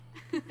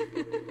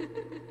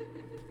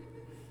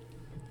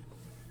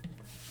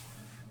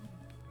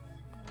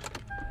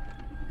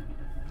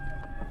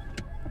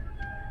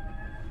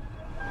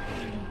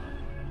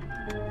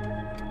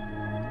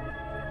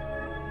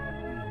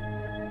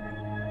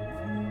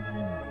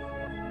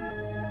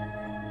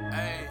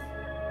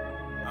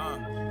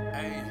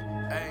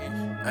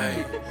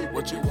Hey,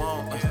 what you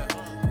want,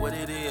 what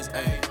it is,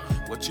 hey,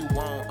 what you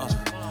want,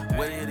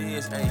 what it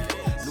is, hey.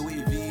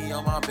 Louis V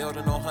on my belt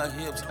and on her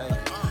hips, hey.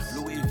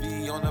 Louis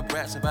V on the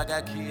brats if I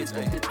got kids,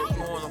 hey.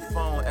 Who on the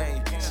phone,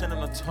 hey, send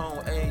them a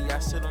tone, hey. I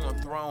sit on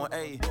the throne,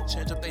 hey.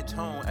 Change up they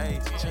tone,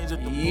 hey. Change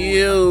up the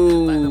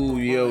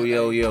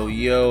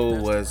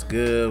Yo, what's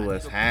good?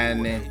 What's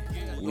happening?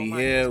 We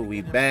here,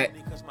 we back.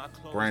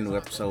 Brand new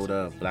episode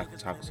of Black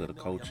Otakus of the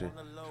Culture.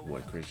 It's your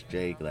boy Chris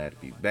J, glad to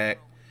be back.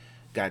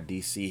 Got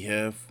DC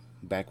here,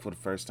 back for the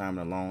first time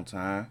in a long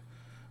time.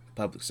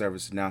 Public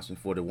service announcement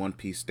for the One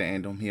Piece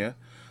stand-up here.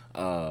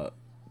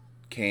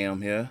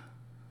 Cam here,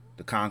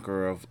 the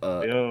conqueror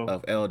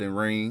of Elden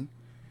Ring.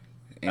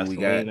 And we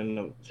got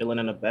chilling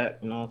in the back,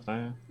 you know what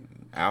I'm saying?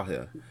 Out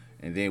here.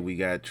 And then we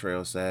got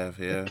Trail Sav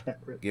here,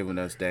 giving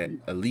us that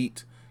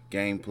elite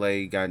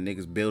gameplay. Got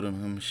niggas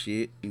building him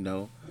shit, you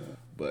know.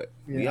 But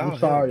yeah, I'm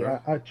sorry.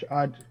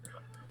 I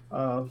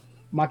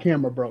my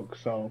camera broke,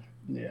 so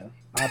yeah,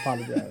 I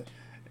apologize.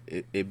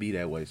 it be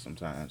that way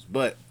sometimes,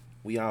 but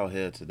we all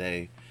here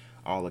today,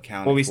 all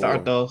accounted. Before we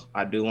start though,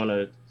 I do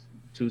want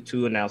to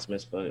two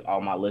announcements for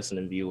all my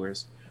listening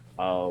viewers.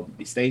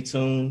 Stay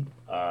tuned.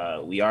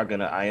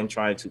 I am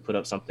trying to put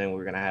up something.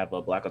 We're gonna have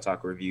a Black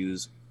Otaku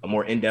reviews, a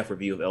more in-depth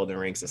review of Elden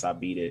Ring since I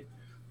beat it.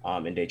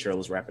 And Day Trail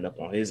is wrapping up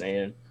on his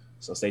end.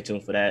 So stay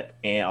tuned for that.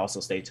 And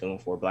also stay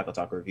tuned for Black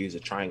Otaku reviews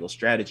of Triangle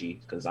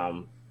Strategy, because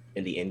I'm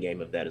in the end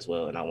game of that as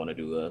well. And I want to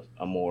do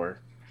a more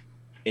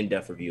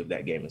in-depth review of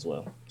that game as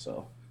well.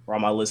 So for all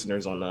my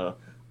listeners on the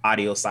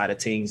audio side of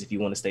things, if you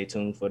want to stay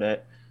tuned for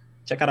that,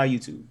 check out our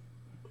YouTube.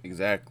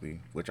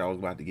 Exactly, which I was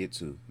about to get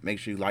to. Make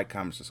sure you like,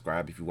 comment,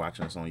 subscribe if you're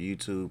watching us on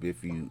YouTube.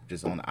 If you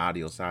just on the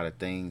audio side of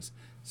things,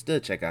 still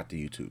check out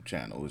the YouTube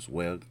channel as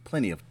well.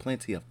 Plenty of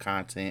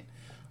content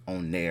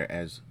on there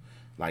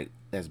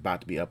that's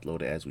about to be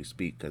uploaded as we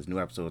speak, because new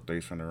episode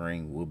 3 from the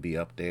Ring will be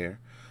up there.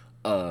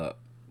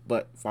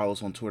 But follow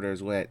us on Twitter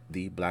as well at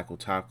the Black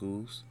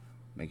Otakus.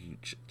 Make you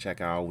check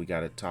out what we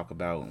got to talk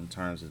about in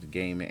terms of the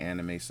game and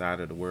anime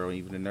side of the world,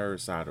 even the nerd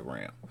side of the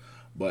realm.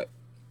 But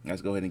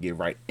let's go ahead and get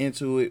right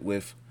into it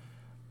with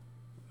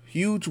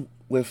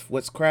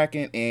what's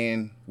cracking.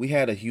 And we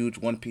had a huge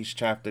One Piece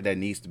chapter that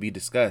needs to be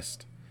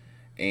discussed,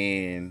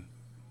 and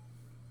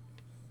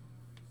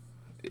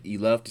you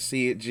love to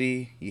see it,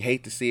 G. You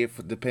hate to see it,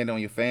 depending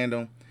on your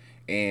fandom.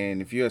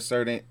 And if you're a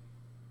certain,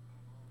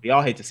 we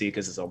all hate to see it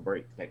because it's on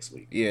break next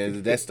week. Yeah,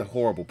 that's the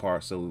horrible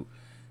part. So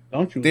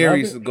don't you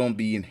theories are gonna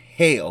be in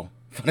hell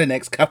for the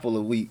next couple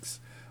of weeks,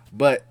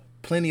 but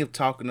plenty of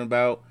talking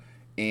about.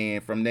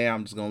 And from there,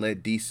 I'm just gonna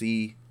let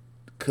DC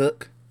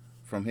cook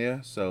from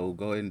here. So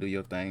go ahead and do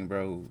your thing,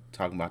 bro.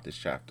 Talking about this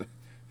chapter.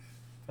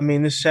 I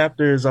mean, this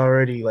chapter is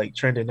already like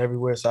trending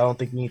everywhere, so I don't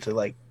think we need to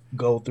like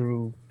go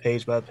through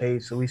page by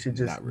page. So we should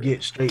just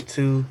get straight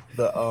to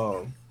the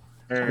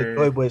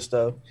Toy Boy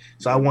stuff.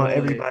 So I want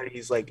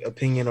everybody's like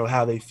opinion on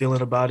how they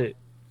feeling about it,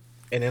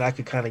 and then I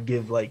could kind of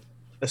give like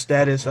a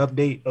status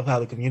update of how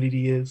the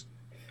community is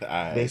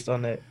based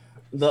on that.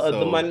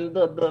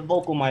 The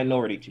vocal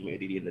minority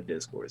community in the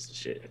Discord and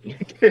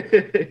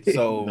shit.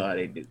 So no,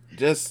 they do.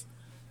 Just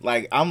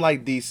like I'm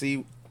like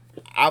DC,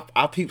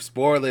 I peep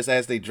spoilers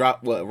as they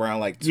drop around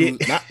like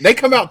Tuesday. They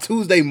come out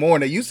Tuesday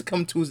morning. They used to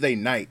come Tuesday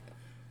night.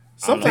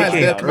 Sometimes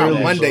they'll come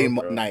out Monday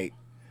night.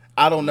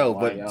 I don't know,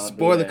 but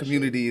spoiler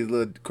community is a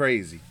little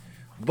crazy.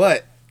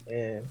 But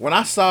when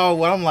I saw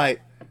what, I'm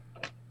like,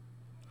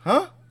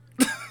 huh?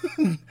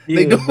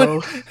 They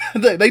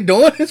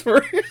doing this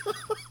for real?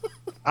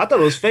 I thought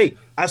it was fake.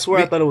 I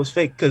swear I thought it was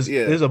fake, because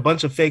there's a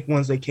bunch of fake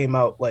ones that came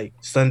out like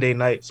Sunday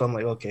night. So I'm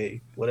like,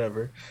 okay,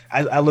 whatever.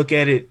 I look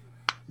at it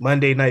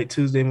Monday night,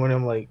 Tuesday morning.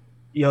 I'm like,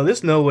 yo,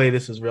 there's no way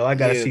this is real. I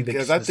gotta see the.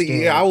 Because I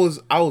think I was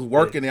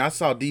working and I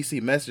saw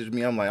DC message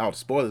me. I'm like, oh, the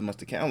spoilers must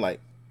have came. I'm like,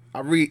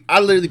 I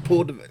literally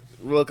pulled the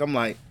look. I'm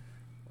like,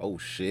 oh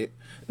shit.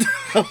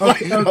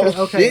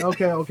 Okay.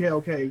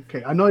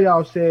 I know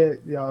y'all said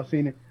y'all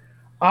seen it.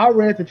 I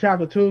read the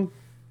chapter 2.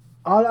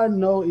 All I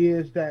know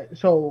is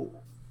that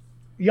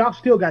y'all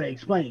still got to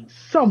explain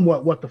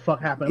somewhat what the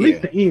fuck happened. At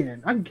least the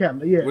end. I can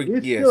count.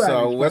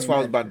 So that's what I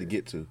was about to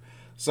get to.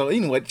 So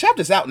anyway,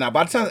 chapter's out now.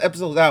 By the time the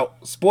episode's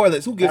out,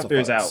 spoilers. Who gives a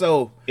fuck? Out.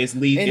 So it's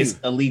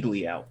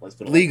illegally out. Let's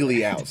put it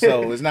legally out.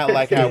 So it's not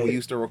like how we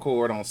used to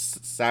record on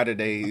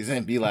Saturdays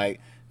and be like,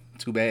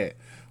 too bad.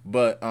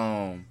 But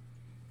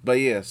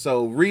yeah.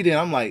 So reading,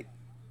 I'm like,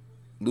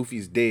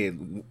 Luffy's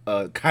dead.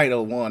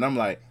 Kaido won. I'm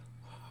like,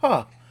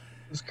 huh.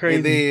 It's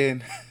crazy.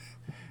 And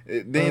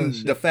then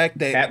the fact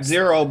that Cap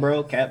Zero,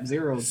 bro. Cap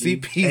Zero.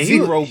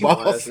 CP0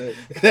 boss.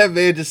 That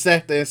man just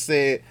sat there and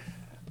said,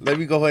 let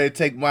me go ahead and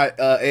take my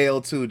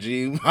AL2,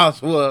 G. Might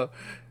as well.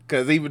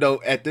 Because even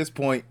though at this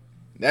point,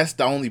 that's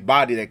the only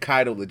body that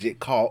Kaido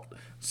legit caught.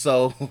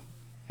 So,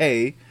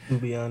 hey. To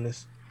be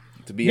honest.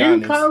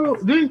 Didn't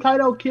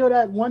Kaido kill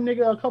that one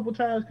nigga a couple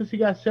times because he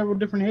got several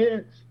different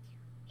heads?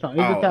 So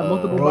isn't that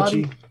multiple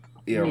bodies?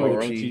 Yeah,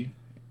 Orochi.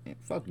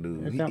 Fuck,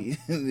 dude.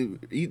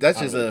 That's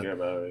just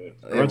a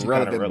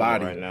irrelevant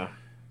body right now.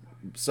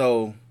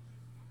 So,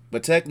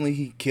 but technically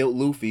he killed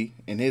Luffy.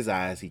 In his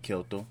eyes, he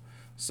killed him.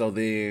 So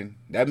then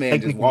that man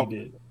just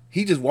Technically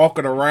he just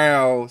walking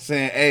around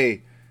saying,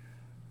 "Hey,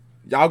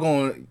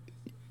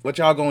 what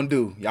y'all gonna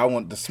do? Y'all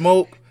want the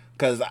smoke?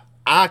 Cause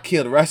I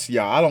kill the rest of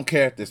y'all. I don't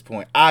care at this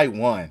point. I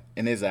won."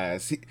 In his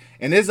eyes,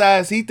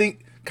 he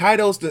think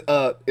Kaido's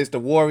is the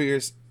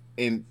Warriors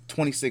in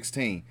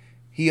 2016.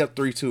 He up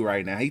 3-2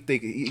 right now. He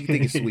think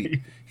it's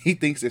sweet. He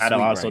thinks it's Kaido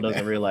sweet also right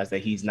doesn't now. realize that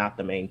he's not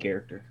the main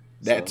character.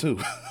 That too,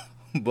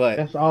 but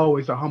That's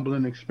always a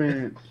humbling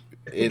experience.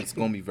 it's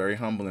gonna be very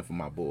humbling for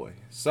my boy.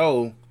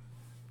 So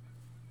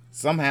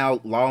somehow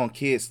Law and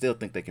Kid still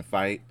think they can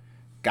fight.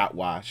 Got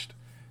washed.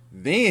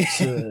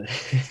 Then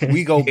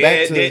we go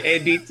back to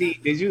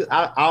DT. Did you?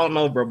 I don't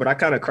know, bro, but I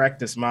kind of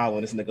cracked a smile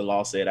when this nigga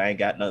Law said, "I ain't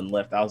got nothing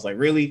left." I was like,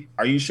 "Really?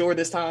 Are you sure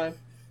this time?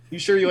 You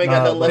sure you ain't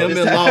got nothing left him this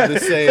and time?" Law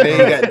just say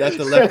they ain't got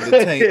nothing left in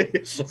the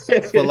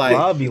tank. But like,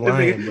 I'll be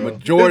lying, bro.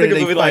 majority of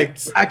they they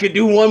fights, like, I could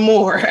do one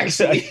more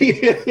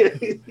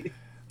actually.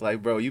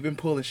 like, bro, you've been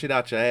pulling shit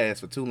out your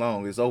ass for too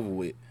long. It's over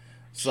with.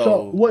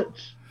 So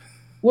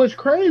what's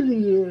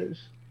crazy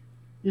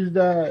is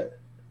that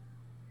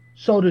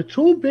the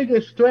two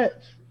biggest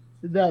threats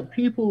that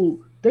people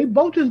they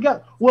both just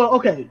got. Well,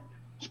 okay.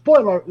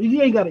 Spoiler: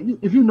 you ain't got to.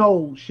 If you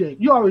know shit,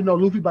 you already know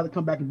Luffy about to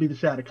come back and beat the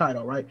shit out of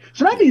Kaido, right?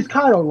 So that means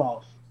Kaido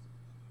lost.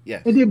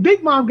 Yes. And then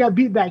Big Mom got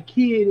beat by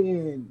Kid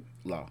and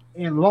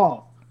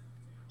Law.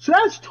 So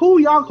that's two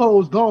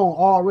Yonkos gone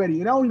already.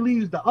 It only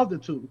leaves the other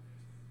two.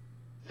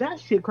 That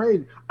shit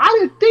crazy. I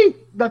didn't think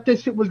that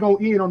this shit was gonna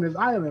end on this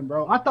island,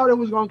 bro. I thought it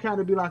was gonna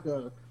kind of be like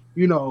a,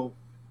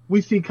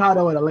 we see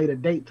Kaido at a later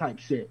date type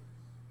shit.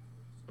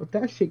 But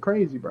that shit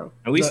crazy, bro.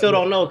 And we still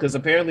don't know because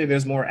apparently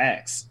there's more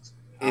acts.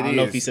 I don't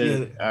know if he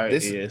said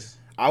it is.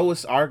 I would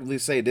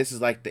arguably say this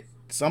is like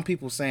some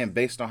people saying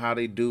based on how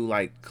they do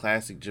like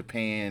classic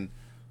Japan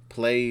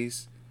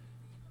plays.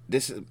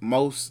 This is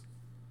this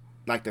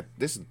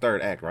is the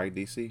third act, right?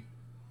 DC.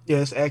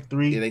 Yes, Act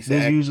 3. Yeah, they say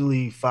there's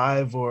usually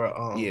 5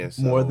 or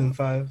more than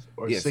 5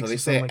 or 6. So they or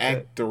say like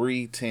Act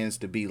 3 tends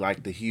to be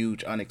like the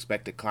huge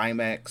unexpected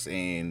climax,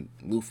 and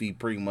Luffy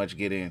pretty much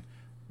getting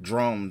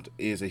drummed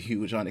is a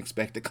huge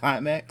unexpected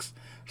climax.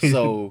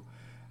 So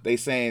they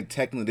saying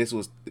technically this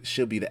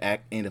should be the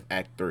end of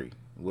Act 3.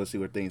 We'll see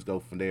where things go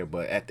from there.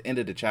 But at the end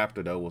of the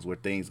chapter though was where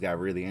things got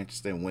really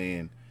interesting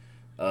when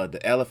the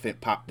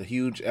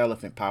huge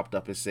elephant popped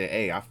up and said,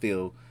 "Hey, I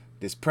feel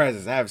this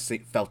presence. I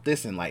haven't felt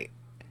this in like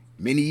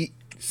many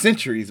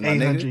centuries, my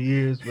 800 nigga."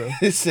 years, bro.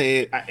 It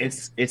said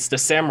it's the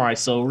samurai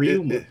soul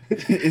Ryuma.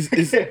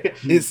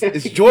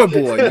 It's Joy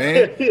Boy,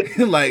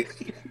 man.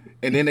 Like,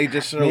 and then they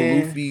just show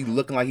Luffy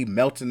looking like he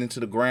melting into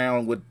the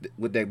ground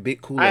with that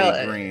big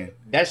Kool-Aid grin.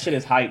 That shit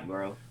is hype,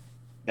 bro.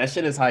 That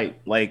shit is hype.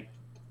 Like,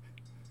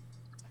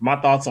 my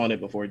thoughts on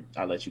it before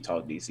I let you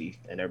talk, DC,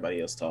 and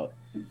everybody else talk.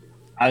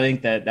 I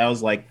think that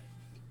was like,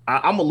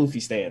 I'm a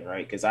Luffy stan,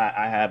 right? Because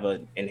I have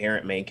an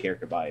inherent main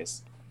character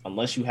bias.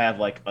 Unless you have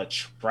like a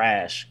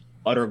trash,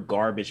 utter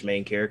garbage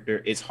main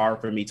character, it's hard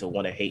for me to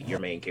want to hate your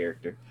main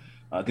character.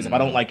 Because if I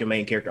don't like your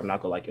main character, I'm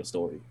not gonna like your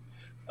story.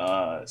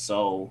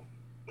 So,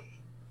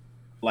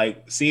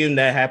 like, seeing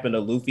that happen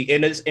to Luffy,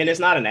 and it's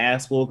not an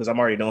asshole because I'm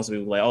already knowing some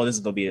people like, oh, this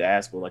is gonna be an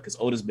asshole, like, because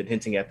Oda's been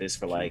hinting at this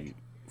for like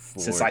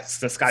since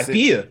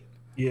Skypiea.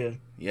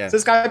 Yeah.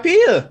 Since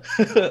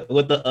Skypiea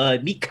with the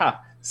Nika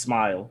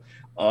smile.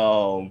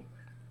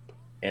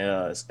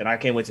 And I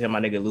can't wait to hear my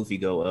nigga Luffy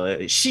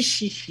go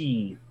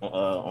she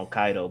on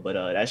Kaido, but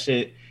that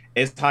shit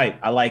is hype.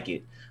 I like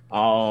it.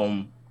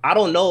 I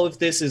don't know if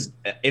this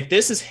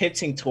is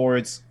hinting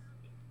towards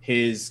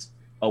his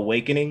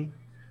awakening.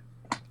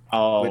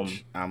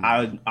 Which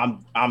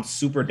I'm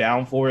super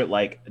down for it.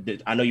 Like,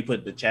 I know you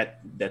put the chat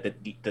that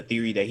the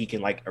theory that he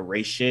can like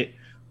erase shit.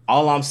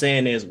 All I'm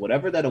saying is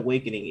whatever that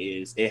awakening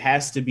is, it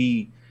has to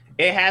be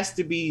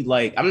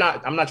like, I'm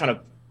not trying to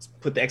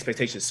put the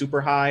expectations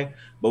super high,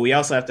 but we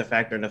also have to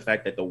factor in the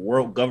fact that the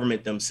world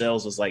government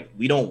themselves was like,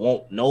 we don't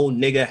want no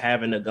nigga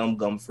having a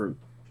gum fruit,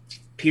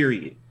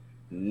 period.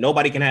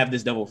 Nobody can have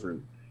this devil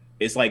fruit.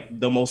 It's like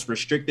the most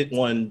restricted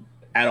one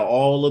out of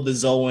all of the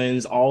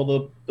Zoans,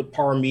 all the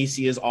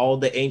Paramecias, all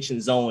the ancient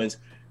Zoans.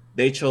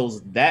 They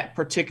chose that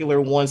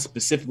particular one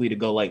specifically to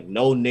go like,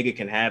 no nigga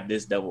can have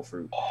this devil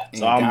fruit.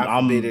 So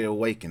I'm it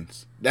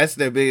awakens. That's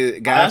their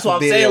big. That's what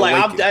I'm saying.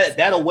 Like,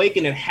 that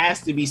awakening has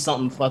to be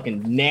something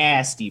fucking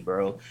nasty,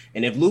 bro.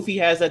 And if Luffy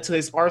has that to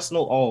his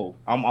arsenal,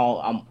 I'm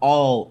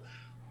all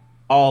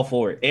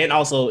for it. And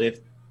also, if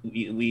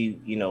we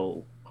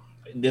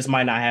this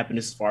might not happen.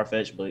 This is far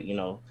fetched, but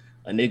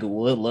a nigga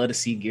would love to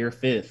see Gear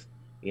 5th.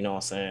 You know what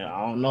I'm saying?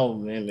 I don't know,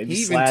 man. Maybe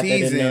slide that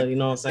in there, you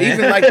know what I'm saying?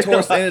 Even like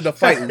towards the end of the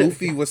fight,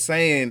 Luffy was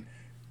saying,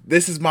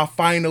 "This is my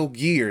final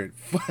gear."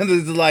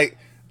 It's like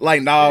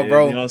nah,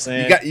 bro. You know what I'm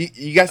saying?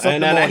 You got something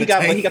more.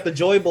 He got the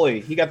Joy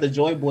Boy. He got the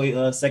Joy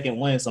Boy second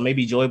win. So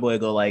maybe Joy Boy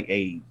go like,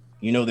 "Hey,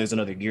 there's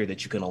another gear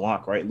that you can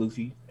unlock, right,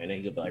 Luffy?" And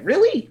then he'll be like,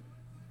 "Really?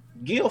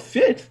 Gear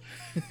 5th?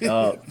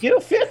 Gear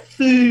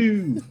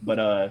 5th?"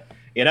 But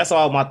yeah, that's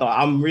all my thought.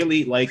 I'm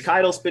really like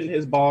Kaido spitting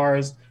his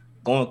bars,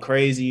 going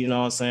crazy, you know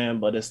what I'm saying?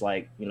 But it's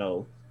like,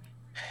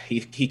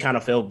 he kind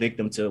of fell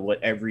victim to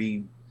what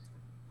every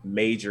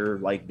major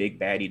like big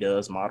baddie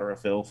does. Madara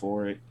fell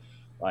for it.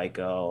 Like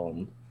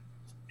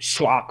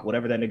Schlock,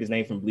 whatever that nigga's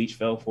name from Bleach,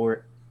 fell for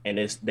it. And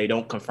they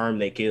don't confirm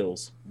they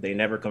kills. They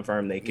never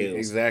confirm they kills.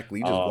 Exactly.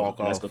 You just walk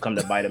off. That's gonna come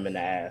to bite them in the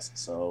ass.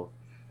 So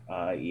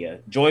yeah,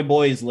 Joy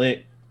Boy is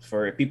lit.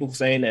 For people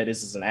saying that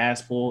this is an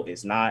ass pull,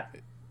 it's not.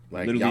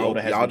 Like literally,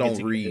 Oda has y'all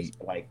don't read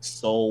like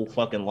so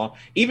fucking long.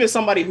 Even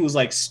somebody who's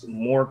like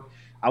more,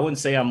 I wouldn't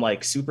say I'm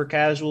like super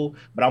casual,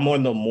 but I'm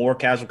more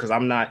casual because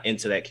I'm not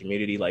into that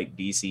community like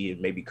DC and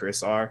maybe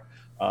Chris are.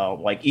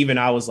 Like even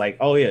I was like,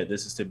 oh yeah,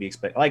 this is to be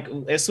expected. Like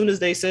as soon as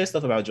they said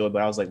stuff about Joy Boy,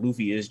 I was like,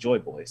 Luffy is Joy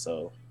Boy,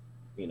 so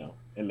you know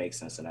it makes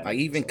sense in that. Like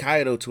even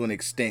Kaido to an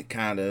extent,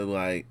 kind of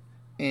like,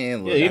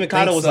 look, yeah, even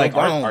Kaido was like,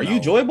 are you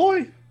Joy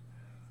Boy?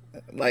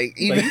 Like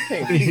even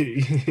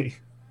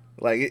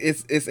like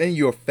it's in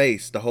your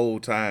face the whole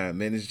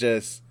time, and it's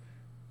just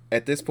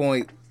at this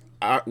point,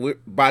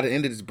 by the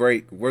end of this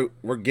break,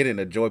 we're getting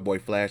a Joy Boy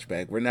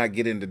flashback. We're not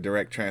getting the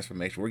direct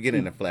transformation. We're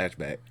getting a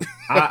flashback.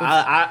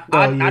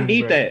 I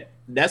need that.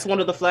 That's one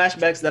of the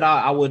flashbacks that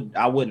I would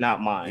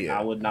not mind. Yeah.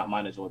 I would not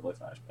mind a Joy Boy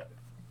flashback.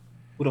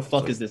 Who the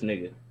fuck is this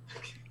nigga?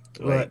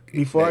 Like,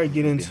 before I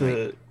get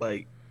into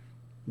like,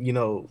 you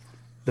know,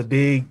 the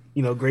big,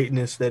 you know,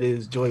 greatness that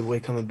is Joy Boy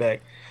coming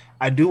back,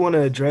 I do want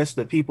to address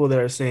the people that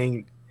are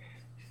saying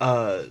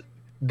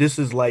this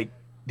is like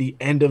the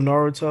end of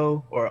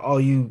Naruto, or all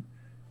you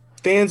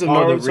fans of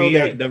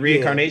Naruto. The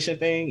reincarnation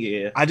thing?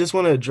 Yeah. I just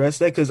want to address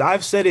that because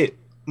I've said it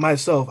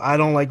myself. I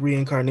don't like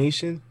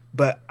reincarnation,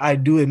 but I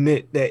do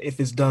admit that if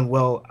it's done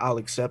well, I'll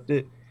accept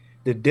it.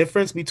 The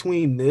difference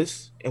between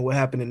this and what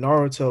happened in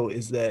Naruto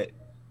is that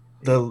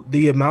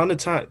the amount of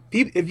time,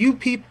 if you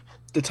peep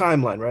the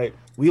timeline, right?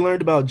 We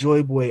learned about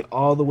Joy Boy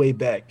all the way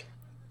back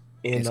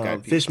in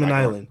Fishman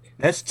Island.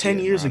 That's 10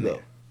 years ago.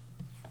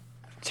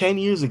 10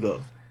 years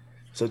ago.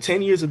 So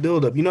 10 years of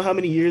buildup. You know how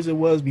many years it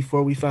was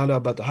before we found out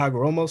about the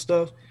Hagoromo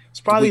stuff? It's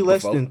probably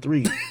less than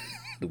 3.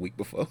 The week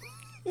before.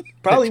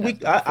 Probably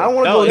week. I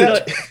want to go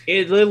there.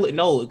 It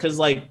literally because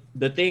like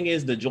the thing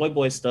is the Joy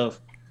Boy stuff.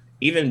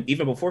 Even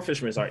before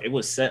Fisherman's Art, it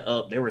was set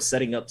up. They were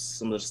setting up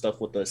some of the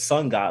stuff with the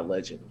Sun God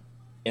legend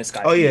in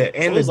Sky. Oh yeah,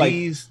 and the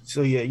bees.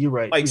 So yeah, you're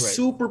right. Like you're right.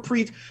 super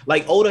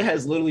like Oda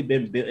has literally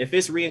been if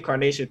it's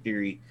reincarnation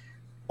theory,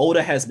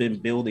 Oda has been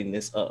building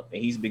this up,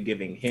 and he's been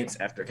giving hints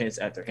after hints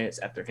after hints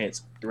after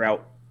hints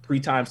throughout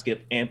pre-time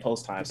skip and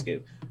post-time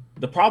skip.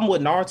 The problem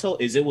with Naruto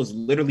is it was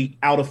literally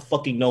out of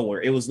fucking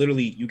nowhere. It was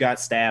literally you got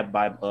stabbed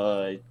by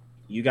Madara.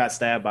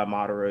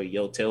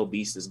 Yo, tail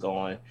beast is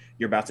gone.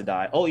 You're about to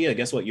die. Oh yeah,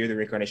 guess what? You're the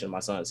reincarnation of my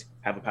sons.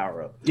 Have a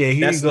power up. Yeah,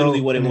 that's literally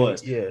what it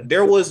was. Yeah,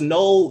 there was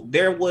no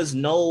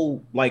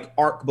like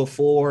arc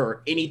before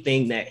or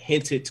anything that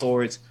hinted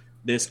towards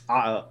this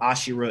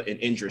Ashura and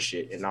Indra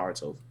shit in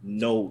Naruto.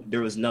 No, there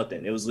was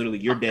nothing. It was literally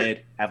you're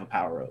dead. Have a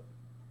power up.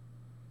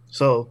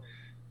 So,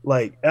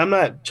 like, I'm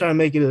not trying to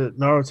make it a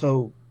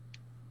Naruto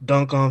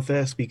dunk on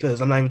fest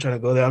because I'm not even trying to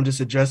go there. I'm just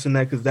addressing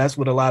that because that's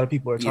what a lot of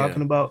people are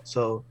talking about.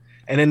 So,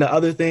 and then the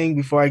other thing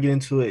before I get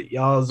into it,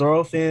 y'all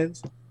Zoro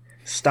fans,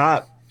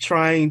 stop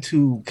trying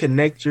to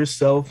connect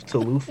yourself to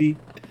Luffy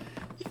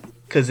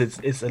because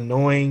it's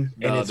annoying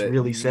and it's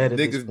really sad.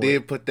 Niggas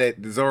did put that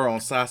Zoro on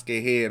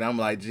Sasuke head. I'm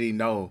like, gee,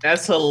 no.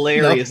 That's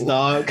hilarious,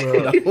 dog.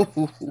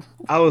 No.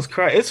 I was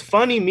crying. It's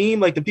funny meme.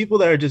 Like the people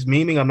that are just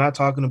memeing, I'm not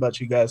talking about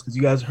you guys because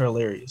you guys are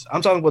hilarious.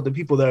 I'm talking about the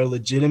people that are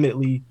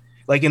legitimately,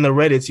 like in the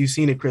Reddits, you've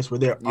seen it, Chris, where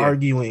they're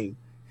arguing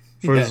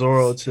for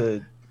Zoro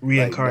to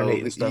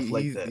reincarnate and stuff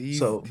like that.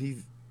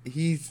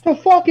 He's the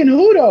fucking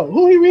who though?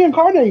 Who he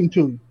reincarnating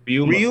to?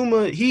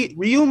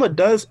 Ryuma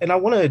does, and I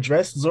want to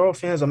address Zoro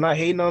fans. I'm not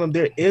hating on him.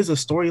 There is a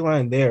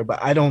storyline there,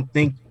 but I don't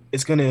think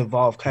it's going to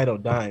involve Kaido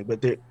dying.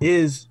 But there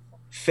is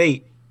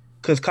fate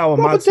because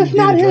Kawamatsu did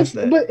address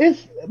that.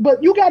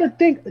 But you got to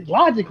think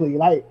logically.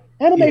 Like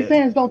anime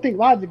fans don't think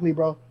logically,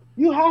 bro.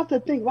 You have to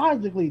think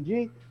logically,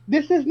 G.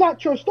 This is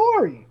not your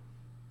story.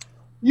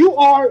 You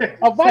are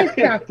a vice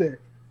captain.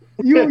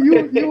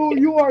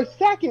 You are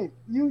second.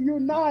 You're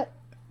not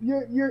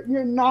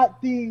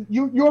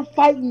you're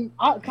fighting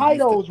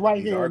Kaido's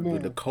right here,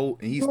 man.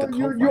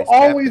 You're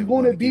always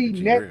going to be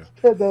next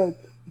to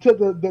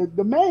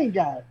the main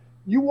guy.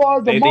 You are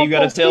the. You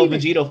gotta tell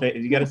Vegeta fans.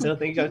 You gotta tell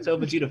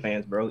Vegeta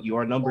fans, bro. You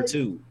are number 2.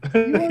 You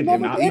are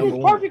number 2. It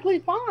is perfectly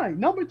fine.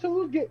 Number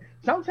 2s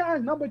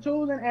sometimes number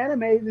 2s in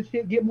animes and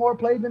shit get more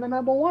plays than the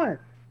number 1.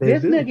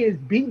 This nigga is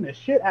beating the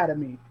shit out of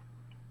me,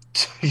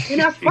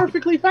 and that's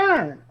perfectly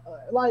fine.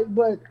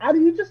 But how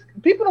do you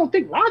people don't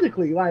think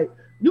logically, like.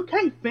 You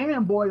can't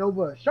fanboy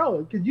over a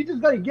show because you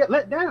just gonna get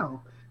let down.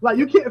 Like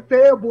you can't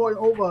fanboy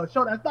over a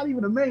show that's not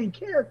even the main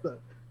character.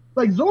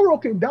 Like Zoro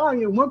can die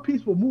and One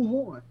Piece will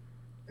move on.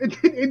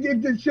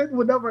 It shit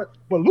would never.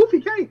 But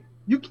Luffy can't.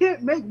 You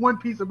can't make One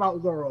Piece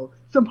about Zoro.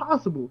 It's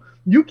impossible.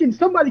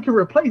 Somebody can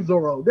replace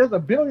Zoro. There's a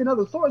billion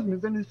other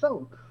swordsmen in this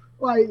show.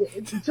 Like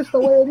it's just the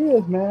way it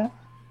is, man.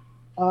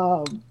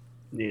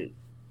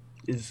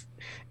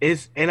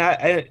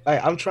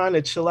 I'm trying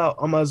to chill out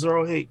on my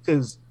Zoro hate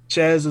because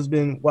Chaz has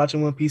been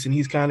watching One Piece and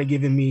he's kind of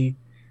giving me,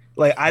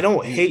 like, I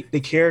don't hate the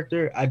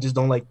character. I just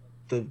don't like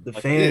the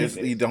Like, fans.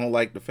 You don't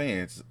like the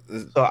fans.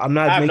 So I'm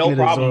not I have making no it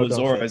problem a with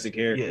Zoro Zoro fan. as a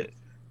character. Yeah.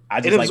 I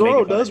And just if like Zoro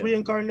making fun does of him.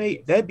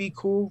 reincarnate, that'd be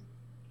cool.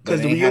 But Because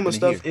it the ain't Ryuma happening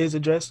stuff here. is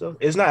addressed though.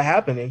 It's not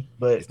happening,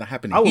 but It's not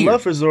happening I would here.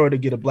 love for Zoro to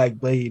get a black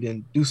blade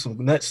and do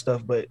some nut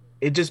stuff, but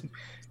it just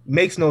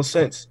makes no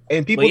sense.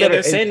 And people But yeah, that they're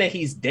are saying that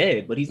he's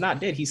dead, but he's not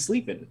dead. He's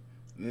sleeping.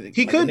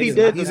 he could be nigga's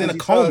dead. not He's because in a he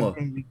saw coma.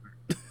 Grim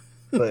Reaper.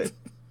 But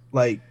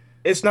like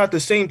it's not the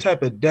same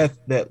type of death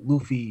that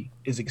Luffy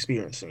is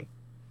experiencing.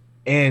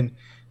 And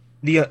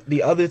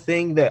the other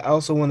thing that I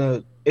also want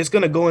to, it's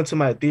going to go into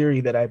my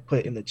theory that I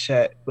put in the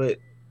chat, but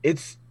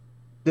it's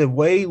the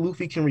way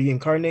Luffy can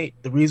reincarnate.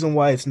 The reason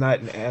why it's not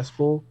an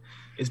asshole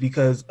is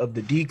because of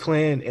the D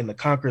Clan and the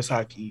Conqueror's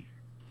Haki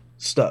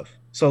stuff.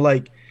 So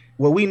like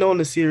what we know in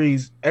the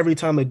series, every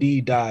time a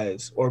D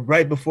dies or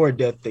right before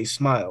death, they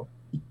smile.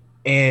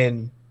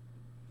 And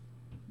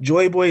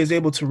Joy Boy is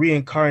able to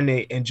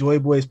reincarnate, and Joy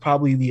Boy is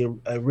probably the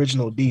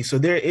original D. So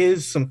there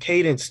is some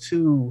cadence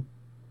to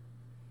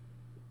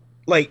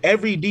like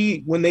every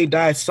D when they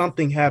die,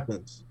 something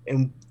happens,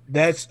 and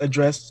that's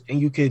addressed, and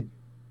you could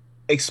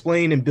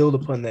explain and build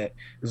upon that.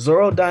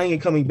 Zoro dying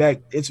and coming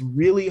back, it's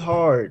really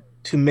hard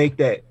to make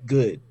that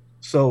good.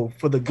 So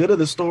for the good of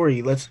the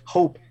story, let's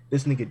hope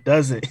this nigga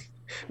doesn't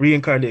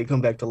reincarnate and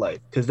come back to life,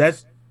 because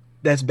that's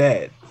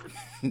bad.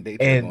 They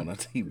took on a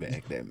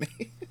teabag that man.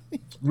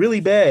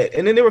 Really bad.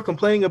 And then they were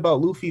complaining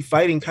about Luffy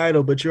fighting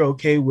Kaido, but you're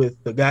okay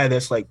with the guy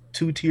that's like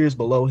 2 tiers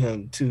below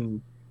him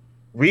to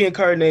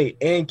reincarnate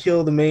and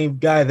kill the main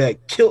guy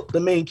that killed the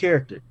main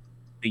character.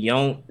 The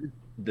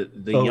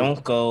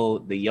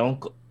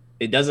Yonko.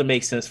 It doesn't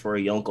make sense for a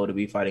Yonko to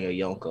be fighting a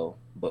Yonko,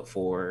 but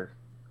for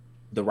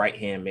the right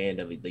hand man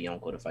of the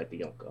Yonko to fight the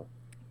Yonko.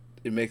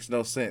 It makes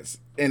no sense.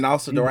 And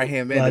also, the right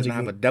hand man doesn't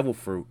have a devil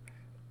fruit.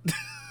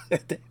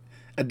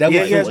 A devil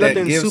fruit he has that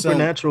nothing gives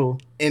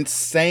supernatural.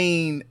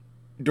 Insane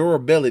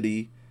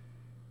durability.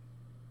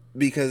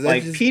 Because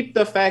like, peep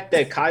the fact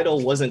that Kaido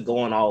wasn't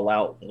going all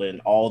out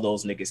when all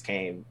those niggas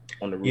came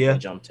on the roof and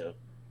jumped him.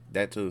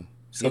 That too.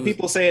 So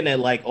people saying that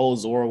like, oh,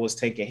 Zoro was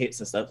taking hits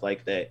and stuff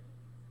like that.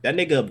 That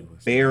nigga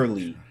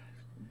barely,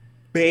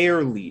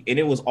 and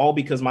it was all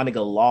because my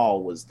nigga Law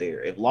was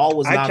there. If Law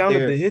was not there, I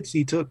counted the hits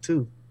he took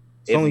too.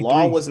 If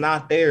Law was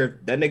not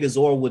there, that nigga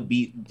Zoro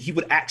he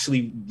would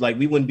actually, like,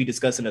 we wouldn't be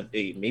discussing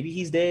maybe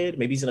he's dead,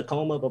 maybe he's in a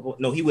coma, but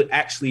no, he would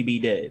actually be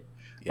dead.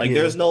 Like,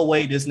 there's no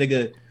way this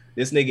nigga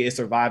is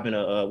surviving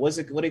a what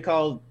they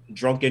call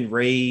drunken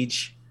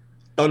rage,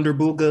 Thunder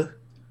Booga,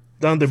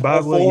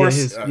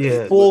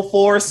 full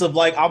force of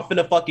like, I'm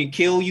finna fucking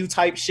kill you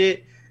type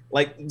shit.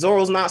 Like,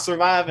 Zoro's not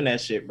surviving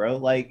that shit, bro.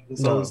 Like,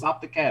 so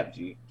stop the cap,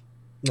 G.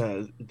 No,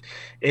 and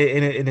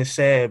it's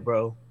sad,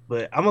 bro.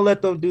 But I'm gonna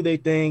let them do their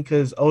thing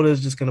because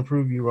Oda's just gonna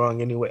prove you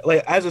wrong anyway.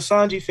 Like, as a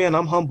Sanji fan,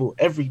 I'm humble.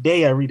 Every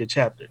day I read a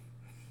chapter.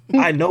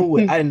 I know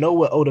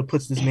what Oda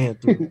puts this man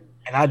through,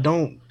 and I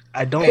don't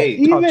talk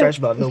trash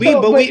about no.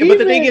 But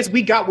the thing is,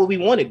 we got what we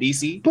wanted,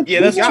 BC. But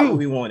that's true. What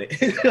we wanted.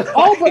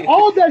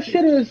 all that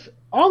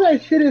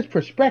shit is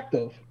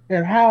perspective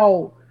and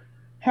how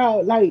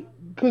like,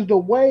 because the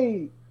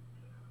way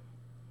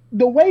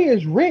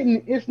it's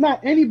written, it's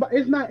not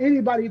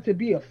anybody to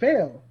be a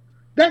fail.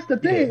 That's the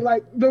thing. Yeah.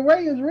 Like, the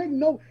way it's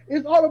written,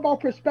 it's all about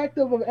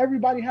perspective of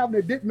everybody having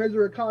a dick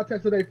measure in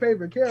context of their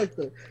favorite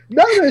character.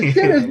 None of this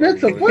shit is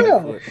meant to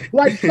fail.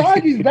 Like,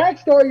 Sanji's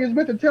backstory is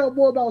meant to tell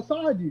more about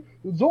Sanji.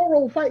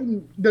 Zoro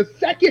fighting the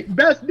second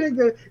best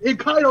nigga in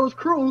Kaido's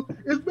crew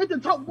is meant to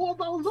talk more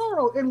about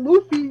Zoro. And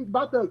Luffy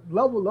about to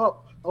level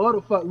up. What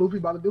the fuck Luffy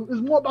about to do? It's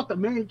more about the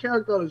main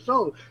character of the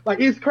show. Like,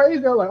 it's crazy.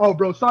 They're like, oh,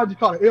 bro, Sanji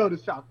caught an L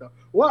this chapter.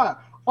 Why?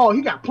 Oh,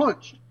 he got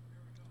punched.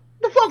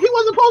 The fuck, he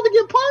wasn't supposed to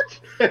get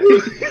punched?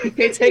 He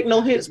can't take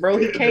no hits, bro.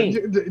 He can't.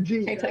 Can't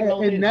take no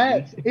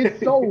hits.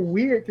 It's so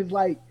weird because,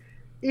 like,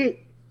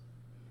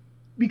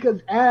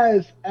 because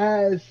as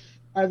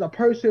a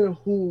person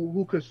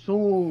who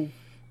consume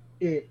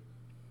it,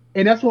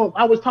 and that's what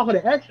I was talking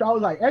to Extra. I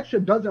was like, Extra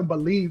doesn't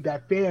believe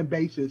that fan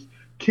bases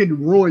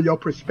can ruin your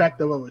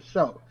perspective of a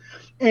show.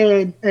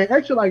 And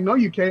Extra like, no,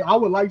 you can't. I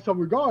would like some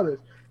regardless.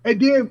 And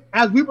then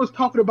as we was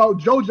talking about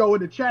JoJo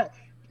in the chat,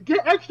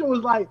 Extra was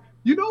like,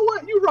 you know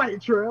what? You're right,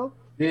 Trail.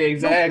 Yeah,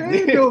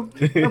 exactly. The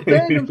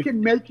fandoms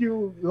can make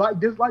you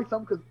dislike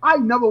something, because I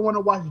never want to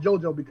watch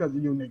JoJo because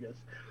of you niggas.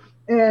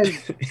 And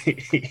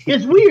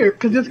it's weird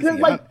because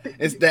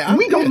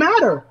we don't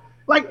matter.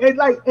 Like,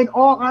 in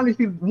all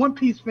honesty, One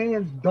Piece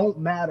fans don't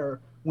matter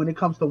when it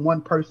comes to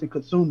one person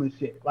consuming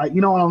shit. Like,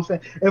 you know what I'm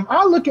saying? If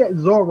I look at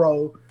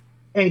Zoro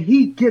and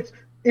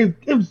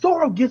if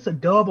Zoro gets a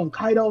dub on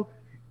Kaido,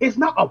 it's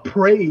not a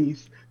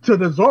praise to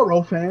the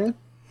Zoro fan.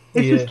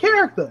 It's his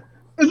character.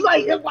 It's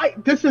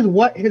like this is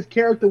what his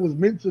character was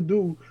meant to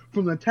do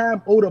from the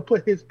time Oda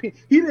put his pin.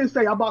 He didn't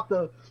say I'm about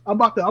to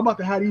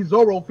have these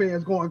Zoro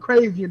fans going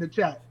crazy in the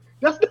chat.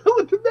 That's not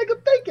what the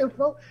nigga thinking,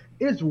 bro.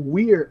 It's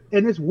weird,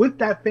 and it's with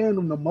that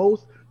fandom the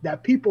most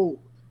that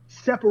people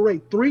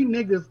separate 3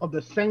 niggas of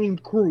the same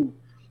crew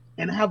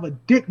and have a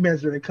dick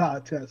measuring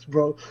contest,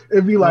 bro.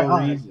 It'd be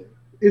like,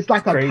 it's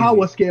like a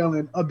power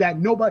scaling of that.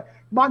 Nobody,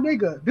 my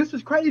nigga, this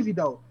is crazy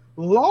though.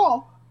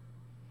 Law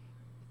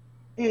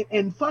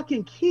and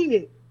fucking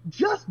Kid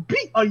just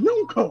beat a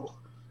Yonko.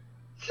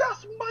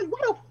 Just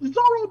what if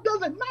Zoro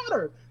doesn't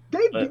matter?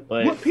 But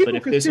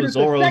if this was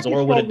Zoro,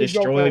 Zoro would have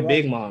destroyed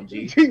Big Mom,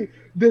 G.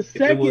 If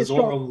it was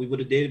Zoro, he would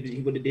have did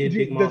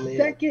Big Mom. The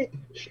second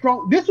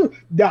strong. This was.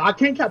 I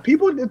can't count.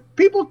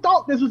 People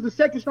thought this was the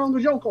second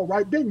strongest Yonko,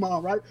 right? Big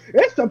Mom, right?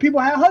 And some people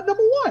had her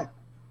number one.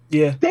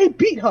 Yeah. They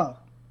beat her.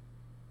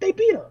 They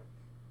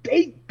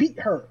beat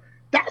her.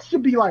 That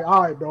should be like,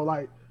 all right, bro.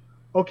 Like,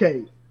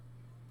 okay,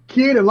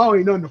 Kid and Law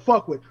ain't nothing to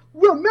fuck with.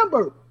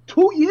 Remember,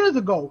 2 years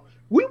ago,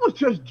 we was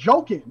just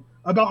joking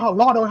about how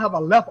Law don't have a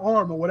left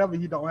arm or whatever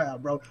he don't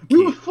have, bro.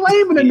 We was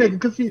flaming the nigga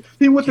because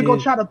he went to go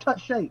try to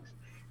touch Shanks.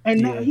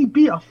 And now he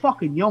beat a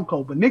fucking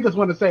Yonko. But niggas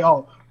want to say,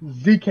 oh,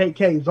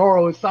 ZKK,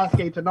 Zoro is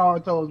Sasuke to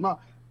Naruto's mom.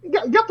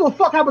 Guess what the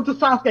fuck happened to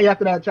Sasuke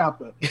after that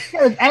chapter? He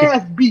got his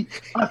ass beat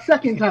a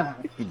second time.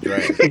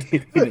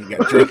 Second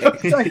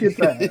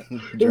time.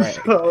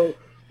 So,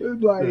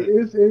 it's like,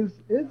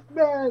 it's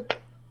bad.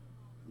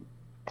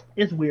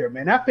 It's weird,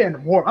 man. That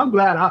fandom war. I'm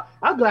glad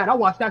I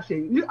watched that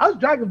shit. Us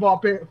Dragon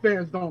Ball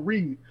fans don't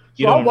read.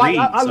 You don't read,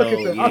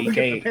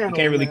 you can't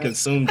really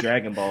consume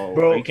Dragon Ball,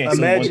 bro. You can't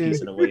imagine One Piece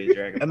in the way of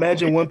Dragon Ball.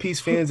 Imagine One Piece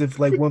fans if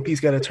like One Piece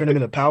got a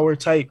tournament of power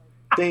type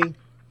thing,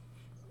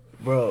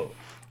 bro.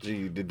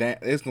 Gee,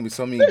 there's gonna be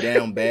so many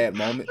damn bad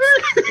moments.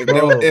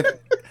 If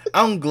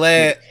I'm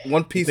glad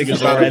One Piece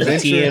is about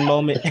adventure.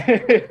 Moment.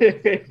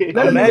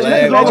 I'm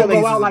glad One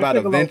Piece is about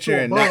adventure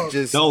and not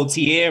just. No,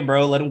 TN,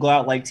 bro. Let him go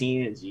out like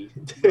TNG.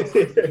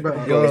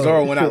 Yo,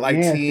 Zoro went out like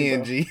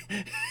TNG.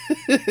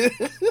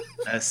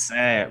 That's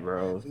sad,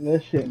 bro.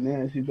 That shit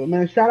nasty. But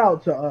man, shout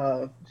out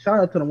to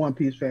the One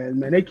Piece fans,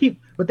 man. They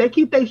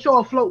keep their show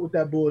afloat with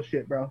that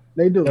bullshit, bro.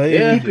 They do.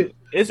 Yeah.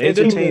 It's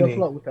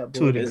entertaining.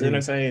 It's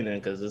entertaining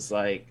because it's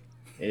like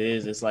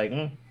It's like,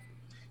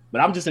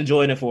 but I'm just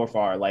enjoying it for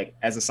far. Like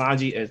as a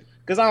Sanji,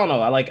 because I don't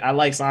know. I like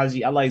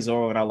Sanji, I like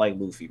Zoro, and I like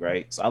Luffy,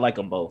 right? So I like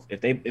them both.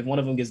 If one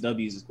of them gets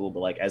W's, is cool.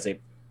 But like as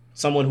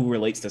someone who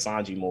relates to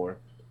Sanji more,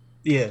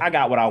 yeah, I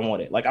got what I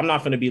wanted. Like I'm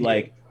not gonna be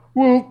like,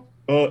 well,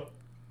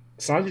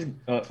 Sanji's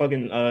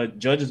fucking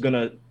Judge is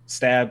gonna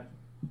stab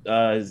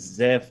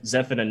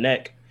Zeph in the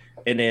neck.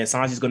 And then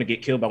Sanji's going to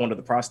get killed by one of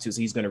the prostitutes.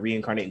 He's going to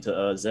reincarnate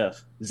into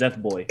Zeph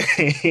boy.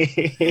 And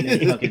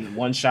then fucking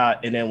one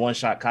shot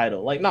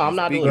Kaido. Like, no, I'm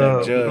not doing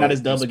that. He got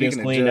his dub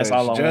against Queen. That's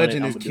all I wanted. Judge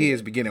and his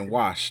kids be getting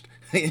washed.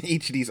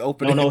 Each of these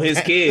openings. No,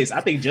 his kids.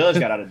 I think Judge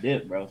got out of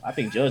dip, bro. I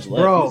think Judge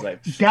left. Bro, he was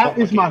like, that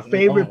is my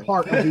favorite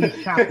part of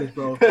these chapters,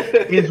 bro.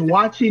 Is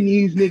watching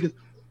these niggas.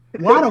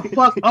 Why the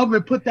fuck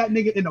Oven put that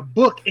nigga in a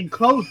book and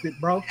closed it,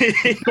 bro?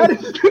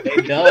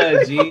 It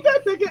does, G.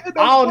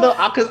 I don't know,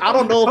 because I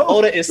don't know if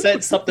Oda is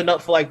setting something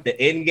up for like the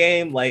end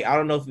game. Like I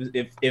don't know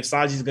if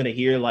Sanji's gonna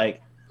hear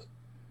like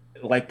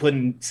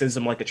sends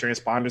him like a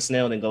transponder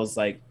snail and then goes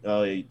like,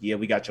 oh yeah,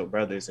 we got your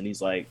brothers, and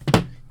he's like,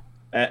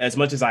 as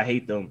much as I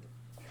hate them,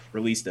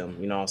 release them.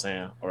 You know what I'm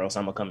saying? Or else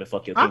I'm gonna come and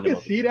fuck your kingdom. I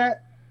can see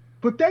that,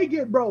 but they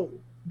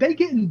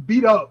getting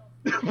beat up.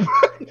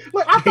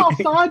 Like I thought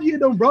Sanji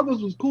and them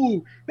brothers was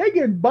cool. They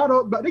getting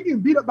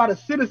beat up by the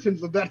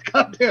citizens of that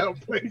goddamn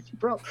place,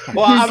 bro.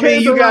 Well, I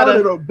mean, you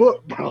gotta a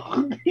book,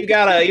 bro. you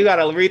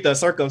gotta read the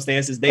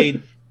circumstances.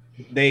 They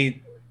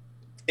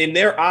in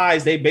their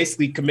eyes, they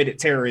basically committed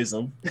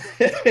terrorism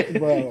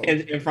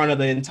in front of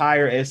the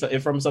entire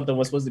from something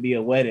was supposed to be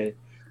a wedding.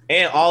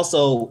 And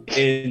also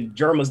in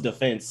Germa's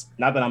defense,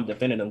 not that I'm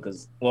defending them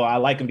because I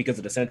like them because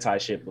of the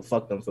Sentai shit, but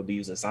fuck them for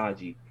using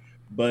Sanji.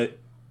 But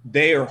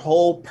their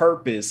whole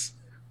purpose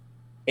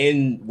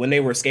when they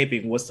were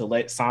escaping was to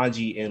let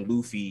Sanji and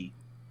Luffy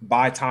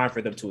buy time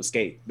for them to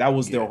escape. That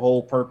was their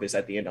whole purpose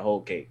at the end of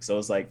Whole Cake. So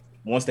it's like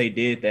once they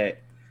did that,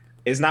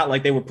 it's not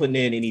like they were putting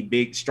in any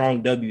big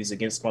strong W's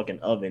against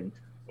fucking Oven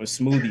or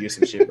Smoothie or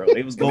some shit, bro.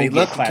 They was going to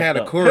left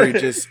Katakuri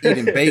just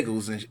eating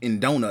bagels and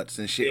donuts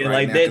and shit. Yeah,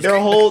 right like their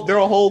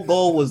whole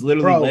goal was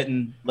literally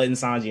letting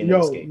Sanji and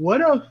them escape.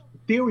 What if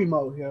theory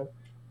mode here?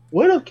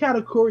 What if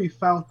Katakuri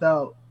found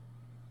out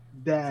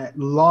that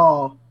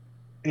Law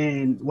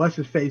and what's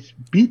his face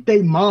beat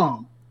their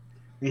mom,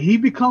 and he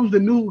becomes the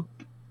new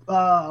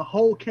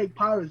Whole Cake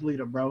Pirates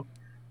leader, bro?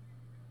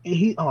 And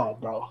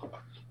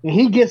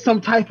he gets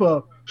some type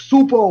of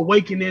super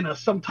awakening or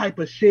some type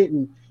of shit,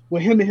 and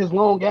with him and his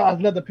long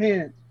ass leather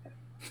pants,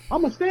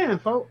 I'ma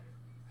stand, folks.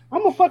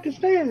 I'ma fucking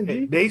stand,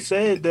 G. They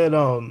said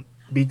that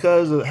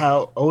because of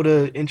how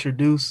Oda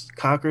introduced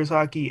Conqueror's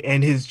Haki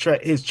and his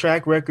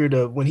track record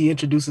of when he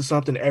introduces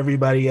something,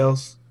 everybody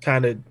else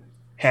kind of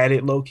had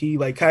it low key.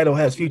 Like Kaido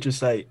has Future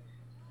Sight,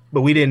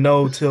 but we didn't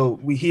know till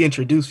he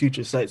introduced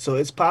Future Sight. So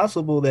it's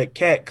possible that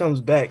Cat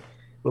comes back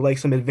with like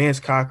some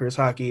advanced Conqueror's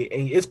Haki,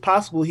 and it's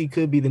possible he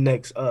could be the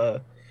next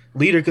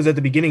leader. Because at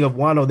the beginning of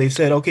Wano, they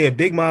said, okay, if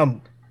Big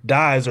Mom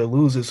dies or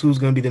loses, who's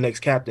going to be the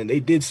next captain? They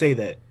did say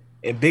that,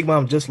 and Big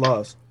Mom just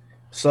lost.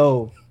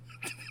 So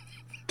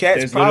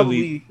Cat's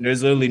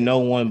there's literally no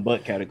one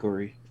but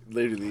Katakuri.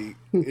 Literally,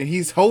 and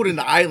he's holding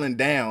the island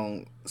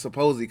down.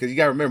 Supposedly, because you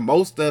gotta remember,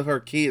 most of her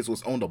kids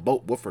was on the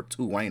boat with her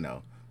too,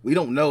 Wano. We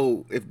don't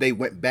know if they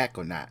went back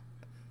or not.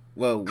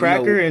 Well,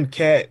 Cracker and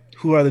Cat,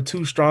 who are the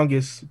two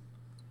strongest,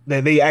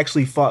 that they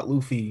actually fought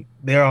Luffy.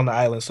 They're on the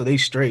island, so they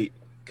straight.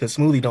 Cause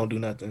Smoothie don't do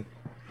nothing.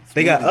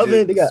 They got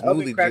Oven,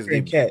 Cracker,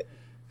 and Cat.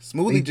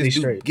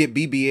 Smoothie get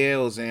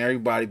BBLs and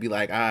everybody be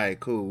like, all right,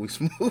 cool, we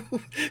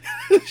smooth.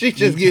 She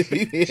just get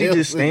BBLs. She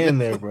just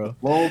stand there, bro.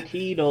 Low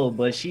key though,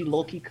 but she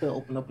low key could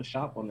open up a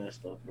shop on that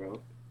stuff,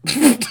 bro.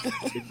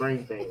 Big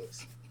brain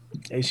things.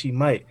 Hey, she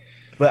might.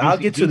 But I'll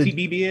get to the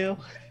BBL.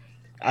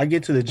 I'll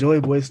get to the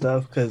Joy Boy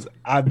stuff because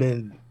I've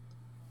been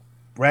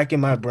racking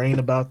my brain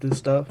about this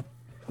stuff.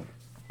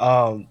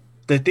 The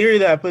theory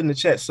that I put in the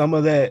chat, some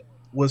of that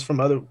was from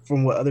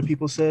what other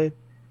people said.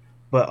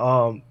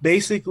 But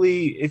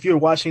basically, if you're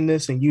watching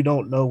this and you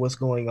don't know what's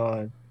going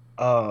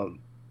on,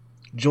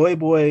 Joy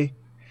Boy,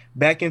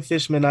 back in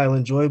Fishman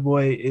Island, Joy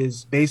Boy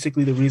is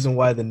basically the reason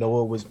why the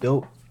Noah was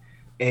built.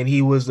 And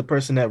he was the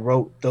person that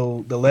wrote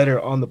the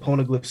letter on the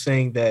poneglyph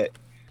saying that,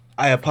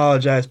 I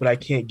apologize, but I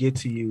can't get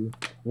to you.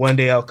 One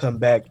day I'll come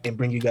back and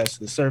bring you guys to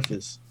the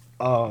surface.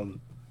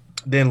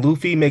 Then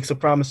Luffy makes a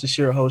promise to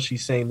Shirahoshi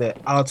saying that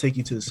I'll take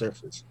you to the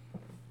surface.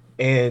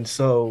 And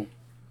so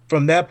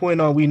from that point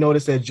on, we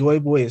notice that Joy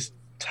Boy is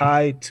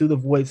tied to the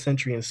Void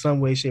Century in some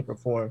way, shape, or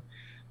form.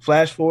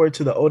 Flash forward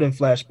to the Odin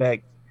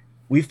flashback.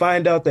 We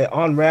find out that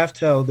on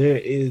Raftel there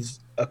is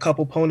a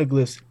couple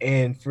poneglyphs,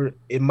 and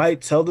it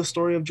might tell the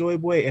story of Joy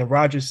Boy. And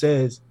Roger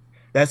says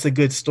that's a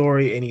good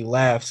story, and he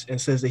laughs and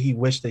says that he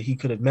wished that he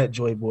could have met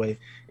Joy Boy.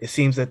 It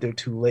seems that they're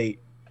too late.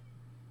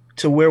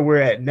 To where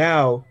we're at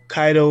now,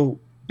 Kaido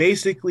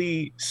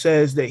basically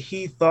says that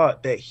he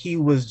thought that he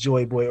was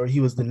Joy Boy, or he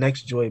was the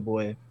next Joy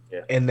Boy,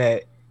 and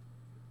that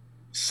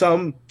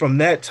from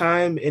that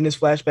time in his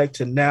flashback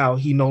to now,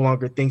 he no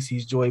longer thinks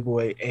he's Joy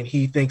Boy, and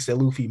he thinks that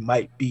Luffy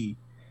might be.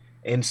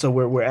 And so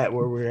where we're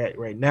at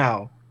right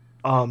now,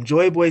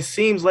 Joy Boy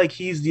seems like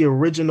he's the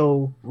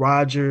original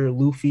Roger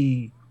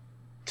Luffy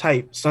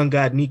type Sun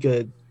God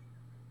Nika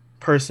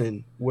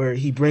person, where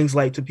he brings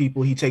light to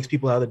people, he takes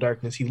people out of the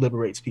darkness, he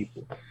liberates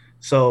people.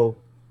 So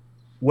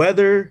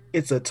whether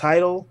it's a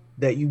title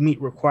that you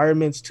meet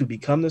requirements to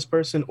become this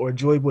person, or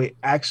Joy Boy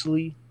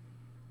actually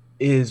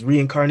is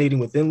reincarnating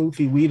within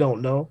Luffy, we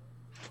don't know.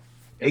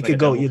 It could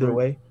go either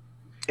way.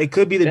 It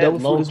could be the devil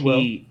fruit as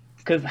well.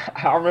 Because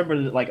I remember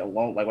like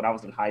when I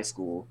was in high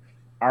school,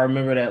 I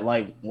remember that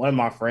like one of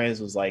my friends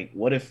was like,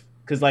 what if,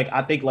 because like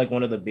I think like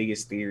one of the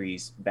biggest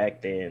theories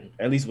back then,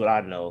 at least what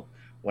I know,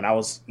 when I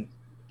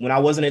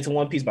wasn't into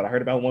One Piece, but I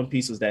heard about One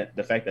Piece, was that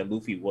the fact that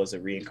Luffy was a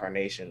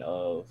reincarnation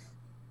of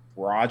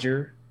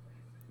Roger.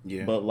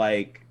 Yeah. But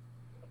like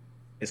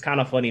it's kind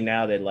of funny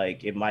now that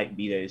like it might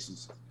be that it's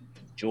just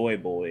Joy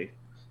Boy,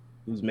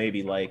 who's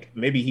maybe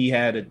he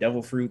had a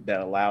devil fruit that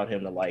allowed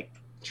him to like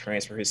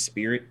transfer his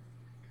spirit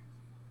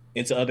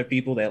into other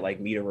people that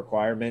like meet a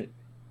requirement.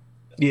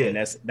 Yeah,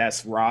 and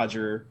that's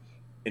Roger,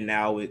 and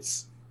now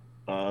it's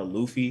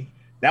Luffy.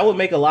 That would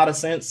make a lot of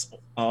sense.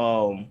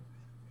 But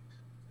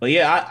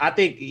yeah, I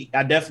think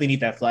I definitely need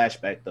that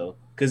flashback though,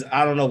 because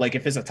I don't know, like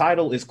if it's a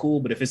title, it's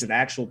cool, but if it's an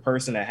actual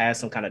person that has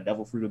some kind of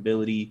devil fruit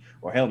ability,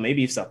 or hell,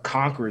 maybe it's a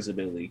conqueror's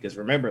ability. Because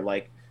remember,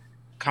 like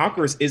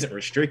conquerors isn't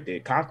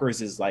restricted.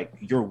 Conquerors is like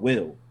your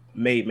will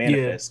made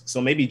manifest. Yeah.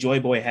 So maybe Joy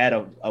Boy had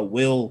a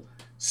will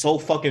so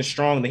fucking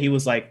strong that he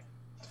was like,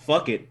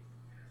 fuck it,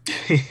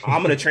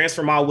 I'm gonna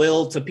transfer my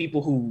will to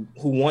people who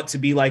want to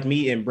be like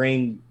me and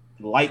bring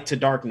light to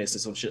darkness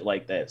and some shit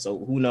like that. So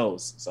who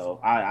knows? So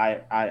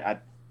I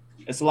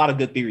it's a lot of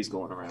good theories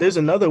going around. There's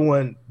another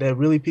one that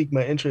really piqued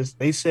my interest.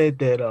 They said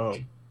that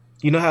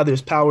you know how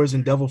there's powers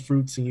in devil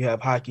fruits and you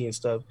have hockey and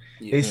stuff.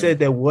 Yeah. They said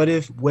that what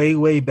if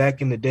way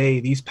back in the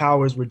day these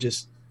powers were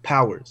just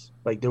powers,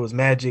 like there was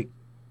magic,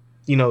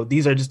 you know,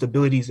 these are just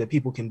abilities that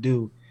people can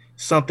do.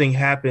 Something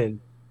happened.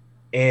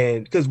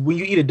 And because when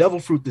you eat a devil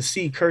fruit, the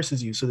sea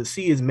curses you. So the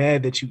sea is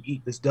mad that you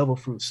eat this devil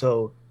fruit.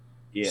 So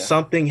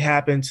something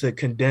happened to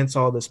condense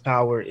all this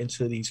power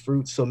into these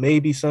fruits. So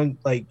maybe some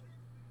like,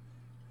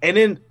 and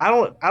then I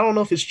don't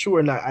know if it's true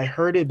or not. I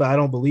heard it, but I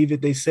don't believe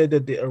it. They said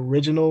that the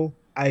original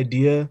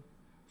idea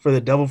for the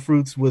devil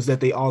fruits was that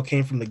they all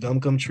came from the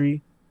gum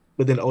tree,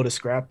 but then Oda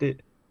scrapped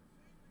it.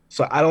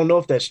 So I don't know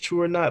if that's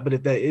true or not, but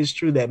if that is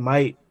true, that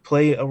might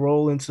play a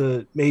role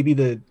into maybe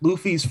the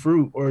Luffy's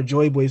fruit or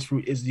Joy Boy's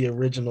fruit is the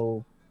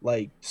original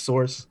like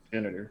source.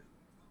 Senator.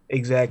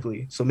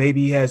 Exactly. So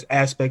maybe he has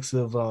aspects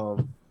of all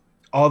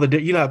the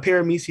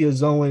Paramecia,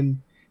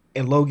 Zoan,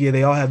 and Logia.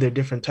 They all have their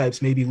different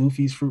types. Maybe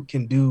Luffy's fruit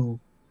can do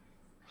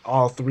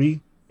all three.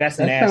 That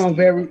sounds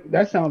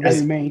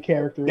very main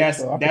character.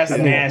 That's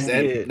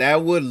nasty.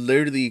 That would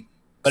literally.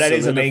 But that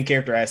is a main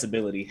character ass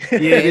ability.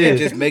 Yeah, it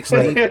just makes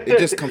it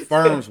just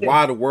confirms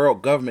why the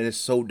world government is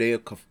so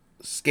damn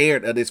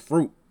scared of this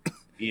fruit.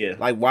 Yeah,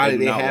 like why do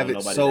they have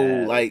it so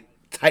like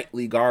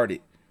tightly guarded?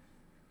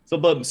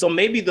 So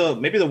maybe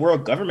the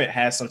world government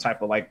has some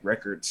type of like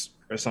records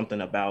or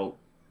something about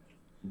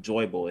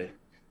Joy Boy.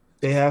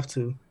 They have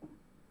to,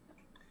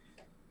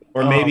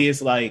 or maybe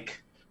it's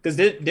like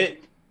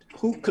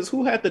because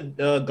who had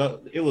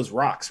the it was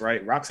Rocks,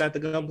 right? Rocks had the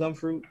gum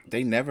fruit.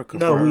 They never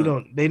confirmed. No, we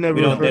don't. They never.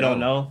 They don't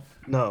know.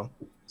 No.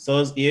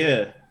 So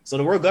so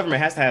the world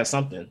government has to have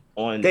something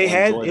on. They on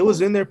had Joy it was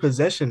Boy. in their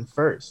possession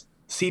first.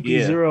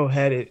 CP0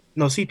 had it.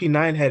 No,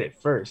 CP9 had it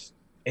first,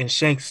 and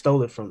Shanks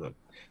stole it from them.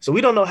 So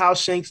we don't know how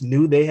Shanks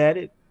knew they had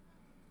it,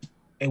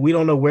 and we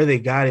don't know where they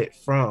got it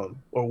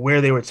from or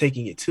where they were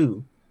taking it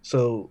to.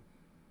 So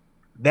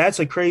that's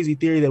a crazy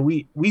theory that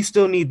we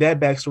still need that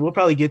backstory. We'll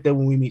probably get that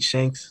when we meet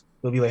Shanks.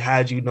 We'll be like,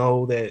 how'd you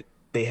know that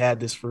they had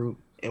this fruit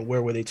and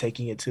where were they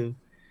taking it to?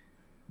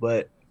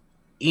 But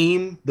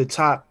Eam, the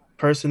top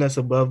person that's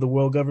above the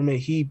world government,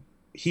 he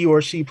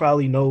or she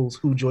probably knows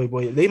who Joy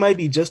Boy is. They might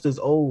be just as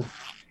old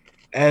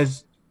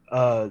as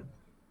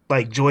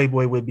like Joy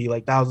Boy would be,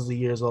 like thousands of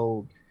years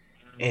old,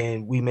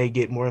 and we may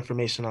get more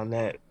information on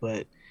that.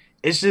 But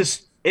it's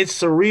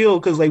surreal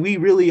because like we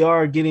really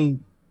are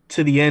getting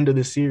to the end of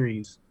the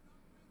series.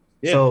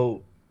 Yeah.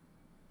 So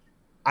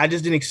I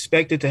just didn't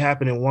expect it to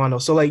happen in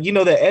Wano. So like,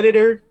 the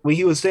editor, when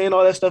he was saying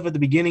all that stuff at the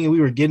beginning and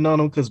we were getting on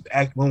him because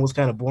Act 1 was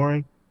kind of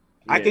boring,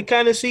 I could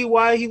kind of see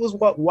why he was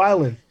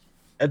wilding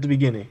at the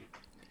beginning.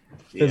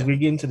 Because we're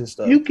getting to this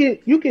stuff. You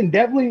can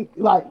definitely,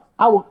 like,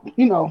 I would,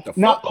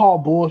 not call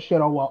bullshit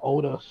on what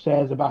Oda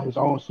says about his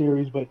own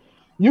series, but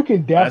you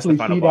can definitely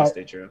see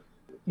that.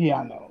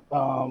 Yeah, I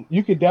know.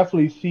 You can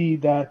definitely see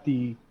that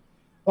the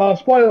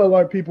spoiler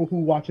alert, people who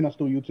watching us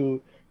through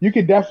YouTube, you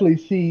can definitely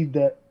see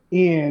the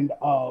end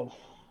of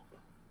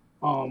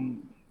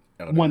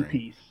One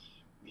Piece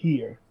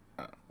here.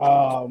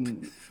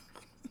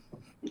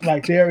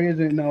 Like there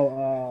isn't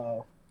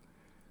no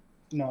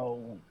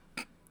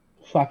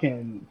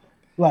fucking,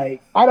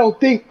 like, I don't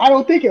think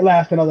it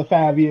lasts another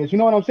 5 years. You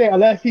know what I'm saying?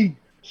 Unless he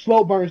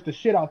slow burns the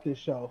shit out this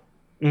show.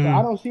 Mm-hmm. So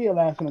I don't see it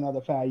lasting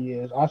another 5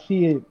 years. I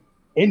see it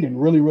ending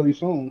really, really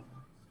soon.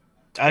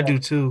 I do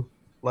too.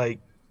 Like,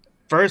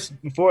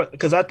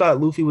 because I thought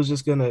Luffy was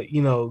just gonna,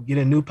 get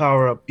a new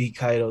power up, beat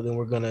Kaido, then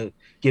we're gonna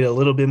get a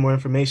little bit more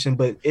information.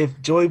 But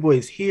if Joy Boy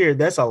is here,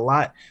 that's a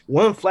lot.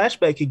 One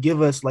flashback could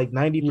give us like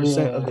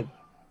 90% of the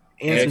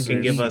answers. It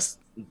can give us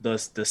the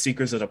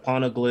secrets of the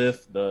poneglyph,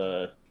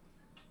 the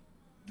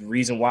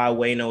reason why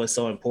Wano is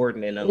so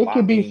important, and it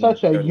could be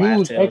such a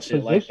huge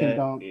exposition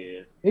dump.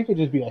 Yeah. It could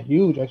just be a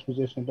huge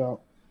exposition dump.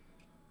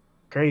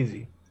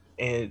 Crazy,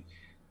 and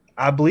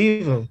I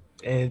believe him,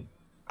 and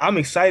I'm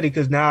excited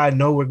because now I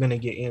know we're gonna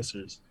get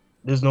answers.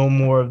 There's no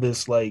more of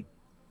this like,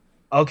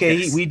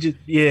 okay,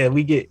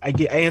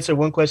 I answered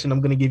one question,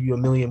 I'm gonna give you a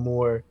million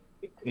more.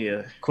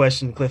 Yeah.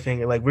 Question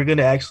cliffhanger. Like we're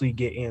gonna actually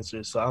get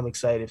answers, so I'm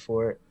excited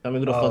for it. Tell me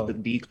who the fuck the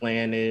B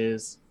clan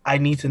is. I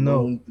need to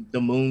know the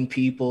moon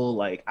people.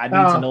 Like I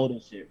need to know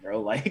this shit, bro.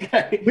 Like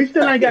we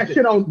still ain't got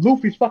shit on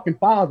Luffy's fucking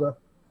father.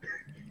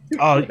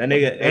 Oh, that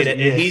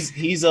nigga.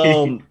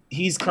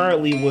 He's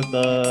currently with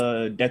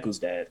Deku's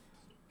dad.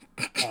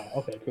 Oh,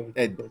 okay, cool.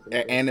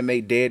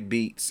 Anime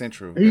Deadbeat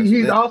Central.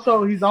 He's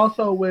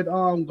also with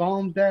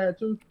Gom's dad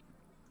too.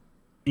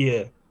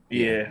 Yeah.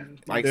 Yeah,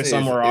 like they're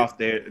somewhere off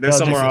there. They're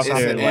somewhere off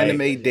there. An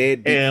anime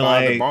dead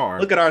and bar.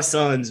 Look at our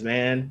sons,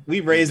 man. We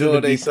raised them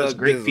to be such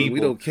great people. We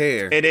don't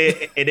care. And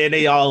then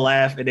they all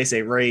laugh and they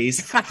say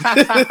raise.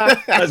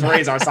 Let's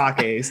raise our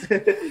sakes.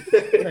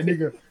 That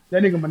nigga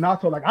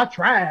Minato, like I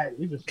tried.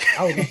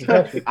 I was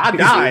just I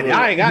died.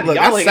 I ain't got.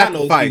 Y'all ain't got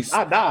no excuse.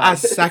 I died. I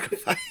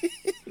sacrificed.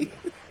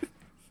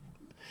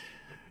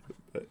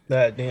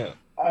 That damn.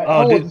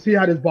 I want to see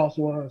how this boss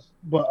was,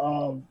 but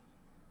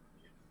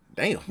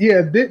damn.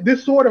 Yeah,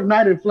 this Sword of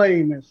Night and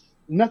Flame is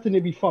nothing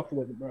to be fucked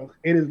with, bro.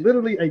 It is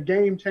literally a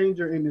game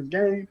changer in this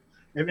game.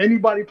 If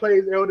anybody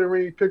plays Elden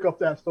Ring, pick up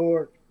that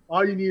sword.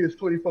 All you need is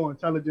 24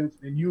 intelligence,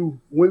 and you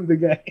win the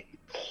game.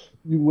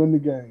 You win the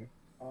game.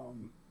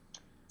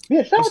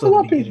 Yeah, shout out to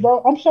One Piece,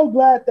 bro. I'm so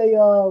glad they.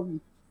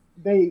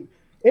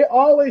 It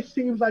always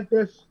seems like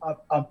there's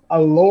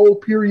a low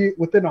period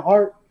within the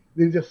arc.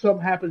 Then just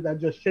something happens that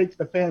just shakes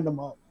the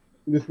fandom up.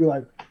 And just be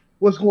like,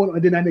 what's going on?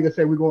 And then that nigga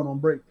say we're going on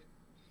break.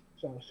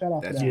 So shout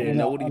out to that. You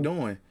know what he's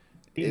doing.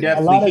 He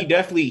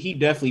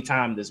definitely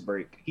timed this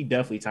break. It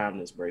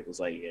was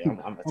like, yeah,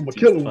 I'm gonna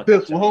kill him with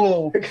this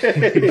one.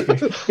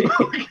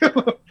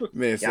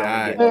 Man,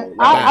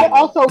 I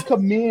also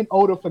commend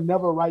Oda for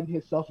never writing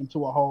himself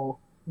into a hole.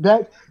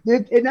 And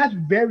that's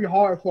very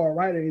hard for a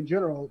writer in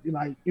general.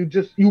 Like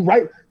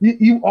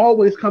you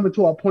always come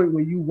into a point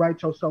where you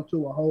write yourself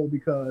to a hole,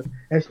 because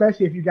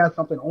especially if you got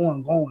something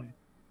ongoing,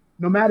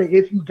 no matter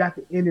if you got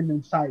the ending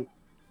in sight,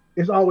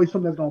 it's always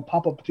something that's gonna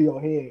pop up to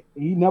your head.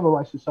 And he never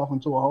writes himself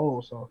into a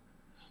hole. So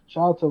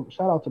shout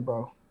out to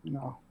bro.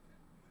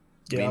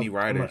 Many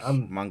writers,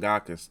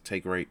 mangakas,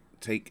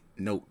 take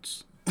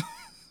notes.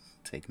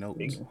 Take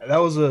notes. That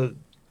was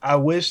I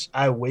wish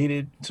I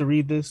waited to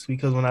read this,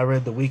 because when I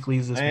read the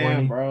weeklies this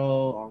morning,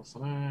 bro,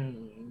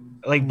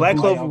 like Black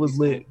Clover was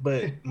lit,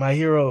 but My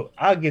Hero,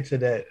 I'll get to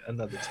that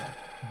another time.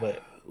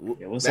 But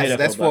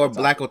that's for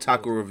Black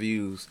Otaku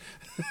reviews.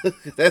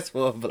 That's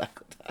for Black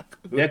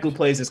Otaku. Deku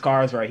plays his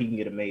cards right, he can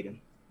get a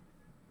maiden.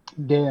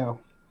 Damn.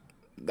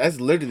 That's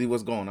literally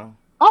what's going on.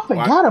 I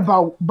forgot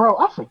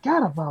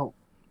about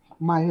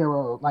My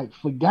Hero. Like,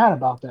 forgot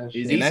about that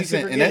shit. And that's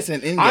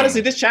an in-game.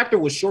 Honestly, this chapter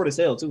was short as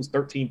hell too. It was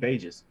 13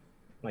 pages.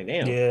 Like,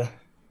 damn. Yeah.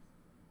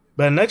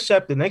 But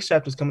the next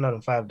chapter is coming out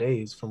in 5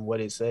 days, from what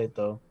it said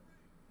though.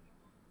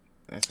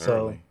 That's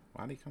early.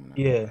 Why are they coming out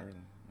early?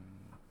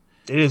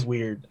 It is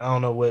weird. I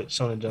don't know what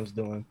Shonen Jump's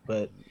doing,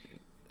 but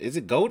is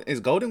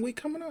Golden Week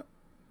coming up?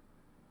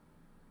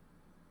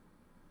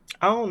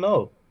 I don't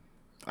know.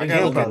 I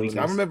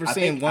remember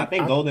seeing one. I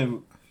think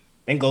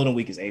Golden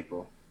Week is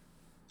April.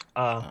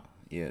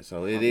 Yeah,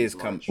 so it is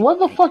coming. What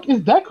the fuck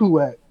is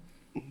Deku at?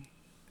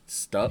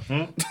 Stuck.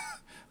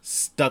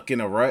 Stuck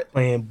in a rut.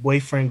 Playing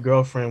boyfriend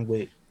girlfriend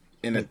with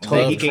in a love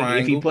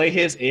triangle.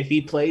 If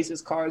he plays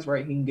his cards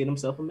right, he can get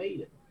himself a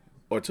maiden.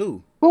 Or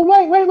two. But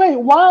wait.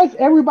 Why is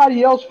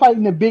everybody else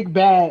fighting the big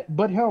bad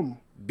but him?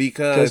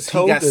 Because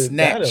he got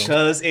snatched.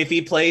 Because if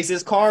he plays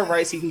his card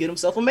right, he can get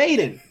himself a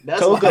maiden.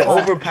 That's Toga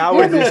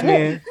overpowered this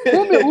man.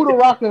 Him and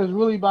Uraraka is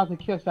really about to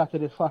kiss after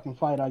this fucking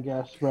fight, I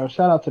guess, bro.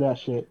 Shout out to that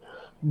shit.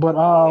 But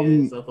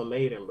himself a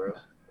maiden, bro.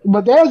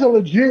 But there's a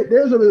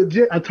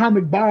legit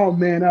atomic bomb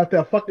man out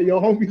there fucking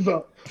your homies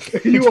up.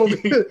 you over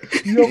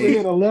here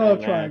in a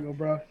love triangle,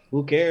 bro.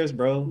 Who cares,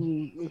 bro?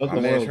 My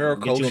man, her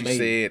coach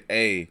said,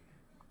 "Hey,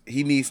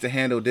 he needs to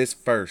handle this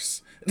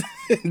first,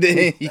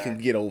 then he can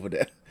get over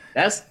that."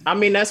 That's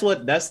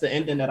the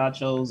ending that I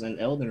chose in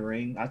Elden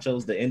Ring. I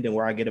chose the ending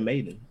where I get a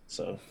maiden.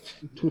 So,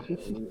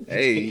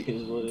 hey,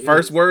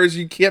 first words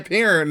you kept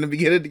hearing in the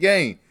beginning of the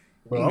game.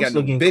 Bro, I'm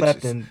still getting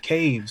clapped in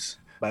caves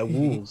by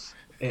wolves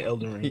in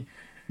Elden Ring.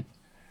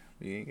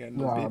 You ain't got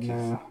no bitches.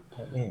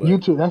 Man.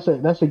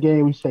 YouTube. That's a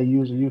game we say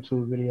use a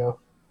YouTube video.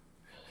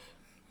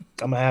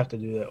 I'm gonna have to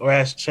do that, or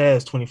ask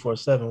Chaz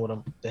 24/7 what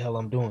the hell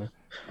I'm doing.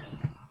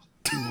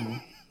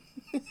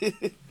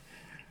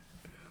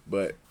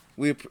 But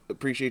we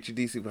appreciate you,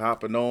 DC, for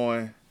hopping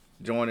on,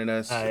 joining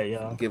us,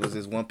 give us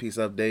this One Piece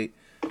update.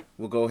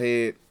 We'll go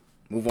ahead,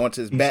 move on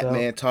to this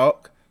Batman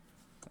talk.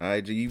 All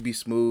right, you be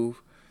smooth.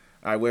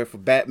 All right, we're for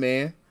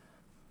Batman.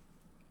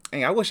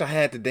 Hey, I wish I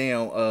had the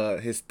damn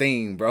his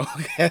theme, bro.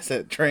 That's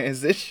a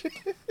transition.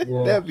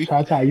 Yeah, shout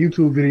out to our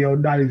YouTube video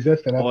not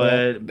existing.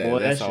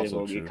 That shit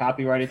gonna be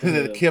copyrighted.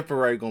 The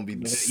copyright gonna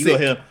be sick. You go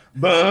hear,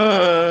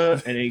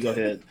 and then you go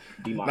hear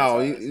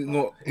demonetized.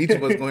 No, each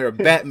of us gonna hear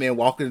Batman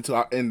walking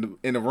into in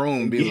the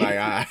room, and be like,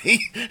 "All right,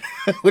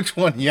 which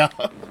one,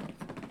 y'all?"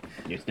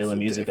 You're stealing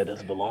music that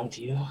doesn't belong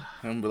to you.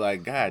 I'm be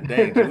like, "God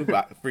dang, dude, we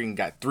freaking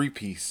got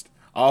 3-pieced,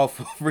 all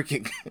for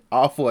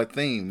a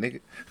theme, nigga."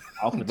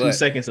 Off for 2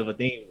 seconds of a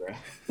theme,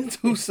 bro.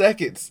 2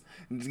 seconds.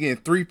 It's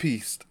getting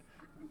 3-pieced.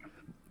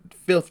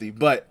 Filthy.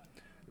 But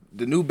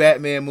the new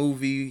Batman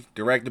movie,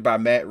 directed by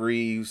Matt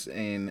Reeves,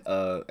 and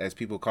as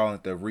people call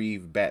it, the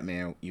Reeve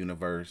Batman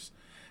universe,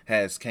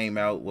 has came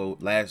out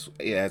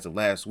as of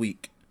last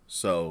week.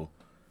 So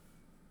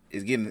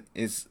it's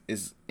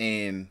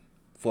in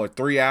for a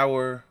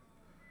 3-hour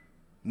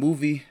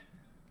movie.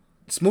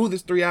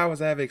 Smoothest 3 hours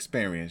I've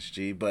experienced,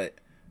 G, but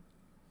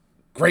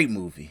great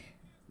movie.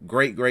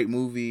 Great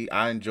movie.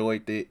 I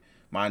enjoyed it.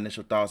 My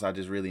initial thoughts, I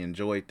just really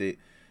enjoyed it.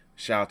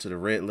 Shout out to the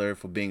Riddler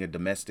for being a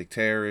domestic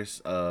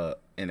terrorist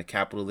and a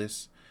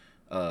capitalist.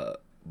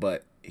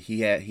 But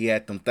he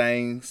had them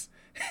things.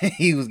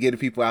 He was getting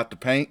people out the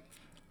paint.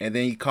 And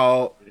then he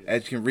called,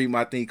 as you can read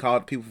my thing, he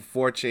called people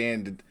for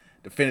 4chan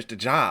to finish the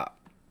job.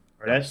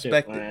 That shit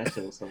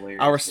was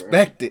hilarious. I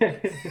respect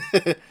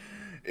it.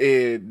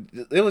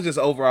 It was just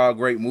overall a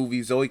great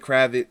movie. Zoe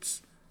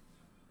Kravitz,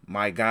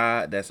 my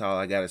God, that's all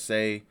I gotta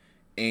say.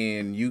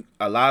 And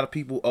a lot of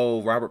people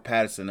owe Robert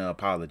Pattinson an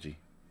apology.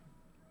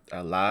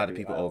 A lot of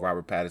people owe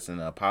Robert Pattinson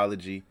an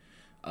apology.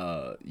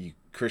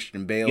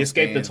 Christian Bale. He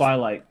escaped the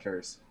Twilight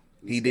curse.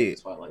 He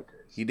did.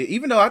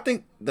 Even though I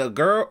think the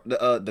girl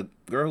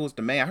who was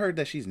the main, I heard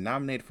that she's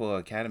nominated for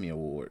an Academy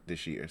Award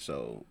this year.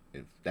 So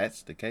if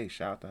that's the case,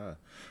 shout out to her.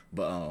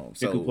 But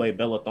who played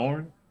Bella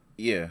Thorne?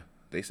 Yeah,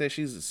 they said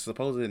she's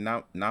supposedly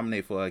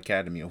nominated for an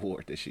Academy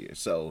Award this year.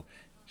 So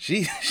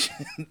she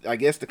I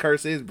guess the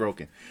curse is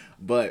broken.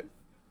 But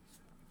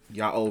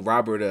y'all owe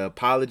Robert an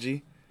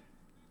apology.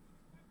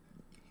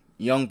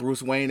 Young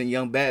Bruce Wayne and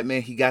young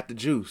Batman, he got the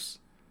juice.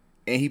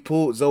 And he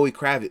pulled Zoe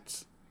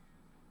Kravitz.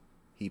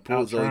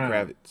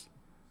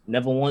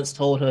 Never once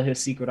told her his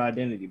secret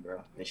identity,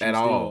 bro. And she at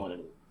still all.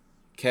 Wanted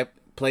it.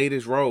 Played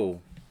his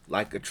role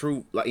like a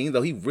true, like, even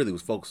though he really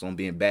was focused on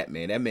being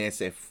Batman. That man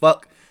said,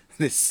 "Fuck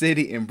this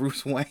city and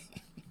Bruce Wayne."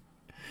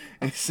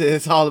 And said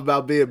it's all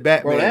about being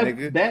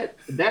Batman, bro,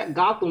 that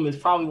Gotham is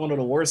probably one of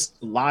the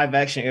worst live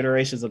action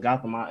iterations of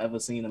Gotham I've ever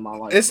seen in my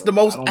life. It's the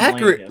most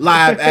accurate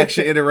live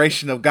action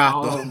iteration of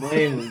Gotham. I don't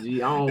blame him,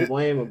 G. I don't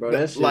blame him, bro.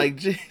 That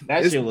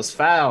shit, shit was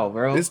foul,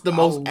 bro. It's the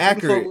most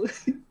accurate.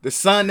 The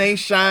sun ain't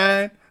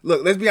shine.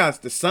 Look, let's be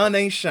honest. The sun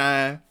ain't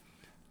shine.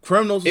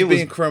 Criminals was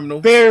being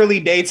criminals.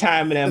 Barely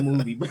daytime in that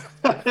movie, bro.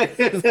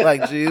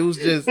 Like, G, it was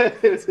just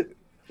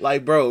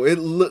like, bro, it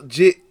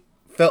legit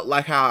felt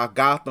like how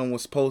Gotham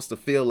was supposed to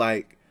feel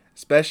like,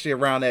 especially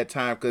around that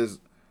time, because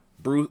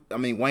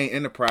Wayne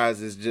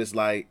Enterprise is just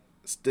like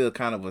still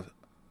kind of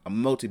a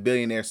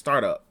multi-billionaire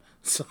startup.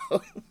 So,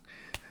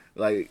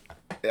 I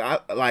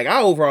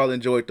overall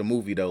enjoyed the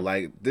movie though.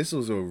 Like, this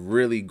was a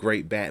really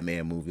great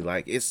Batman movie.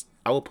 Like,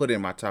 I would put it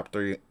in my top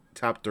 3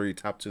 top 3,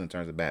 top 2 in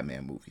terms of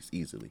Batman movies,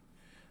 easily.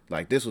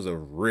 Like, this was a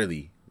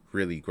really,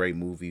 really great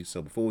movie.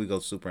 So before we go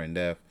super in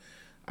depth,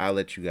 I'll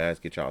let you guys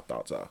get y'all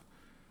thoughts off.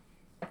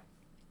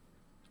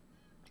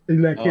 You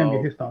let Cam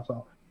get his thoughts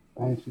off.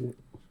 I ain't see it.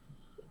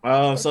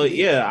 So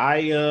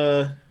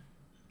yeah,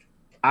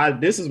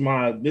 this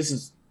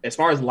is as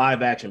far as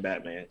live action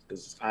Batman,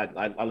 because I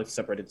like to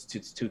separate it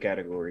to two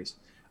categories.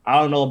 I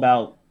don't know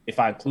about if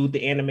I include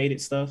the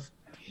animated stuff,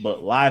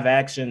 but live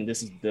action,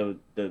 this is the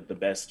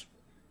best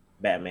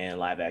Batman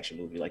live action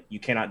movie. Like, you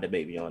cannot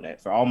debate me on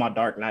that. For all my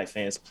Dark Knight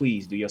fans,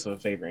 please do yourself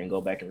a favor and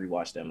go back and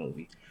rewatch that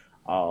movie.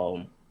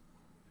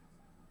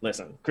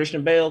 Listen,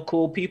 Christian Bale,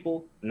 cool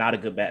people, not a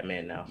good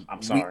Batman now.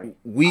 I'm sorry.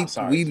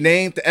 We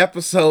named the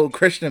episode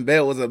Christian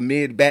Bale was a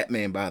mid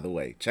Batman, by the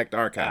way. Check the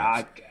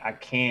archives. I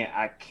can't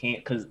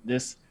because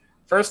this,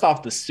 first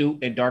off, the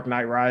suit in Dark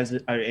Knight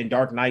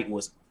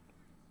was,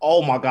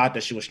 oh my God,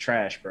 that shit was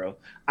trash, bro.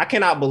 I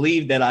cannot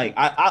believe that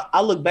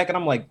I look back and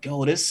I'm like,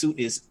 yo, this suit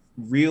is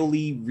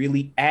really,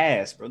 really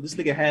ass, bro. This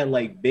nigga had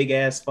like big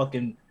ass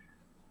fucking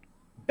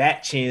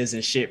bat chins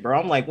and shit, bro.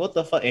 I'm like, what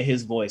the fuck? And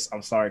his voice,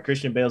 I'm sorry,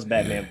 Christian Bale's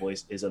Batman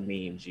voice is a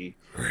meme, G.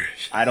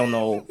 I don't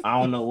know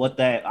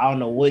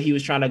what he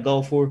was trying to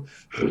go for.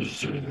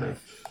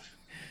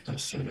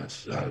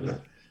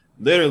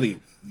 Literally,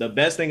 the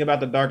best thing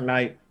about the Dark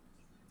Knight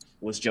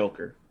was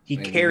Joker. He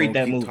carried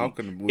that movie.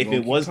 If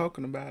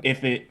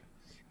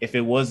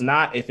it was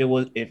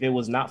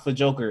not for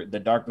Joker, The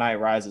Dark Knight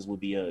Rises would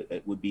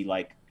be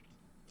like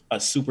a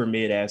super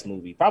mid ass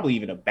movie, probably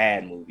even a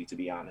bad movie, to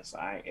be honest.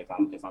 If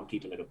I'm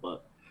keeping it a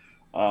buck.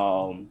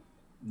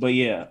 But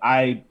yeah,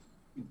 I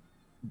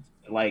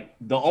like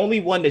the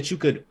only one that you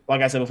could,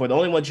 like I said before, the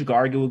only one you could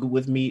argue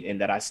with me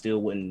and that I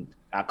still wouldn't,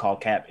 I call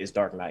cap, is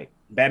Dark Knight.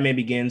 Batman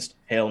Begins,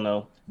 hell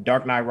no.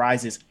 Dark Knight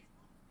Rises,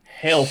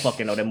 hell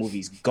fucking no. That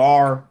movie's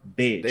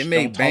garbage. They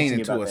made Bane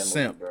into a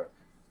simp,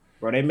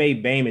 bro. They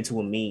made Bane into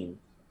a meme.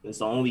 It's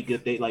the only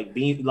good thing, like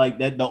being like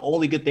that. The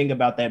only good thing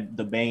about that,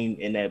 the Bane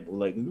in that,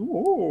 like,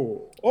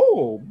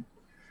 oh,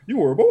 you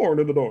were born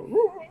in the dark.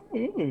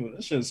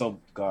 That shit's so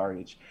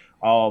garbage.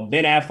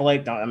 Ben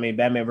Affleck, I mean,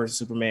 Batman versus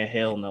Superman,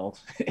 hell no.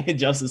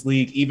 Justice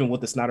League, even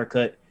with the Snyder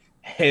cut,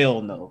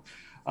 hell no.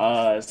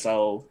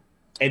 So,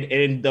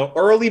 and the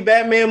early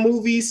Batman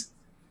movies,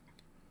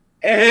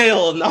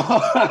 hell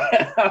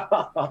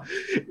no.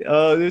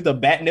 There's the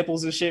bat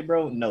nipples and shit,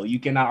 bro. No,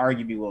 you cannot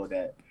argue me with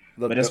that.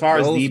 Look, but as far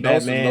as the Batman,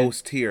 those are the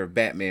lowest tier of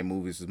Batman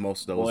movies. Is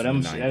most of those.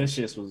 Those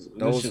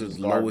are the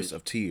lowest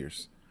of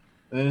tiers.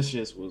 This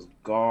just was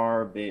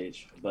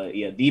garbage. But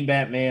yeah, the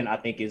Batman, I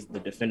think, is the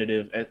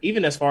definitive.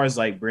 Even as far as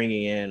like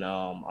bringing in,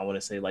 I want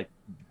to say like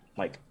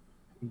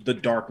the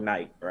Dark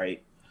Knight,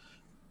 right?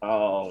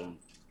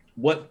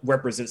 What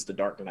represents the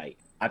Dark Knight?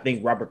 I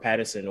think Robert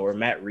Pattinson or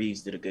Matt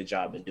Reeves did a good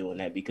job in doing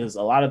that, because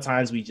a lot of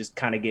times we just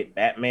kind of get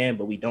Batman,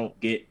 but we don't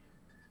get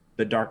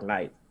the Dark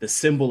Knight, the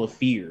symbol of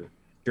fear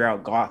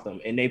throughout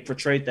Gotham, and they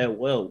portrayed that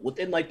well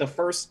within like the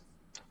first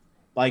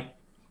like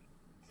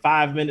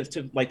 5 minutes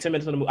to like 10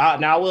 minutes of the movie.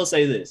 Now I will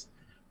say this: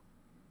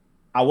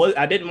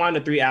 I didn't mind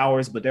the 3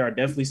 hours, but there are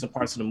definitely some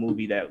parts of the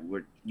movie that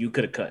you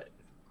could have cut.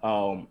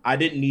 I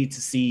didn't need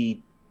to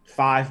see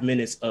 5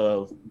 minutes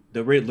of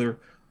the Riddler.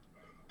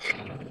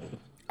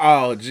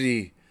 Oh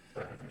gee,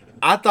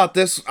 I thought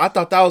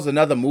that was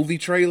another movie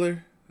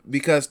trailer.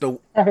 Because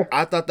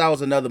I thought that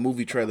was another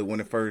movie trailer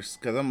when it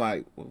first, because I'm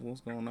like, what's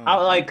going on? I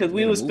like, because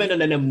we were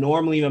spending an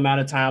abnormally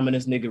amount of time in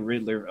this nigga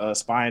Riddler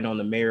spying on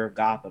the mayor of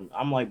Gotham.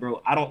 I'm like,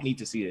 bro, I don't need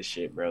to see this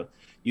shit, bro.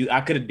 I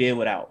could have did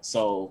without.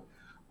 So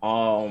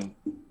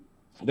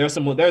there's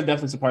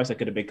definitely some parts that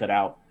could have been cut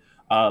out.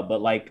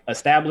 But like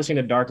establishing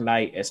the Dark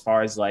Knight as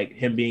far as like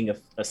him being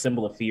a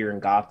symbol of fear in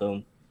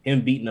Gotham,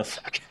 him beating the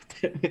fuck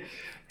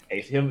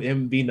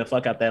him beating the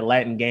fuck out that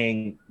Latin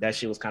gang, that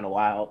shit was kind of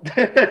wild.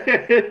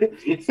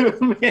 He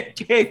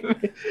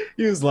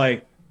was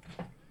like,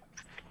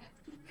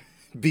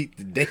 beat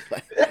the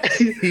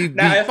daylight.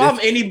 Now, if I'm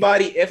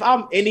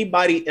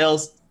anybody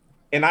else,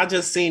 and I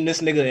just seen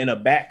this nigga in a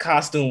bat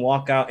costume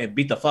walk out and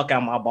beat the fuck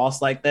out my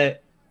boss like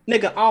that,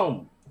 nigga,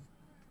 I'm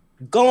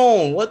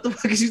gone. What the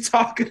fuck is you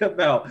talking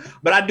about?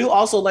 But I do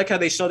also like how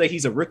they show that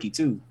he's a rookie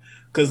too,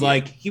 because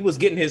like he was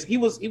getting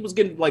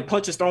getting like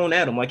punches thrown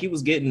at him, like he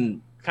was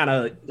getting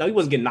he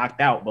wasn't getting knocked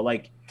out, but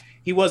like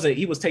he was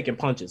taking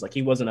punches, like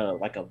he wasn't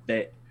a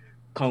vet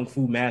kung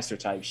fu master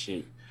type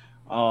shit.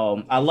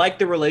 I like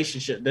the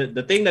relationship.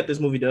 The thing that this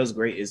movie does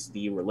great is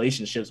the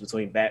relationships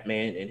between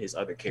Batman and his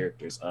other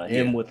characters.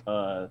 Him with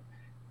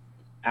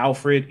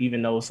Alfred,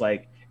 even though it's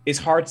like it's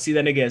hard to see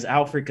that nigga as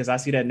Alfred, because I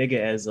see that nigga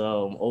as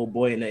old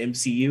boy in the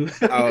MCU.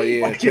 Oh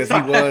yeah,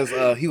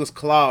 because he was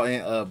Claw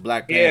in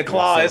Black Panther. Yeah,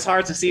 Claw. So. It's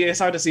hard to see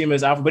him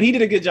as Alfred, but he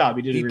did a good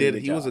job.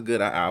 He was a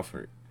good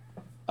Alfred.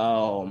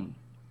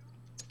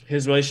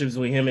 His relationships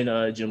with him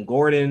and Jim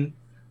Gordon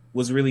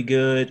was really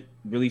good,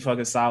 really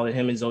fucking solid.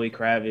 Him and Zoe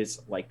Kravitz,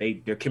 like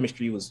their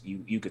chemistry was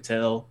you could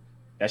tell.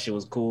 That shit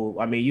was cool.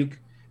 I mean,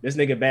 this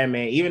nigga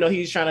Batman, even though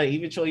he's trying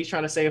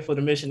to say it for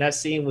the mission, that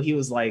scene where he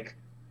was like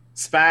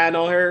spying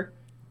on her,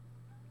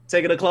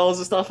 taking the clothes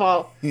and stuff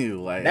off.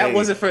 Like,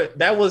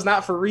 that was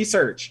not for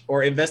research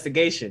or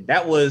investigation.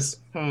 That was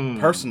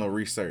personal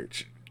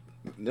research.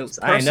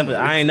 I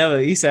ain't never.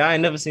 He said I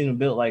ain't never seen him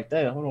built like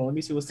that. Hold on, let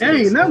me see what's. I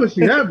ain't never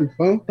seen that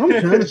before. I'm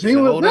trying to see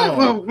what's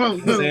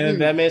that.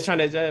 Batman's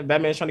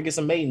trying to get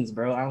some maidens,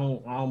 bro. I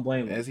don't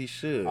blame him. As he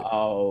should.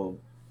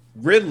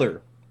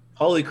 Riddler.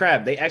 Holy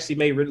crap! They actually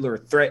made Riddler a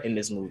threat in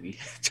this movie.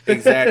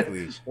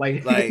 Exactly.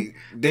 like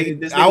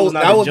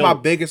that was my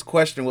biggest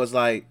question. Was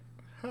like,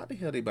 how the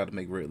hell they about to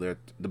make Riddler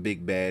the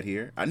big bad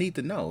here? I need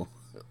to know.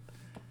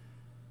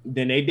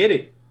 Then they did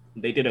it.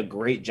 They did a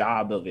great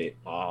job of it.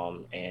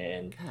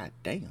 And God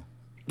damn,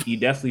 you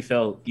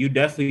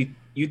definitely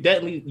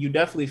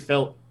definitely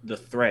felt the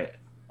threat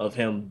of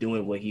him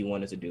doing what he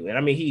wanted to do. And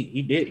I mean,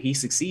 he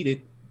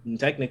succeeded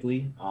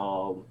technically.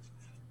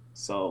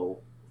 So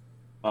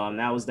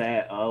that was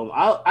that.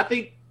 I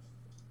think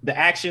the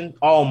action.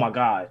 Oh my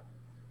god,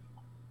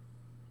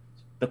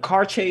 the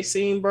car chase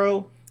scene,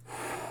 bro.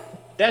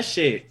 That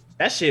shit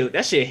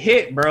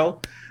hit, bro.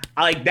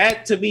 Like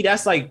that to me,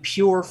 that's like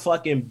pure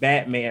fucking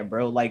Batman,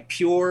 bro. Like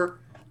pure.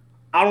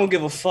 I don't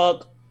give a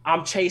fuck.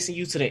 I'm chasing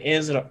you to the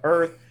ends of the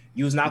earth.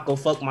 You was not gonna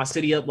fuck my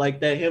city up like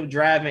that. Him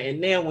driving,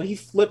 and then when he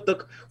flipped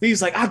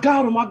he's like, I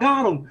got him.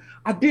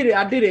 I did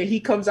it. He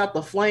comes out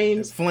the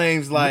flames.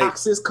 Like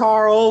knocks his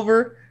car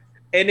over,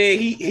 and then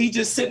he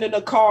just sitting in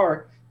the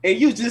car, and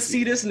you just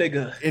see this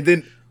nigga. And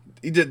then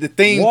the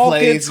theme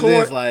plays,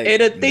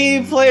 and the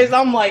theme plays.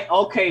 I'm like,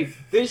 okay,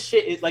 this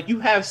shit is like, you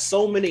have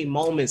so many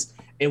moments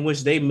in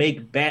which they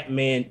make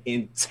Batman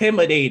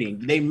intimidating.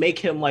 They make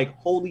him like,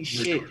 holy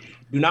shit,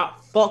 do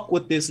not fuck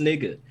with this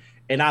nigga.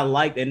 And I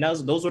liked, and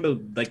those were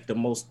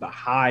the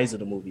highs of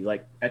the movie.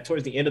 Like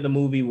towards the end of the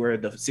movie where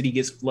the city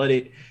gets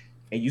flooded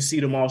and you see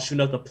them all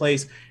shooting up the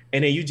place,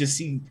 and then you just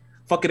see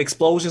fucking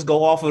explosions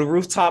go off of the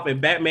rooftop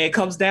and Batman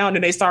comes down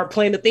and they start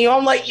playing the theme.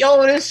 I'm like,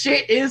 yo, this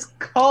shit is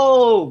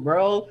cold,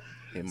 bro.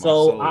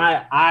 So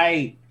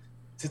I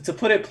to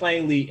put it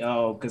plainly,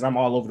 because I'm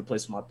all over the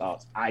place with my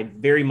thoughts, I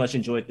very much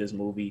enjoyed this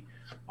movie.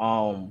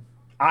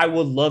 I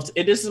would love to,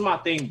 and this is my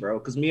thing, bro,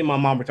 because me and my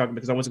mom were talking,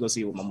 because I went to go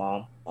see it with my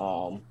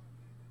mom.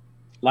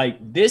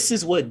 Like, this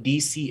is what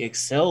DC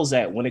excels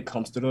at when it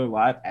comes to their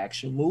live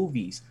action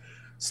movies.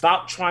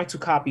 Stop trying to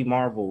copy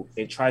Marvel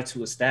and try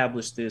to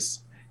establish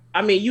this.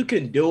 I mean, you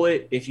can do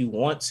it if you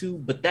want to,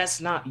 but that's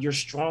not your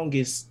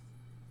strongest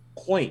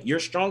point. Your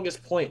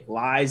strongest point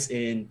lies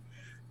in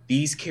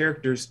these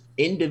characters'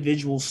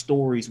 individual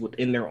stories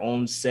within their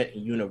own set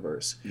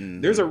universe.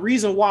 Mm-hmm. There's a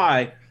reason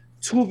why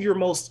two of your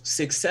most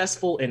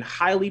successful and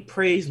highly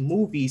praised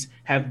movies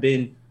have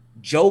been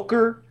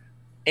Joker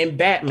and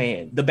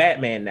Batman, the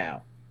Batman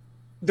now.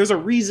 There's a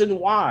reason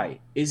why.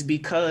 Is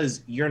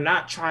because you're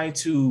not trying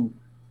to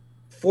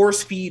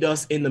force feed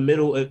us in the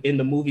middle of, in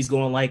the movies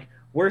going like,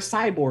 where's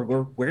Cyborg,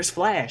 or where's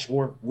Flash,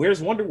 or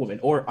where's Wonder Woman,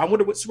 or I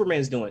wonder what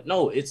Superman's doing.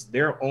 No, it's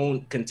their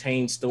own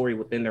contained story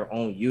within their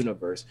own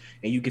universe,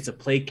 and you get to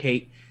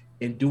placate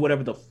and do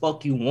whatever the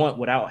fuck you want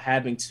without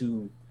having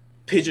to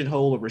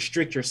pigeonhole or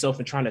restrict yourself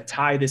and trying to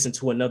tie this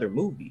into another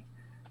movie.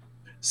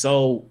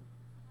 So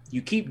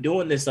you keep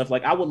doing this stuff.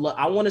 Like I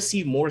want to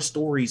see more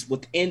stories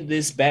within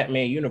this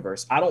Batman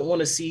universe. I don't want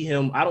to see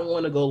him. I don't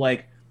want to go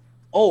like,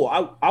 oh,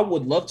 I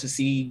would love to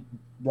see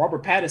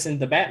Robert Pattinson,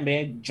 the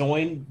Batman,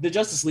 join the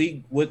Justice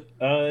League with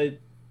Gal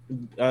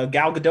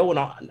Gadot,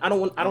 and I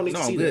don't need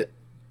to see that.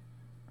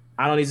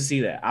 I don't need to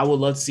see that. I would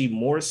love to see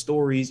more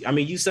stories. I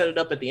mean, you set it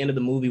up at the end of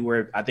the movie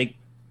where I think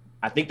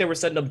they were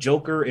setting up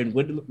Joker and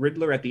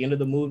Riddler at the end of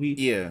the movie.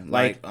 Yeah,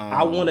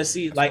 I want to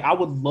see. Like, I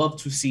would love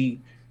to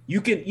see. You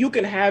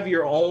can have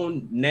your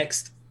own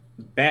next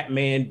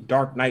Batman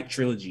Dark Knight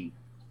trilogy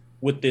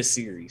with this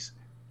series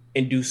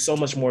and do so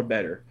much more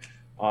better.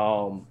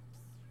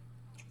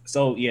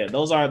 So yeah,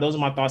 those are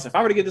my thoughts. If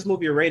I were to give this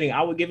movie a rating,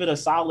 I would give it a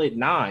solid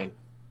 9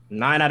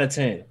 out of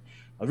 10.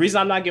 The reason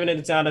I'm not giving it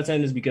a 10 out of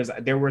 10 is because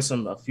there were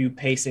some few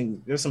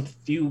pacing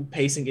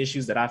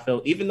issues that I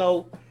felt, even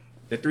though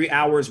the 3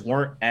 hours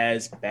weren't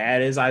as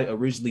bad as I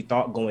originally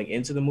thought going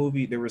into the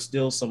movie, there was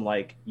still some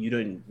like, you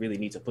didn't really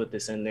need to put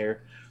this in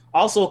there.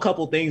 Also, a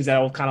couple things that I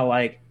was kind of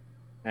like,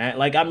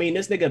 I mean,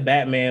 this nigga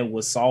Batman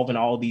was solving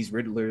all these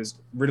Riddler's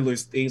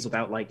things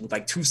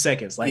with 2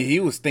 seconds. Like, he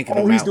was thinking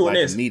about he's doing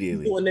this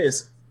immediately. He's doing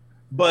this.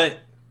 But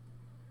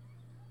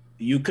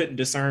you couldn't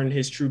discern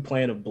his true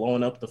plan of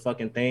blowing up the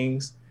fucking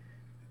things.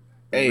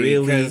 Hey,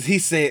 really? Because he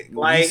said,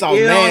 like, he saw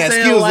Mask,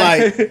 he was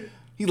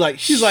like,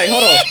 he's like,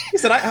 hold on. He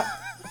said,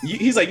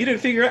 he's like, you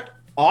didn't figure out.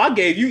 Oh, I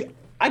gave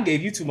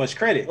you too much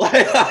credit.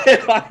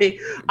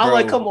 I'm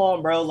like, come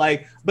on, bro.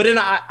 Like, but then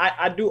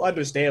I do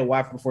understand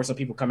why before some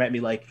people come at me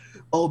like,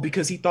 oh,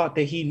 because he thought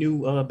that he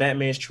knew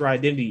Batman's true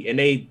identity, and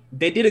they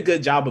did a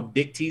good job of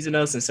dick teasing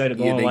us instead of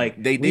going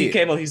he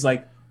came up, he's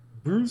like,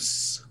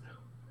 Bruce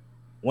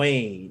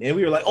Wayne, and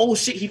we were like, oh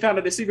shit, he found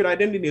out his secret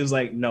identity. It was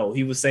like, no,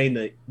 he was saying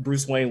that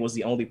Bruce Wayne was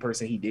the only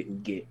person he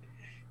didn't get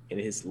in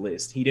his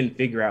list. He didn't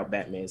figure out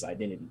Batman's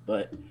identity,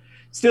 but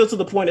still to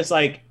the point, it's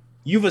like,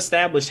 you've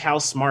established how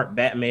smart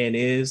Batman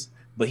is,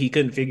 but he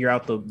couldn't figure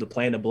out the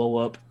plan to blow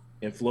up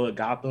and flood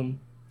Gotham.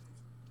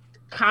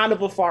 kind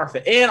of a far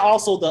fit. And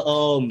also the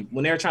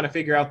when they were trying to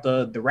figure out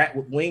the rat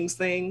with wings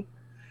thing.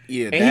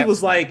 Yeah, and he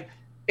was like,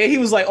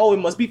 oh, it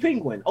must be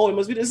Penguin. Oh, it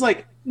must be. It's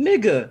like,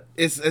 nigga,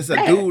 it's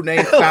a dude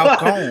named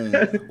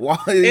Falcone. Why?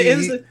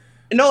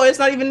 No, it's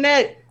not even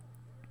that.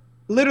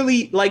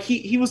 Literally, like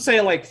he was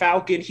saying like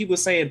Falcon, he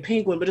was saying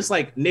Penguin, but it's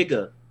like,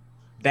 nigga,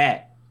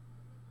 that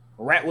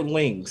rat with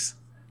wings.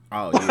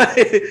 Oh yeah,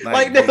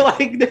 like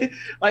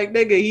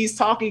nigga, he's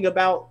talking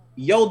about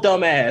yo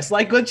dumb ass.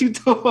 Like, what you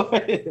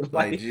doing?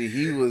 Like gee,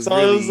 he was. So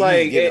really, it was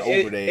like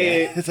over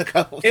there. It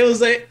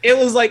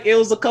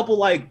was a couple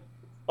like,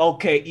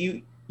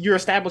 okay, you're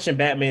establishing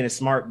Batman is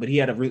smart, but he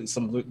had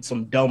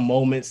some dumb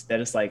moments that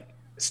it's like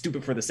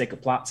stupid for the sake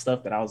of plot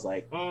stuff that I was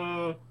like,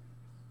 And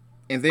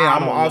then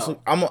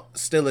I'm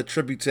still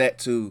attribute that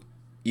to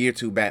year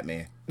 2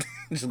 Batman.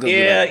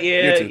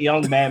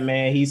 Young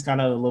Batman. He's kind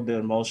of a little bit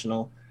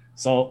emotional.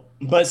 So,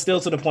 but still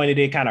to the point, it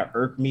did kind of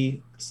irk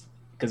me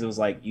because it was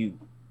like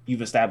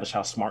you've established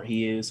how smart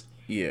he is.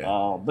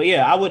 Yeah. But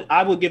yeah,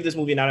 I would give this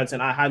movie a 9 out of 10.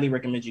 I highly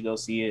recommend you go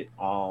see it.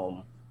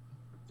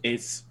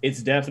 It's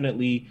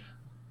definitely.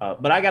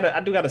 But I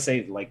do gotta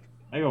say, like,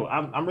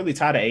 I'm really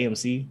tired of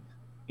AMC.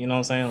 You know what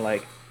I'm saying?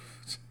 Like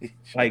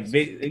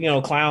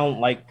big, clown,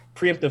 like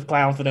preemptive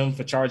clown for them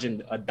for charging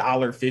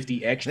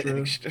 $1.50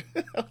 extra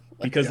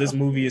because this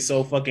movie is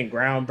so fucking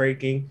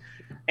groundbreaking.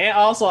 And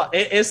also,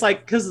 it's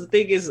like, because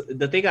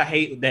the thing I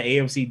hate that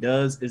AMC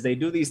does is they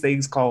do these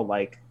things called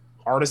like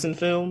artisan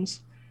films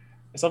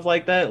and stuff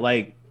like that,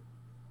 like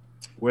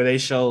where they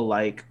show,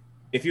 like,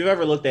 if you've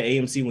ever looked at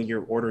AMC when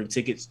you're ordering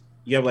tickets,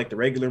 you have like the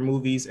regular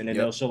movies, and then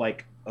they'll show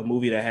like a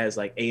movie that has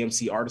like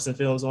AMC artisan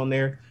films on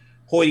there,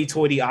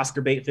 hoity-toity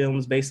Oscar bait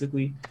films,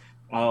 basically.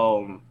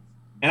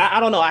 And I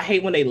don't know, I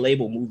hate when they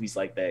label movies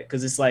like that,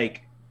 because it's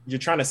like you're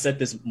trying to set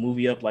this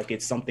movie up like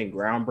it's something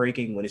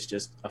groundbreaking when it's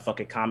just a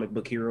fucking comic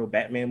book hero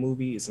Batman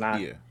movie. It's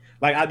not.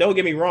 Like, don't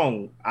get me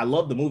wrong, I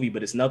love the movie,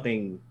 but it's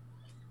nothing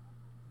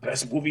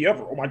best movie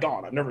ever. Oh my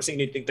god, I've never seen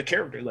anything. The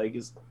character, like,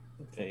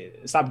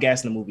 stop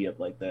gassing the movie up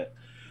like that.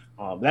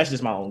 That's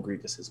just my own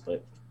grievances,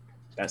 but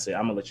that's it.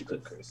 I'm gonna let you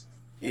cook, Chris.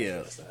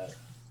 Yeah.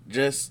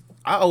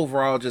 I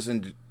overall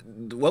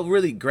what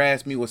really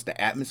grasped me was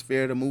the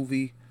atmosphere of the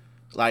movie.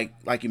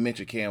 Like you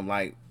mentioned, Cam,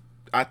 like,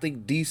 I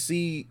think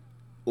DC,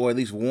 or at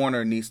least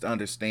Warner, needs to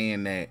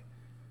understand that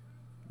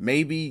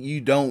maybe you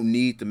don't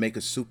need to make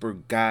a super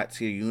god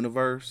tier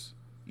universe.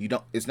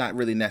 It's not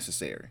really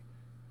necessary,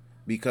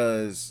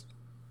 because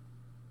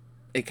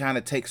it kind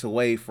of takes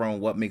away from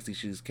what makes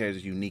these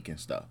characters unique and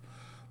stuff.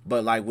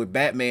 But like with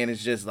Batman,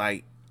 it's just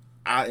like,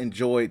 I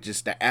enjoyed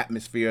just the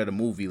atmosphere of the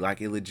movie. Like,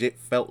 it legit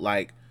felt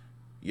like,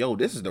 yo,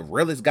 this is the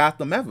realest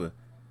Gotham ever.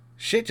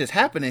 Shit just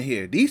happening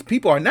here. These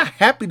people are not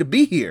happy to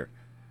be here.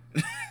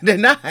 They're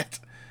not.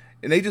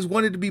 And they just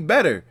wanted to be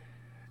better.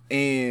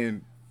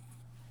 And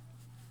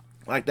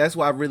like, that's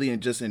why I really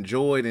just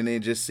enjoyed. And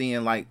then just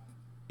seeing like,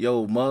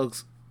 yo,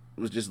 Muggs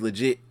was just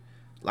legit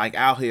like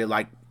out here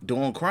like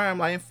doing crime.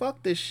 Like, and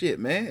fuck this shit,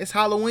 man. It's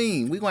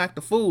Halloween. We gonna act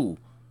a fool.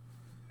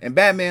 And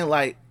Batman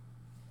like,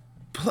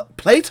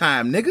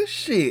 playtime, nigga.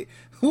 Shit.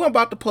 Who I'm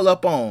about to pull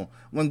up on?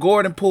 When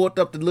Gordon pulled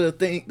up the little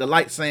thing, the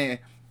light saying,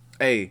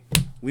 hey,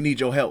 we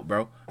need your help,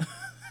 bro.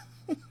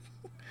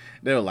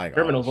 They were like,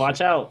 criminals, watch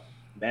out.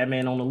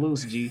 Batman on the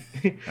loose, G.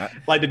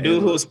 Like the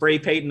dude who was spray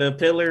painting the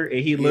pillar,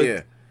 and he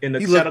looked in the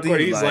shadow corner.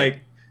 He's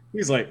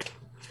like,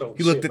 oh,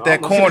 he looked at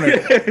that corner.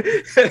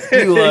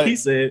 He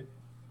said,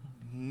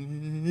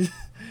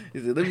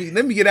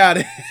 let me get out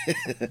of here.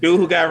 Dude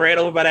who got ran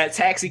over by that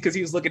taxi because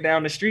he was looking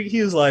down the street,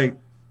 he was like,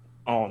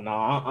 oh no,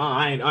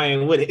 I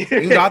ain't with it.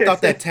 I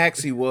thought that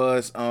taxi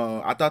was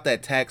a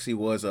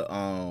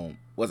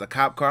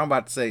cop car. I'm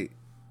about to say,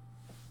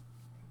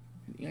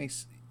 you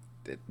ain't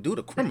dude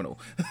a criminal.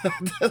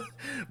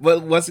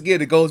 But once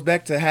again, it goes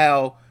back to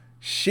how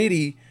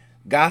shitty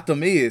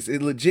Gotham is.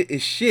 It legit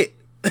is shit.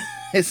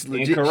 It's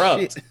legit and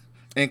corrupt. Shit.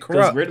 And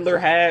corrupt.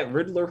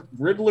 Because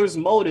Riddler's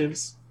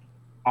motives,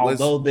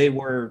 although they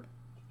were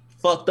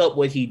fucked up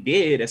what he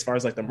did as far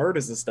as like the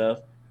murders and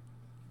stuff,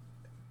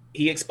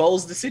 he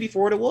exposed the city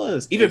for what it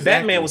was. Even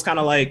Batman was kind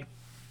of like,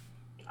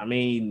 I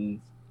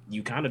mean,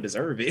 you kind of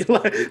deserve it. It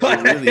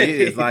really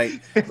is.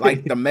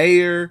 Like the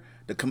mayor,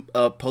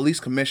 the police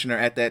commissioner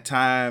at that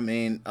time,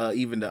 and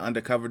even the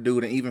undercover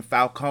dude, and even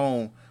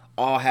Falcone,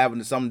 all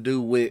having something to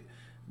do with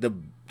the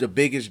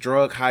biggest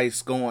drug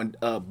heist going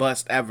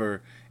bust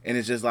ever. And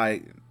it's just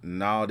like,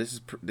 no,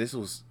 this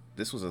was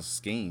a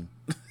scheme.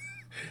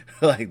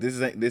 Like,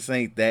 this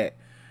ain't that.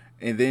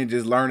 And then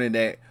just learning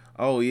that,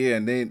 oh yeah,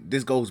 and then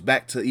this goes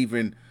back to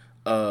even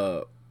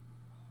Bruce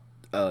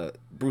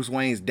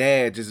Wayne's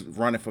dad just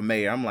running for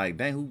mayor. I'm like,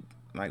 dang, who,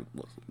 like,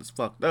 what's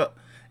fucked up?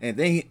 And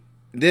then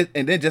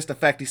just the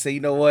fact he said, you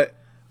know what,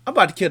 I'm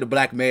about to kill the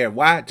black mayor.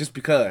 Why? Just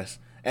because.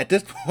 At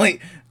this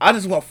point, I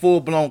just want full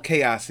blown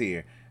chaos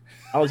here.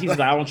 He's like,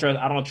 I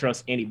don't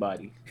trust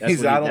anybody. I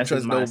don't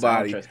trust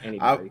nobody.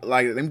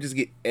 Let me just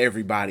get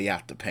everybody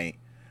out the paint.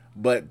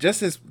 But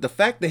just the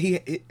fact that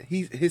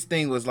his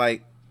thing was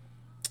like,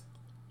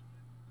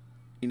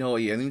 you know,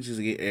 yeah, let me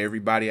just get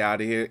everybody out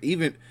of here.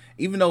 Even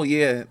though,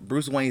 yeah,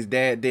 Bruce Wayne's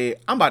dad dead,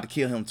 I'm about to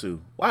kill him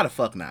too. Why the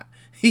fuck not?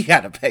 He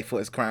got to pay for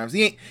his crimes.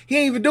 He ain't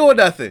even doing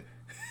nothing.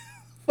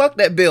 Fuck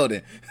that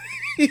building.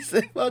 He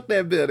said, fuck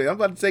that building. I'm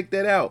about to take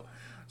that out.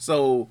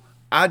 So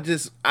I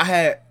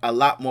had a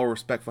lot more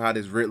respect for how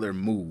this Riddler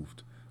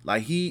moved.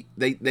 Like he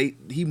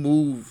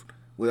moved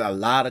with a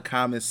lot of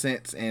common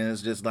sense, and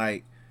it's just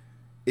like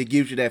it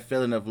gives you that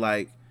feeling of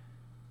like,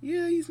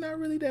 yeah, he's not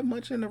really that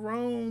much in the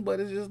wrong, but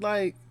it's just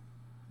like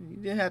you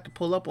didn't have to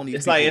pull up on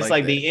these.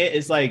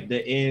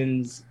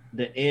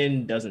 The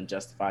end doesn't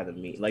justify the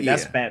means. Like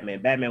that's Batman.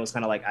 Batman was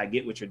kind of like, I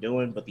get what you're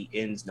doing, but the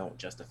ends don't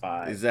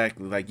justify.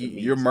 Exactly. Like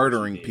you're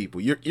murdering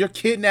people. You're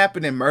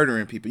kidnapping and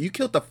murdering people. You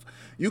killed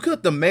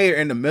the mayor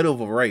in the middle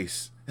of a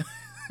race.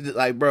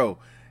 Like, bro,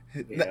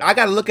 I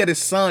gotta look at his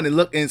son and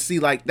look and see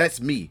like that's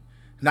me.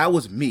 And that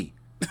was me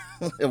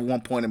at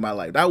one point in my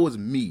life. That was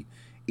me.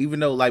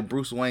 Even though like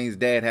Bruce Wayne's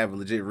dad have a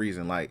legit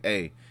reason. Like,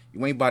 hey,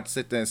 you ain't about to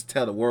sit there and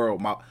tell the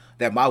world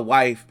that my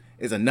wife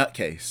is a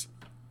nutcase.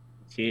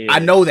 Yeah. I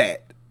know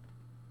that.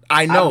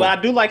 I know, but I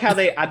do like how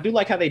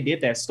they did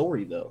that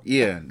story though.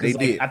 Yeah, they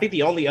did. I think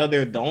the only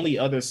other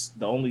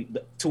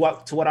to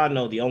what I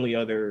know, the only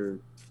other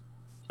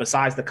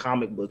besides the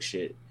comic book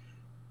shit.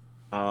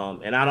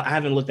 And I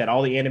haven't looked at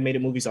all the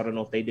animated movies. So I don't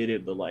know if they did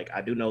it, but like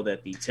I do know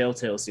that the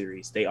Telltale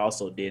series they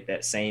also did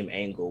that same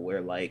angle where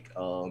like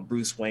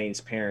Bruce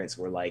Wayne's parents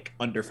were like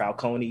under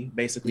Falcone,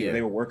 basically. Yeah.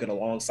 They were working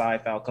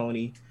alongside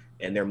Falcone,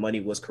 and their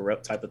money was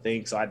corrupt type of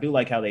thing. So I do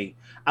like how I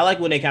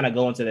like when they kind of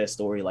go into that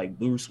story. Like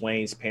Bruce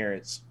Wayne's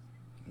parents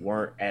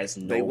weren't as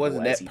noble. They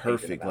wasn't that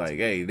perfect. Like,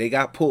 hey, they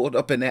got pulled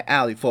up in that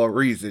alley for a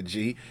reason,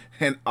 G.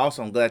 And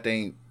also, I'm glad they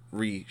ain't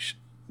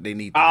they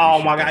need.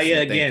 Oh my god! Yeah,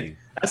 again,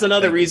 that's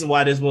another reason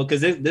why this will,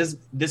 because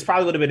this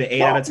probably would have been an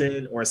 8 out of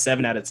 10 or a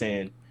 7 out of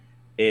 10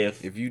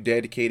 if you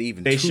dedicate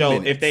even they 2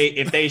 showed minutes.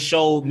 if they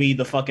showed me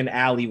the fucking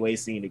alleyway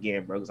scene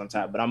again, bro. Because I'm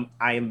tired, but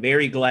I am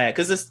very glad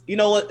because it's, you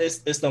know what,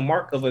 it's the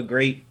mark of a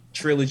great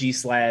trilogy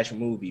 /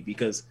 movie,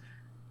 because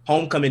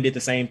Homecoming did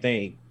the same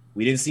thing.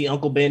 We didn't see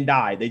Uncle Ben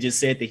die. They just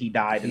said that he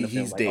died in the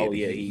film. Like, dead. Oh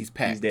yeah, he's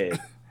dead.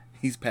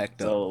 He's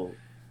packed up. So,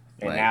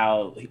 and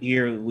now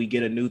here we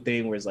get a new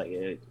thing where it's like,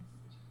 yeah,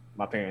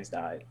 my parents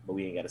died, but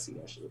we ain't got to see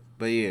that shit.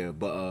 But yeah,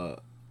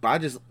 but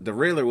the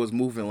Riddler was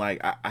moving like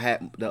I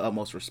had the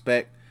utmost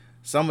respect.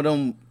 Some of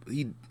them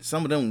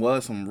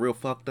was some real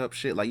fucked up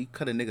shit. Like you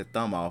cut a nigga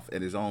thumb off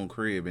at his own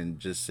crib and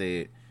just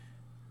said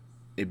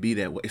it be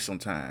that way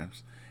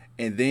sometimes.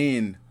 And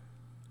then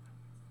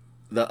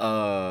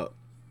how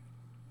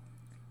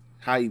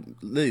he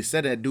literally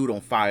set that dude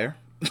on fire.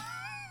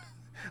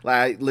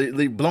 Like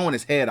literally blowing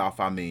his head off,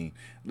 I mean.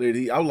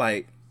 Literally, I was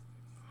like,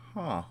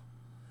 huh.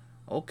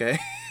 Okay.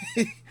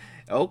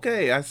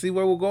 Okay, I see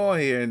where we're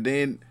going here. And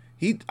then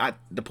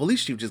the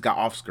police chief just got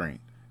off screen.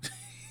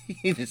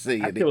 He just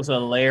said it was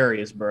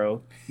hilarious,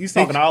 bro. He's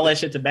talking all that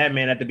shit to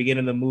Batman at the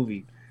beginning of the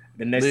movie.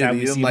 The next time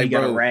we see him, he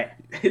got a rat.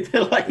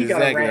 Like he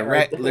got a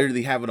rat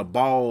literally having a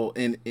ball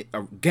in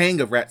a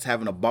gang of rats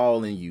having a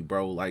ball in you,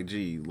 bro. Like,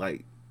 gee,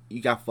 like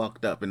you got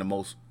fucked up in the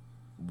most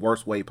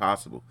worst way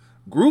possible.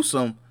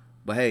 Gruesome,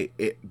 but hey,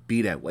 it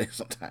be that way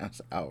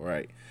sometimes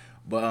outright.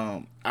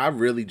 But I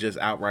really just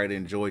outright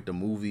enjoyed the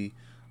movie.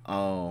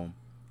 Even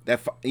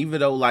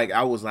though like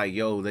I was like,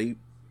 yo,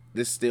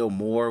 this still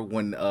more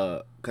when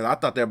because I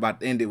thought they were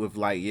about to end it with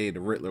like, yeah, the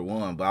Riddler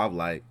won, but I was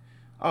like,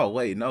 oh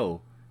wait,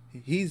 no.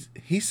 He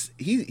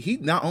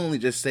not only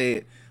just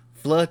said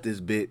flood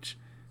this bitch,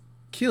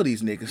 kill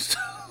these niggas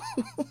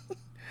too.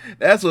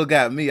 That's what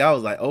got me. I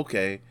was like,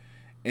 okay.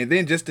 And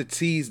then just to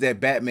tease that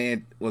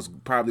Batman was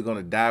probably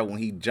gonna die when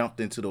he jumped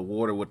into the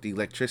water with the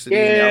electricity.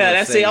 Yeah,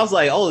 that's it. I was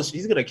like, oh,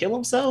 he's gonna kill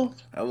himself.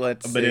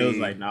 But it was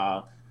like,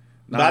 nah.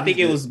 But I think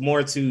it was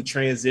more to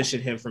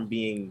transition him from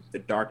being the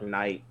Dark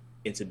Knight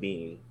into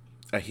being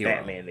a hero.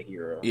 Batman, the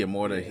hero. Yeah,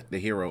 more the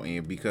hero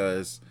end,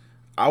 because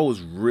I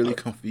was really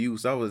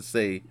confused. I would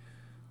say,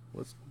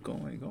 what's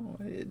going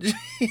on?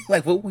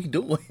 Like, what we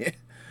doing?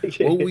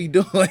 What we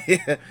doing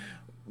here?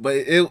 But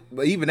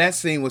even that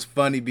scene was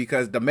funny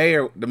because the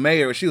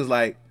mayor, she was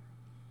like,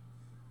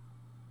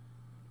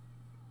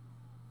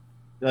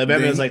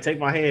 Batman was like, take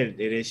my hand,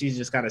 and then she's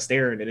just kind of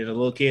staring, and then the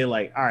little kid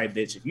like, all right,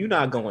 bitch, if you're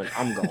not going,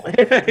 I'm going.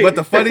 But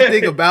the funny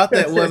thing about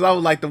that was, I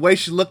was like, the way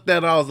she looked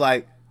at her, I was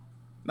like,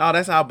 no,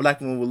 that's how a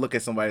black woman would look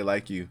at somebody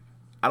like you.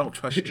 I don't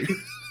trust you.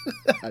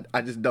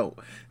 I just don't.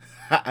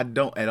 I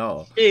don't at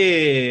all.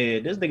 Yeah,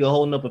 this nigga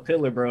holding up a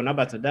pillar, bro, and I'm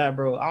about to die,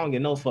 bro. I don't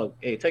get no fuck.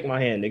 Hey, take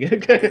my hand,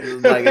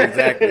 nigga. Like,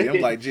 exactly.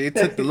 I'm like, gee, it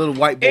took the little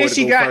white boy and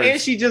to go first.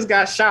 And she just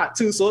got shot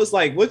too, so it's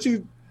like, what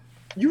you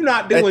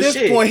not doing shit.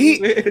 At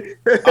this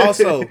point,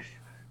 also,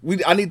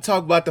 I need to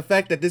talk about the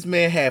fact that this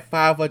man had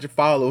 500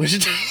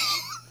 followers.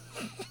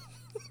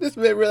 This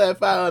man really had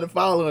 500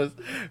 followers.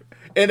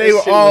 And they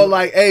were all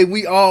like, hey,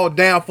 we all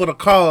down for the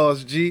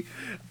cause, G.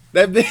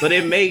 But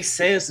it makes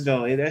sense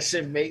though. That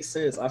shit makes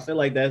sense. I feel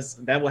like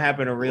that will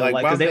happen in real life,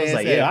 because they was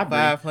like, yeah, I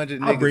 500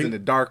 niggas in the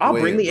dark. I'll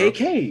bring the AK.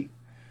 You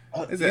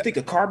think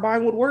a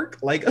carbine would work?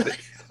 Like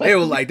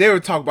They were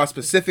talking about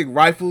specific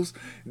rifles.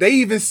 They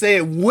even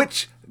said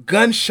which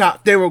gun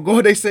shop they were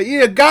going. They said,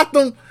 yeah,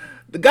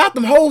 the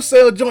Gotham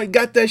wholesale joint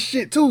got that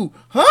shit too,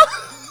 huh?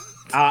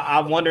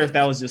 I wonder if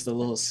that was just a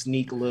little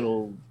sneak,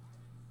 little,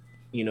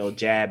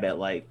 jab at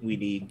like we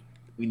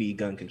need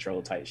gun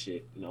control type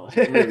shit,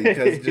 Really,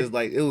 because just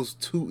like it was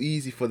too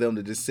easy for them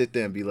to just sit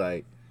there and be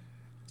like,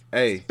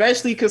 hey,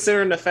 especially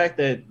considering the fact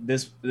that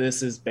this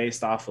is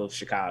based off of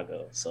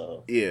Chicago,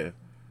 so yeah.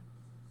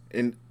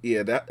 And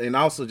and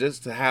also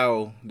just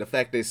how the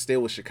fact that it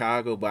still was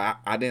Chicago, but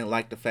I didn't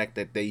like the fact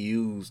that they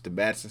used the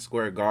Madison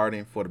Square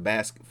Garden for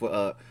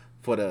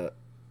the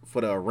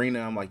for the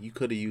arena. I'm like, you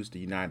could have used the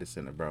United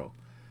Center, bro.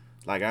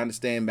 Like, I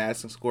understand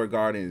Madison Square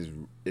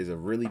Garden is a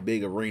really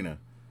big arena,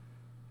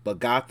 but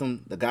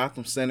the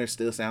Gotham Center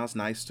still sounds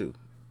nice too.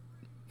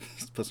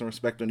 Put some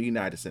respect on the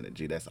United Center,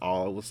 G. That's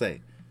all I will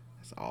say.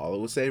 That's all I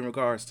will say in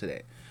regards to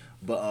that.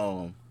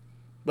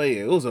 But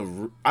yeah,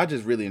 I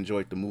just really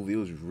enjoyed the movie. It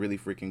was really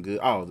freaking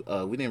good.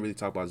 We didn't really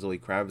talk about Zoe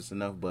Kravitz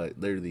enough, but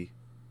literally,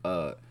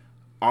 all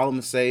I'm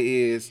gonna say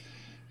is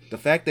the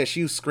fact that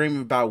she was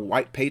screaming about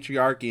white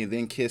patriarchy and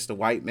then kissed a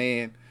white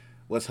man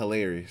was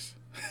hilarious.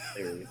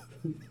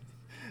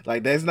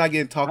 Like, that's not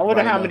getting talked about. I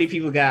wonder how many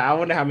people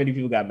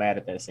got mad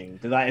at that scene,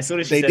 because as soon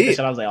as she said that shit,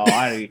 I was like,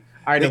 I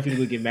already know people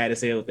would get mad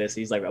as hell with this.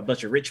 He's like a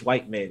bunch of rich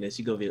white men, and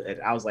she go.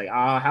 And I was like,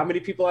 how many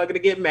people are gonna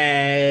get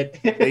mad?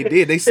 They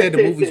did. They said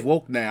the movie's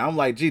woke now. I'm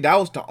like, gee, that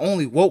was the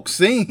only woke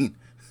scene.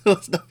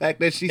 Was the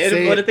fact that she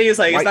said. But the thing is,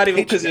 like, it's not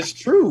even because it's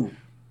true.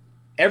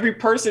 Every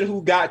person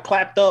who got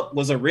clapped up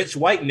was a rich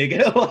white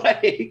nigga.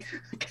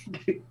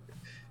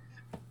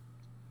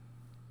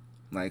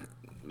 Like,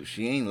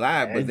 she ain't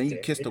lied, but then you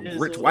kissed a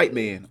rich white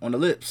man on the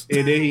lips.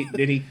 And then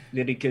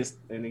he kissed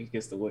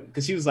the woman,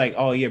 because she was like,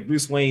 "Oh yeah,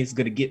 Bruce Wayne's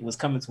gonna get what's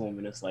coming to him,"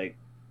 and it's like,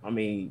 I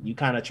mean, you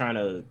kind of trying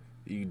to.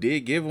 You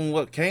did give him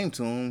what came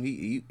to him.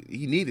 He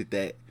needed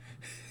that.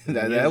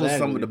 That Exactly. was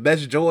some of the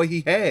best joy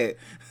he had.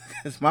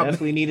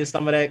 Definitely needed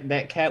some of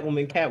that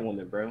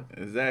Catwoman, bro.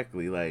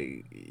 Exactly,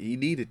 like he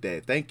needed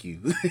that. Thank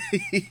you.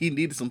 He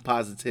needed some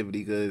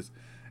positivity, because,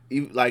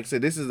 like I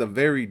said, this is a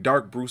very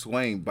dark Bruce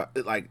Wayne, but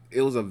like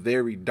it was a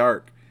very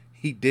dark.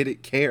 He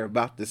didn't care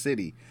about the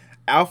city.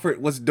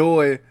 Alfred was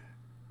doing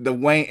the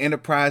Wayne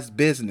Enterprise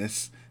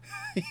business.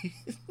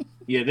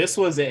 Yeah, this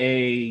was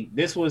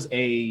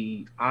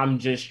a I'm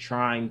just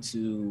trying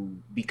to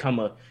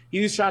he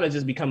was trying to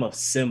just become a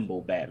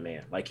symbol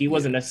Batman. Like, he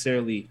wasn't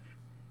necessarily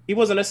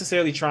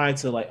trying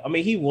to, like, I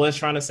mean, he was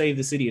trying to save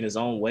the city in his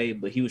own way,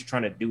 but he was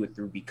trying to do it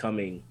through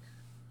becoming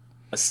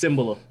a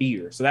symbol of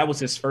fear. So that was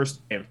his first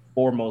and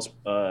foremost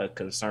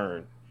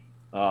concern.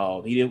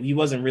 He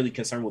wasn't really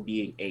concerned with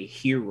being a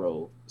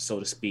hero, so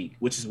to speak,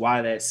 which is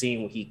why that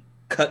scene when he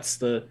cuts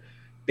the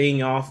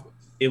thing off,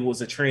 it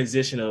was a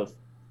transition of,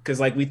 because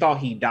like we thought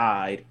he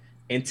died,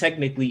 and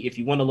technically, if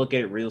you want to look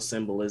at real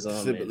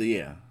symbolism,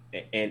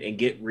 and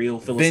get real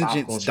philosophical,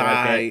 vengeance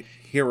died, like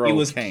that,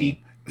 hero came.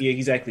 Yeah,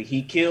 exactly.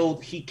 He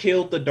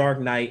killed the Dark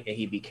Knight, and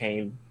he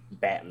became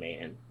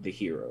Batman, the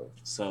hero.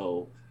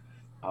 So,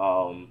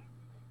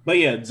 but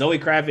yeah, Zoe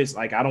Kravitz,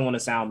 like, I don't want to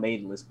sound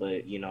maidenless,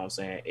 but you know what I'm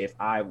saying, if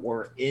I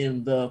were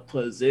in the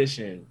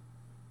position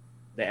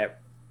that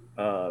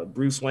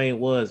Bruce Wayne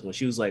was when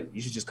she was like,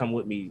 you should just come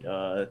with me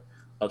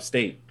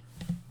upstate.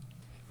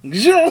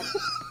 You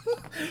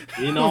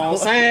know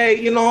what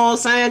I'm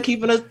saying?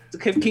 Keeping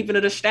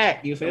it a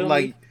stack, you feel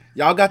like, me?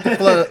 Y'all got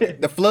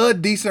the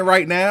flood decent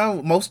right now.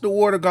 Most of the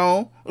water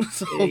gone.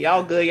 So yeah,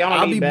 y'all good. Y'all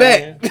I'll be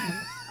back.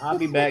 I'll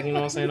be back. You know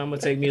what I'm saying? I'm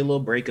gonna take me a little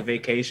break of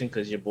vacation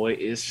because your boy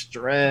is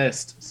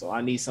stressed. So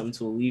I need something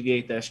to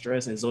alleviate that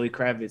stress. And Zoe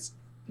Kravitz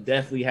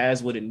definitely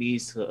has what it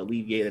needs to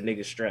alleviate a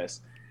nigga's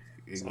stress.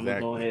 Exactly. So I'm gonna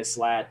go ahead and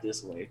slide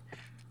this way.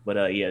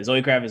 But yeah,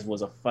 Zoe Kravitz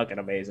was a fucking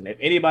amazing. If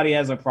anybody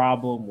has a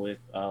problem with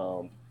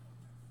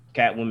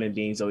Catwoman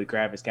being Zoe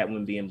Kravitz,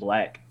 Catwoman being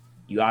black,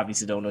 you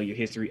obviously don't know your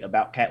history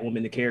about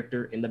Catwoman, the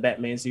character in the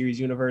Batman series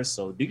universe.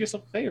 So do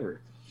yourself a favor.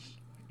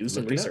 Do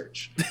some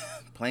research.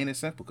 Plain and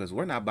simple, because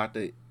we're not about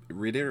to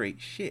reiterate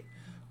shit.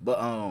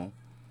 But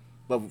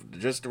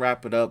just to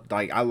wrap it up,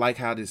 like, I like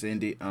how this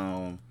ended.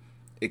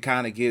 It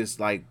kind of gives,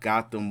 like,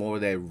 Gotham more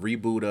of that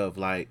reboot of,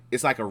 like,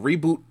 it's like a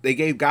reboot. They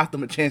gave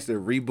Gotham a chance to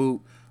reboot,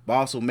 but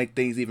also make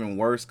things even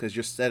worse because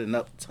you're setting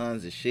up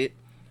tons of shit.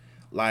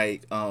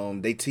 Like,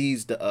 they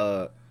teased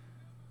the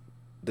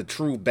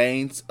true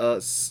Bane's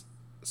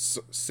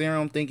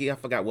serum thingy. I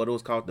forgot what it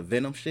was called, the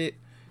Venom shit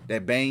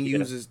that Bane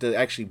uses to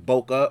actually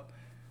bulk up.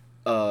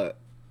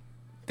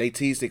 They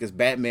teased it because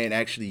Batman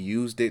actually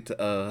used it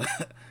to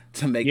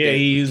make. Yeah,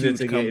 he used it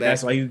to come back.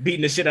 That's why he was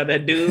beating the shit out of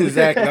that dude.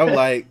 Exactly.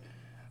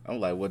 I'm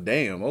like, well,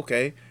 damn,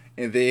 okay.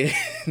 And then,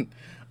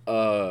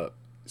 so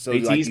they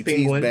like he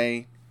Penguin. teased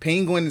Bane.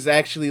 Penguin is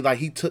actually like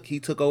he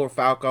took over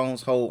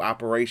Falcon's whole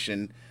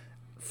operation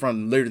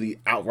from literally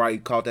outright. He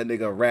called that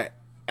nigga a rat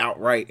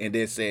outright, and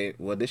then said,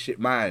 well, this shit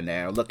mine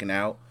now, looking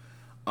out.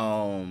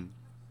 I'm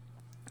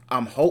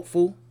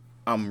hopeful.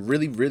 I'm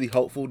really, really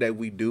hopeful that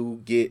we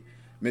do get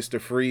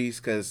Mr. Freeze,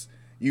 because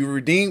you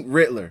redeemed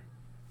Riddler.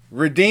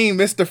 Redeem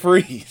Mr.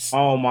 Freeze.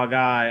 Oh my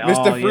God,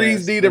 Mr.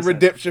 Freeze needed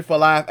redemption for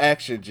live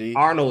action. G.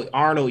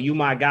 Arnold, you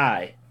my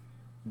guy,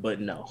 but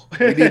no,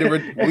 he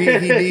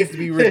needs to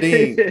be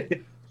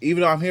redeemed.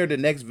 Even though I'm here, the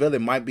next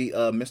villain might be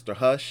Mr.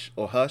 Hush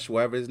or Hush,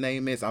 whatever his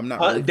name is. I'm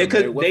not really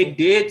familiar with him. They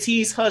did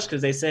tease Hush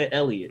because they said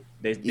Elliot.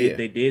 They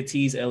did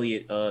tease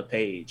Elliot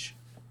Page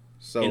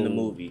in the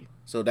movie.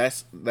 So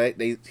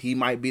he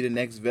might be the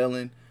next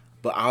villain,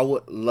 but I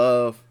would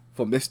love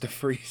for Mr.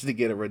 Freeze to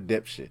get a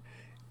redemption.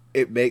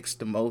 It makes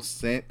the most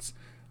sense.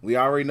 We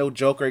already know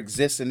Joker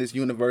exists in this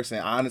universe, and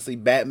honestly,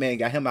 Batman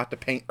got him out the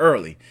paint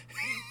early.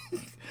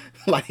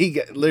 Like he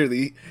got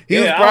literally, he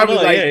was probably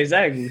like,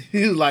 exactly.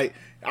 He was like,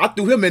 I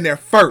threw him in there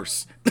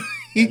first.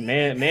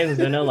 man was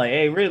in there like,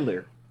 hey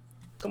Riddler,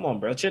 come on,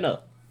 bro, chin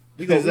up.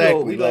 We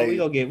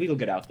go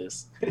get out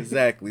this.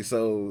 Exactly.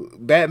 So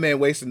Batman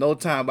wasted no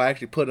time by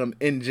actually putting him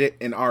in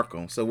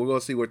Arkham. So we're gonna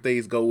see where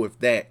things go with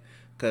that.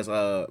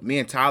 Because me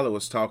and Tyler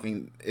was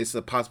talking, it's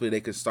a possibility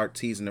they could start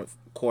teasing a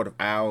Court of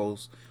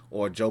Owls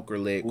or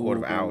Joker-led Court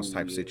of Owls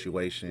type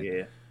situation.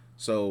 Yeah.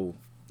 So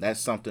that's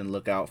something to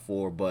look out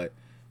for. But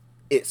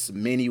it's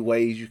many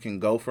ways you can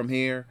go from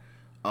here.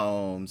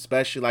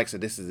 Especially like I said,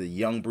 this is a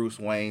young Bruce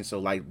Wayne. So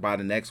like by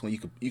the next one, you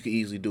could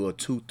easily do a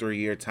 2-3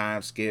 year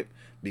time skip,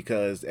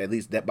 because at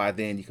least that by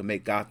then you can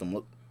make Gotham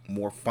look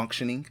more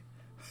functioning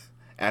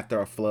after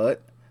a flood.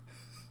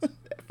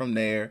 From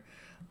there.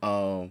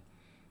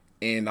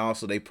 And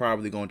also, they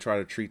probably going to try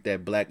to treat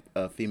that black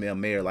female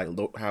mayor like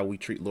how we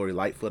treat Lori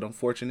Lightfoot,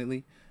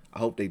 unfortunately. I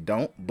hope they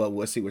don't, but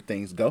we'll see where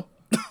things go.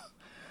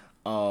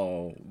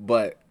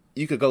 But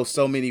you could go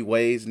so many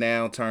ways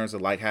now in terms of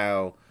like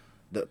how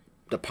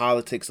the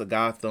politics of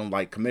Gotham,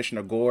 like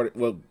Commissioner Gordon,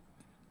 well,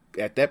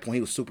 at that point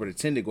he was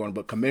Superintendent Gordon,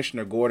 but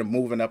Commissioner Gordon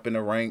moving up in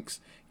the ranks,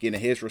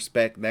 getting his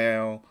respect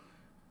now.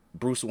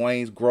 Bruce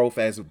Wayne's growth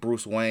as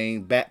Bruce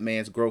Wayne,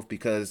 Batman's growth,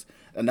 because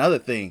another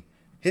thing,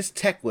 his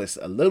tech was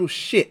a little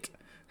shit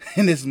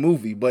in this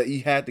movie, but he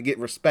had to get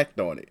respect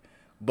on it.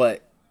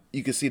 But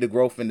you can see the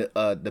growth in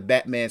the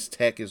Batman's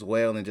tech as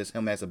well, and just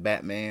him as a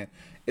Batman.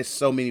 It's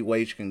so many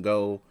ways you can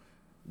go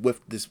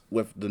with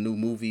the new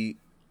movie,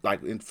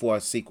 like for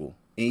a sequel,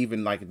 and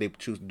even like if they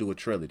choose to do a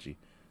trilogy.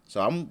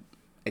 So I'm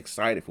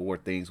excited for where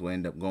things will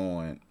end up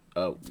going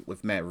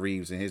with Matt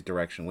Reeves and his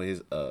direction with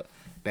his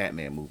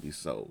Batman movies.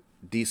 So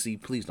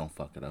DC, please don't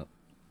fuck it up.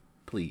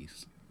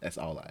 Please. That's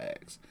all I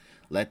ask.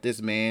 Let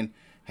this man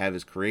have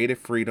his creative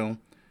freedom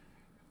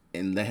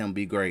and let him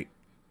be great.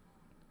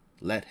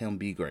 Let him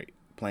be great.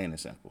 Plain and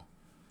simple.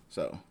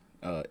 So,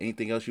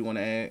 anything else you want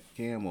to add,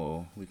 Cam,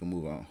 or we can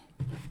move on?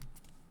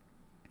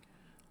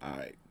 All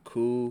right,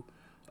 cool.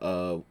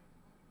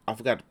 I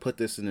forgot to put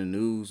this in the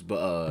news,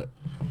 but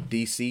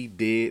DC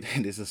did,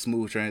 and this is a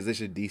smooth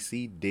transition,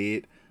 DC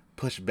did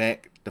push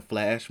back the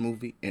Flash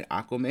movie and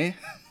Aquaman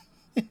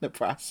in the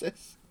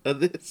process of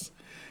this.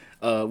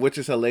 Which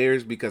is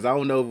hilarious because I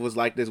don't know if it was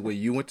like this when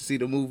you went to see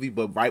the movie,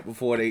 but right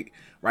before the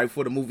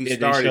movie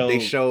started, they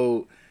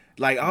showed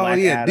like, oh Black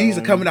Adam. These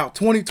are coming out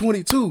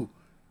 2022.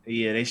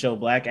 Yeah, they showed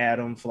Black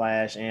Adam,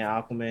 Flash, and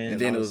Aquaman. And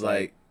then it was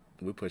like,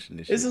 we're pushing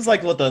this. This is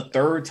like what the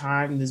third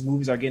time these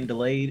movies are getting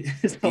delayed.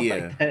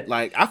 Yeah,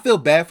 like I feel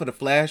bad for the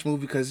Flash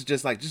movie because it's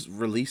just like, just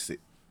release it.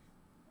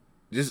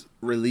 Just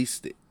release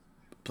it,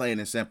 plain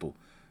and simple.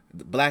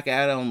 Black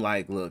Adam,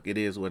 like, look, it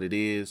is what it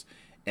is.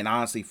 And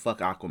honestly, fuck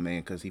Aquaman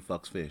because he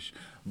fucks fish.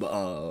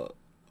 But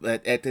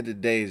at the end of the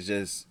day, it's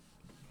just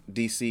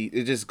DC.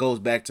 It just goes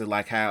back to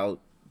like how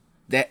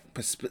that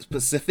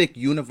specific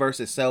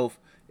universe itself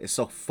is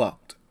so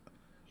fucked.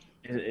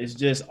 It's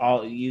just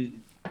all you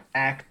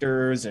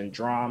actors and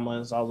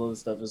dramas, all those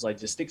stuff. It's like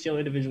just stick to your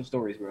individual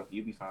stories, bro.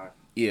 You'll be fine.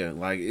 Yeah,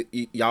 like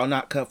y'all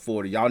not cut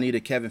for it. Y'all need a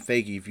Kevin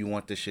Feige if you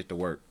want this shit to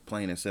work.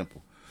 Plain and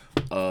simple.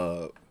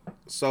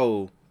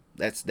 So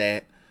that's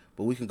that.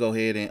 But we can go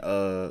ahead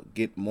and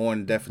get more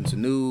in depth into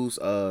news.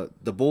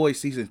 The Boys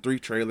Season 3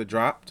 trailer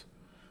dropped.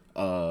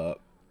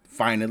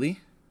 Finally.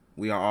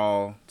 We are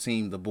all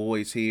team The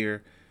Boys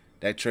here.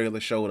 That trailer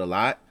showed a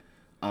lot.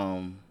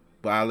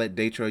 But I'll let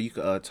Daytro, you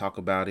could talk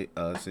about it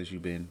since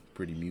you've been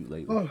pretty mute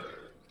lately.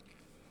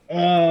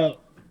 The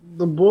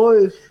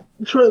Boys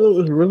trailer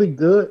was really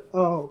good.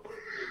 So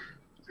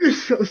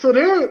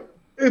they're,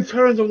 in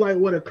terms of like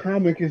what a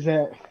comic is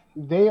at,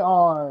 they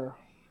are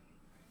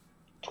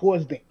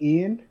towards the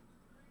end.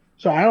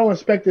 So I don't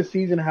expect this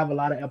season to have a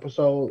lot of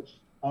episodes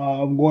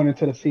going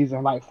into the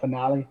season like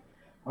finale.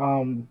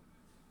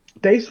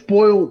 They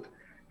spoiled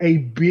a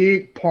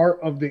big part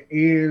of the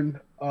end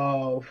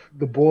of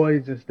The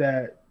Boys is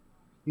that,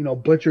 you know,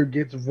 Butcher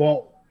gets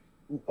Vault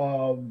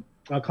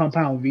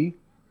Compound V.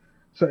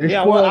 So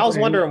yeah, well, I was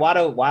wondering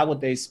why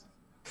would they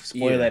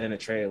spoil that in a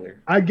trailer?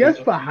 I guess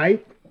for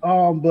hype.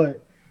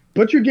 But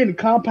Butcher getting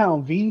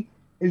Compound V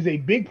is a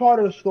big part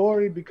of the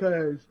story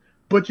because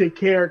Butcher's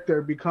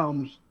character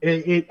becomes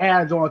it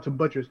adds on to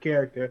Butcher's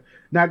character.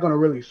 Not going to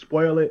really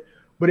spoil it,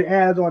 but it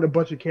adds on to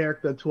Butcher's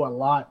character to a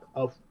lot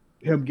of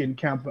him getting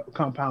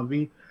Compound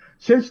V.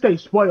 Since they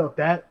spoiled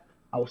that,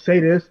 I will say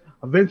this: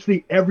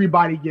 eventually,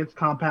 everybody gets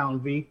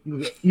Compound V.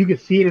 You can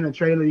see it in the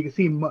trailer. You can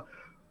see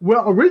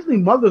Well, originally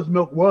Mother's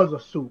Milk was a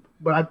soup,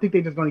 but I think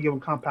they're just gonna give him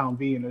Compound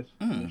V in this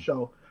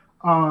show.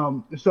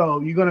 So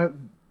you're gonna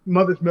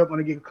Mother's Milk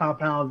gonna get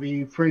Compound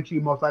V. Frenchie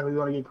most likely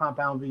gonna get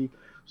Compound V.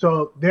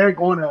 So they're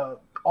gonna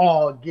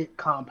all get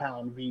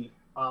Compound V.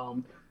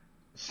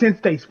 Since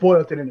they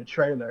spoiled it in the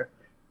trailer.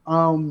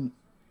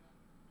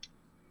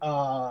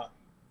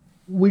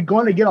 We're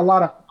going to get a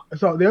lot of.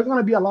 So there's going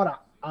to be a lot of.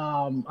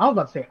 I was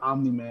about to say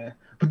Omni-Man,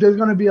 but there's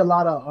going to be a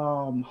lot of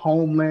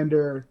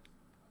Homelander.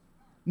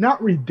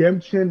 Not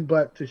redemption,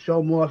 but to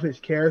show more of his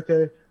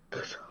character.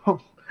 Because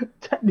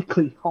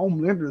technically,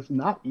 Homelander is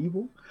not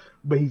evil,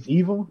 but he's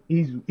evil.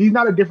 He's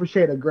not a different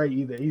shade of gray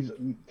either. He's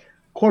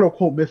quote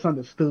unquote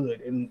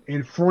misunderstood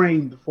and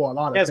framed for a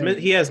lot of things.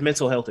 He has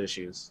mental health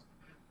issues.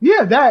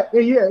 Yeah,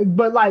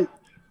 but like,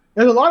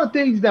 there's a lot of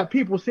things that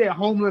people said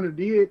Homelander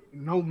did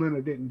and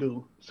Homelander didn't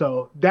do.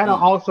 So that'll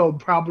also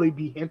probably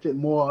be hinted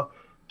more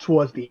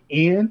towards the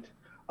end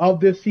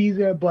of this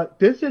season. But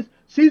this is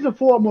season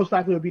 4 most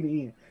likely will be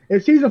the end.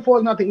 If season 4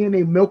 is not the end,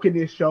 they milking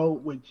this show,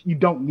 which you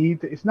don't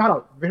need to. It's not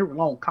a very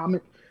long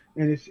comic,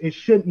 and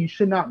you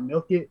should not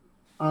milk it.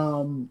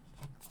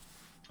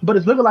 But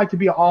it's looking like to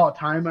be an all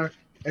timer,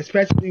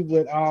 especially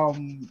with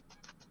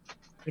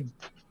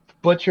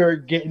Butcher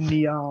getting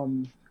the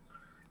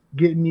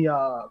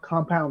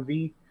Compound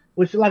V,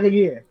 which like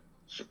again,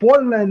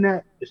 spoiling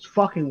that is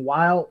fucking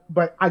wild.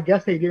 But I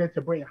guess they did it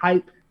to bring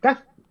hype.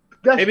 That's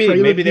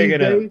maybe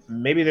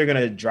they're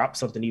gonna drop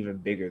something even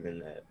bigger than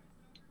that.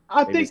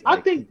 I think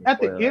at the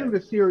end of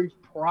the series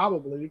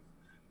probably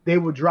they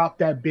would drop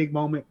that big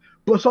moment.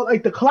 But so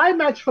like the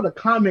climax for the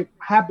comic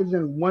happens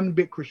in one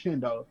big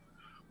crescendo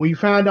when you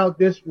find out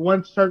this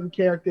one certain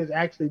character is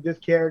actually this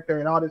character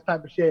and all this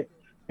type of shit.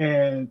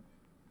 And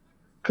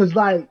because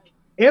like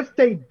if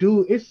they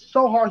do, it's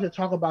so hard to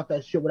talk about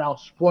that shit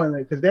without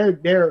spoiling it because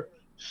they're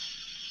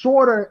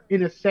sort of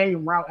in the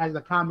same route as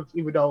the comics,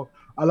 even though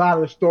a lot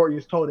of the story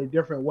is told a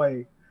different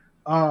way.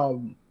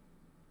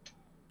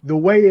 The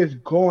way it's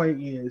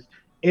going is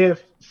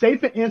if, say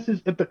for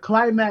instance, if the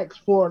climax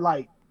for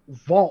like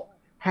Vault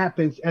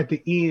happens at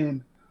the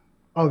end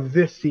of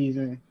this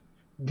season,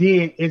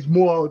 then it's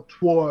more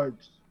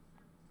towards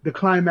the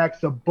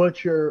climax of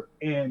Butcher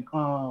and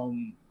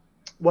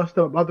what's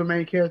the other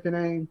main character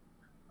name?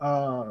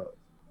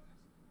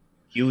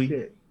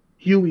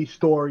 Huey's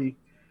story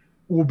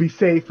will be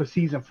saved for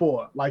season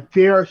 4. Like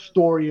their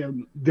story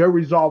and their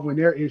resolving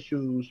their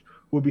issues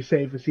will be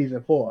saved for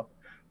season 4.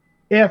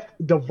 If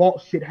the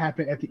Vault shit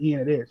happened at the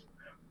end of this.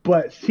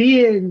 But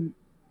seeing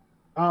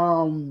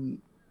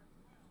in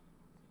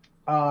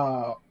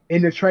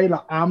the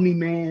trailer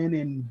Omni-Man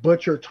and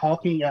Butcher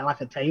talking at like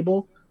a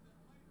table,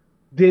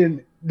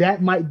 then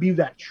that might be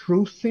that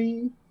true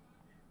scene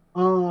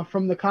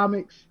from the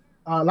comics.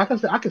 Like I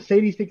said, I could say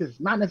these things. It's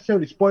not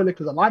necessarily spoiler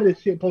because a lot of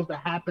this shit supposed to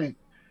happen.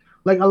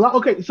 Like a lot.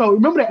 Okay, so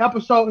remember the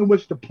episode in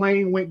which the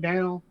plane went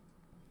down?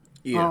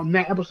 Yeah.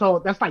 That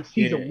episode. That's like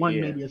season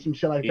 1 maybe or some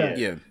shit like that.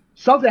 Yeah.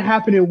 Something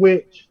happened in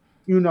which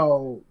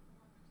the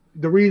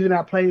reason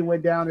that plane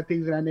went down and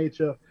things of that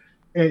nature,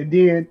 and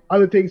then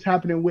other things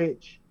happened in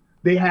which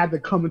they had to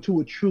come into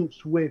a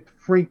truce with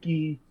Butch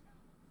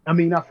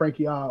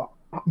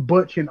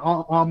and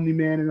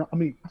Omni-Man,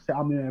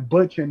 and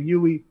Butch and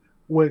Huey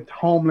with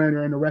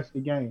Homelander and the rest of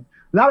the gang.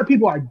 A lot of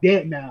people are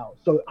dead now,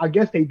 so I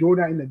guess they do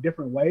that in a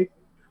different way.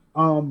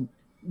 You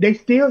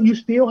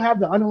still have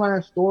the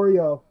underlying story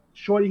of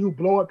Shorty who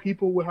blow up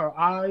people with her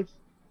eyes.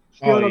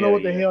 Still don't know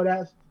what the hell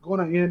that's going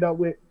to end up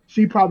with.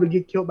 She probably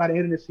get killed by the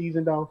end of the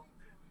season though.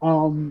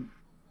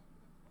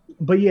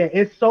 But yeah,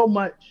 it's so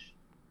much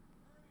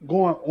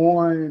going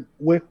on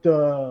with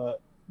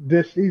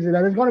this season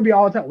that it's going to be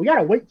all the time. We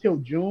gotta wait till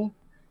June.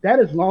 That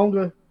is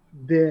longer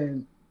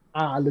than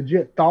I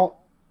legit thought.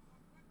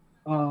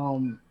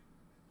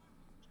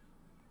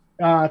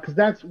 Because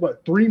that's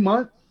what 3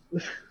 months.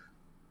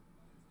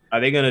 Are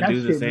they gonna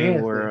do the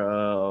thing where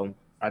are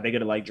they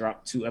gonna like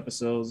drop 2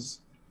 episodes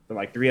or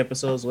like 3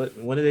 episodes?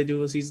 What did they do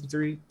with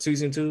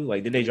season 2?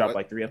 Like did they drop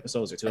like 3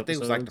 episodes or 2 episodes? I think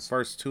it was like the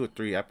first 2 or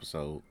 3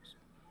 episodes.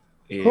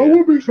 Yeah. I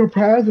would be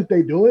surprised if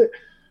they do it.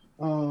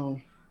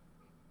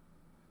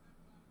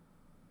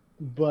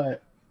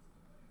 But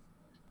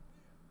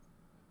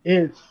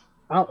it's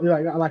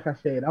like I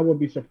said, I wouldn't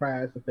be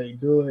surprised if they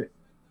do it.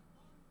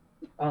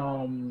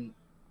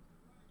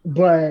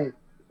 But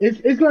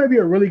it's going to be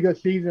a really good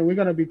season. We're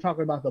going to be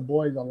talking about The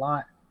Boys a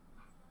lot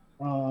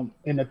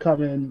in the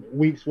coming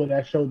weeks when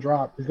that show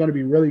drops. It's going to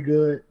be really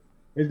good.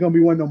 It's going to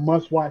be one of the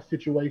must-watch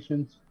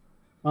situations.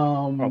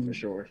 For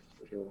sure.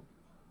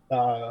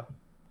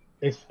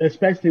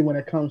 Especially when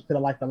it comes to the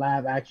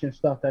live action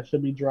stuff that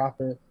should be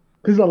dropping.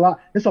 Because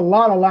it's a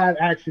lot of live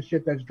action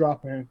shit that's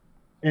dropping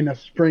in the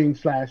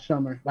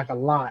spring/summer, like a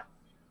lot,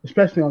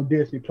 especially on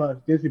Disney Plus.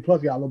 Disney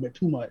Plus got a little bit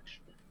too much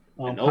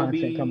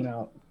content coming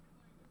out.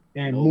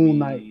 And Moon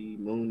Knight,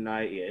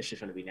 yeah, it's just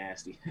gonna be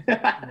nasty.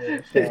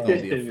 It's gonna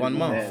be a fun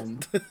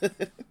month.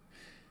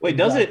 Wait,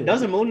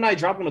 doesn't Moon Knight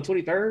drop on the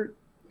 23rd?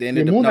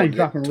 Moon Knight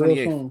dropping real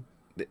soon.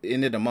 The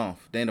end of the month,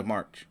 the end of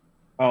March.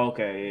 Oh,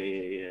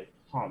 okay, yeah.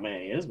 Oh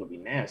man, it's gonna be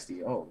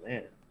nasty. Oh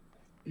man.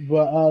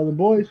 But the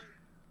boys,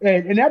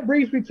 and that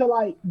brings me to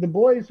like the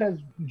boys has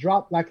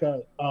dropped like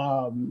a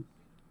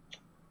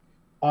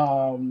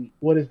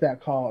what is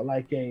that called?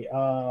 Like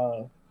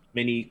a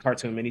Mini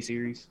cartoon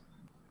miniseries.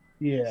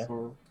 yeah,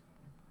 So,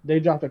 they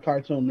dropped a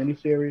cartoon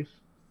miniseries.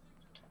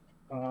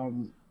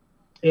 Um,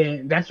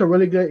 and that's a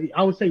really good.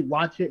 I would say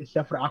watch it,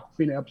 except for the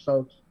Aquafina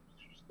episodes.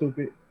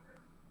 Stupid,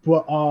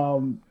 but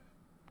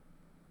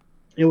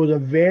it was a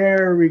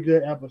very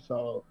good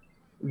episode.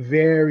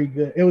 Very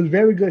good. It was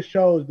very good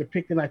shows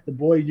depicting like the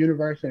boys'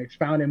 universe and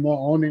expounding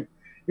more on it.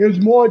 It was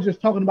more just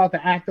talking about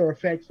the after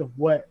effects of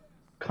what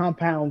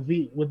Compound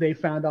V, what they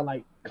found out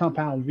like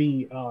Compound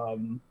V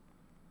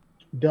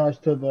does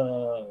to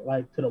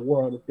the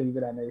world and things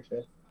of that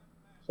nature.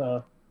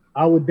 So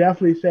I would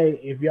definitely say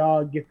if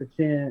y'all get the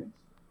chance,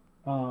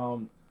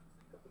 um,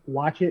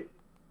 watch it.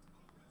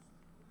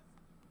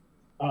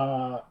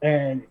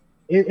 And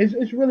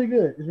it's really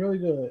good. It's really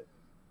good.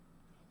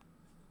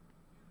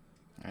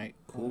 All right,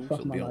 cool.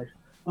 Fuck So my we on. life.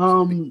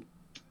 So we,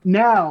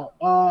 Now,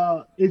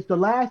 it's the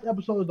last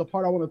episode is the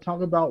part I want to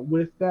talk about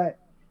with that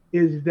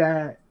is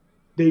that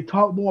they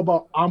talk more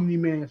about Omni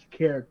Man's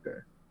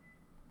character.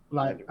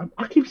 Like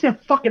I keep saying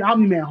fucking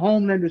Omni Man,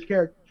 Homelander's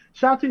character.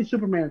 Shout out to the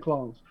Superman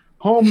clones.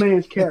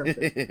 Homeland's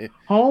character.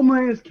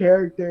 Homeland's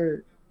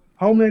character.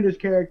 Homelander's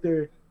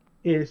character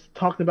is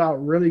talked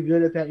about really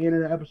good at that end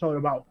of the episode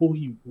about who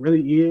he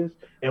really is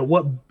and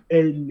what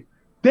and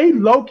they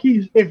low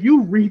key if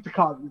you read the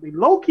comics, they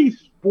low key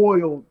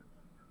spoiled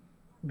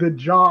the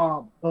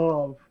job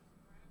of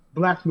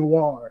Black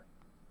Noir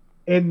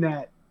in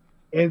that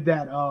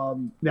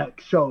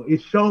show.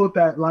 It showed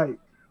that like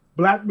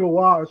Black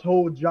Noir's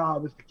whole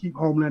job is to keep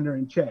Homelander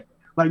in check.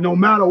 Like no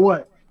matter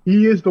what,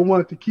 he is the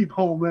one to keep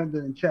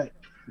Homelander in check.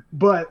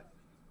 But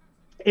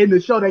in the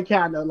show, they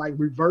kind of like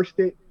reversed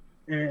it,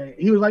 and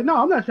he was like, "No,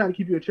 I'm not trying to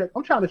keep you in check.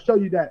 I'm trying to show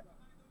you that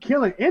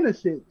killing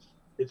innocents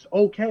is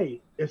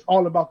okay. It's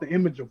all about the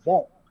image of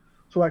Vault."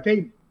 So like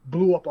they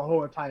blew up a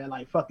whole entire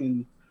like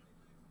fucking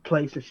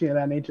place and shit of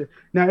that nature.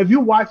 Now, if you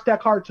watch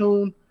that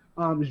cartoon,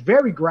 it's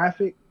very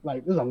graphic.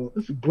 Like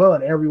there's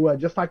blood everywhere,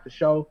 just like the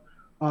show.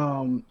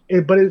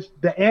 But it's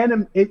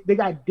the they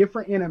got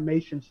different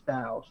animation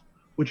styles,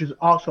 which is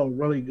also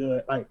really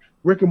good. Like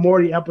Rick and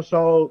Morty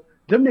episode,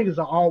 them niggas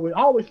are always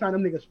I always find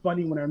them niggas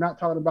funny when they're not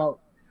talking about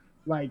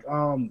like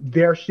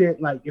their shit.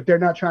 Like if they're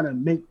not trying to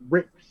make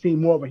Rick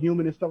seem more of a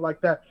human and stuff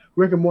like that.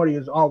 Rick and Morty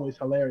is always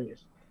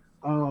hilarious.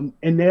 And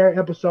their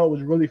episode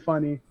was really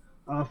funny.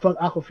 Fuck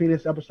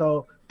Aquafina's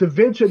episode.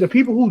 The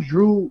people who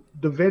drew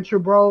the Venture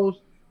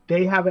Bros,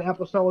 they have an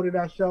episode of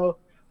that show.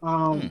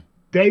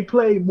 They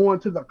play more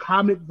into the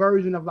comic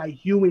version of like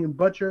Huey and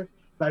Butcher.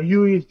 Like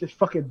Huey is just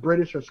fucking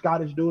British or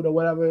Scottish dude or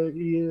whatever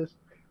he is.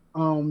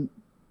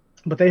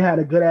 But they had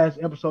a good ass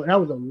episode. That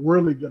was a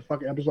really good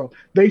fucking episode.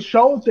 They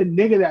showed the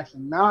nigga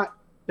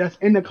that's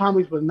in the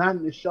comics but not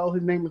in the show.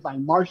 His name is like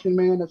Martian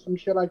Man or some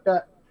shit like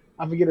that.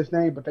 I forget his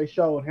name, but they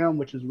showed him,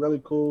 which is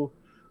really cool.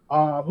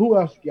 Who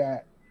else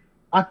got?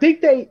 I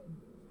think they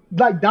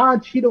like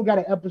Don Cheadle got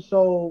an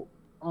episode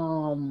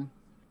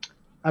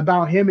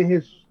about him and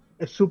his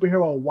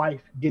superhero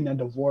wife getting a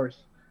divorce.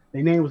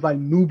 Their name was like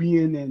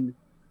Nubian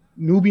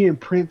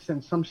Prince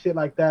and some shit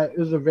like that. It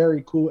was a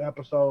very cool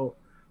episode.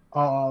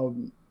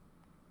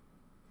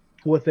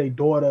 With a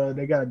daughter,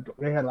 they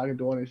had like a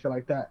daughter and shit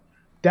like that.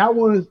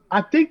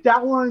 I think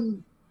that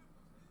one.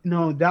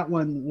 No, that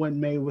one wasn't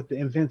made with the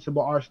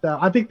Invincible art style.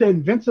 I think the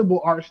Invincible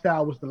art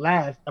style was the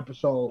last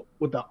episode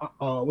with the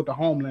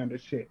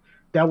Homelander shit.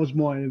 That was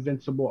more an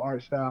Invincible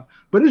art style.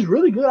 But it's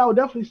really good. I would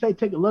definitely say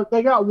take a look.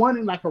 They got one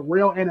in like a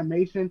real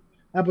animation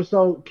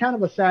episode, kind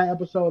of a sad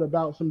episode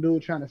about some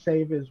dude trying to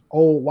save his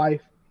old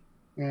wife.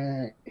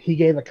 And he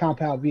gave a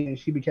compound V and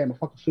she became a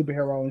fucking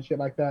superhero and shit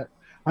like that.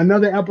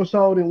 Another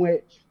episode in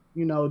which,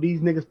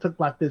 these niggas took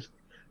like this.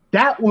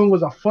 That one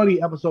was a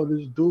funny episode.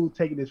 This dude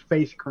taking his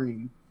face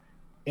cream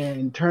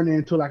and turned it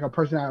into like a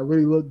person that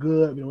really looked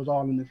good. It was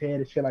all in his head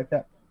and shit like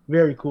that.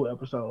 Very cool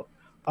episode.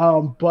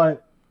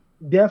 But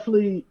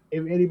definitely,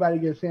 if anybody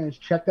gets a chance,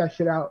 check that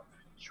shit out.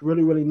 It's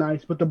really, really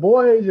nice. But the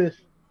boys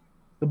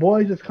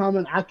is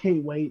coming. I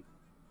can't wait.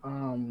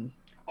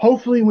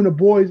 Hopefully, when the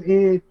boys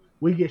end,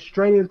 we get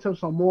straight into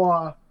some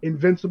more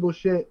Invincible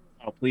shit.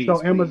 Oh, please, so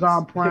please.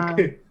 Amazon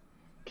Prime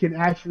can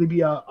actually be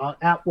a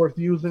app worth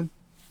using.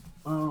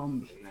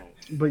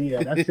 But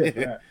yeah, that's it for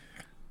that.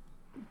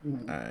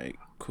 All right,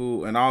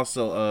 cool. And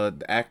also,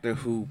 the actor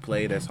who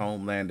played as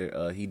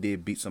Homelander, he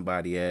did beat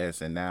somebody ass,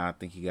 and now I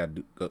think he got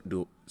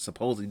to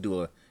supposedly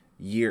do a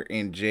year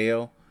in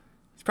jail.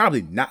 He's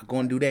probably not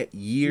going to do that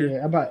year.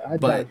 Yeah, I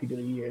doubt if he did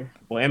a year.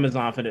 Well,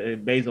 Amazon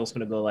Bezos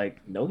finna go like,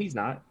 no, he's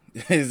not.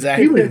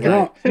 Exactly. He was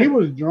drunk. He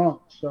was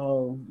drunk.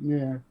 So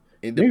yeah,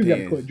 it niggas depends. got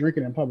to quit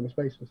drinking in public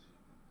spaces.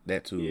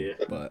 That too. Yeah.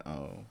 But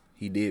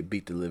he did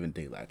beat the living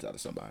daylights out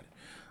of somebody.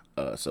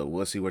 So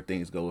we'll see where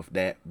things go with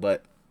that.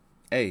 But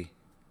hey,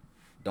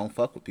 don't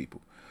fuck with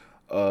people.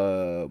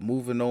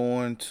 Moving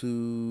on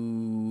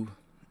to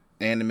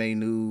anime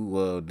news.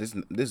 Well, this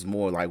is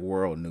more like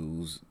world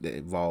news that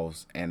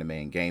involves anime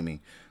and gaming.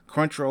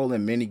 Crunchyroll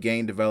and many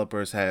game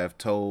developers have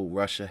told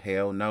Russia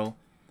hell no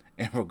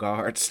in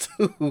regards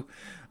to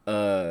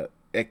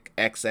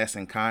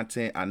accessing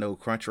content. I know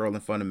Crunchyroll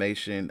and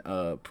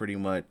Funimation pretty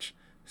much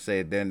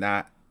said they're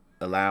not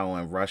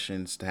allowing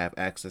Russians to have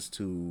access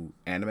to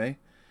anime,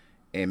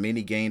 and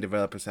many game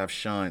developers have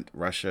shunned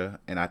Russia,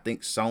 and I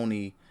think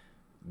Sony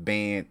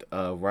banned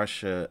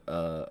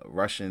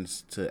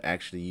Russians to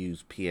actually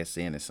use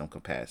PSN in some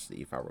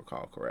capacity, if I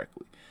recall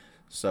correctly.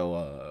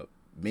 So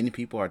many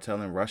people are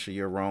telling Russia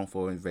you're wrong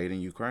for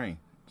invading Ukraine,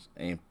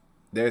 and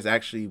there's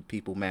actually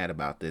people mad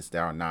about this that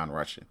are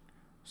non-Russian.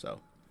 So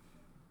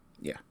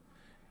yeah,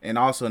 and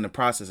also in the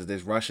process of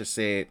this, Russia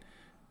said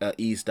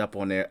eased up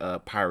on their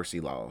piracy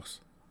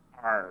laws.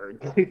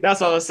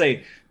 That's all I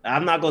say.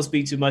 I'm not gonna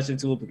speak too much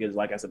into it because,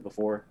 like I said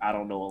before, I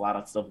don't know a lot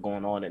of stuff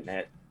going on in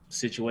that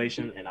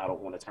situation, and I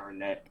don't want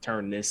to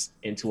turn this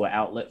into an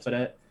outlet for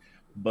that.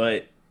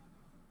 But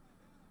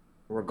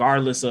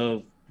regardless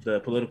of the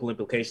political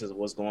implications of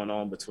what's going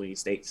on between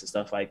states and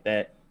stuff like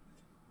that,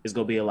 there's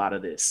gonna be a lot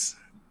of this.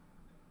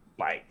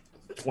 Like,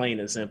 plain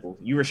and simple.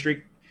 You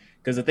restrict,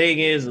 because the thing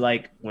is,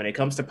 like, when it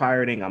comes to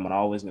pirating, I'm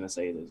always gonna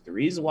say this. The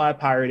reason why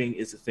pirating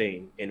is a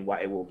thing and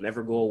why it will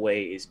never go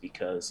away is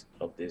because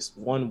of this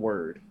one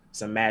word.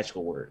 It's a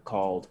magical word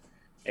called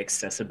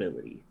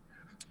accessibility.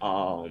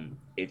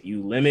 If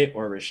you limit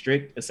or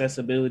restrict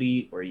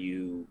accessibility, or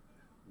you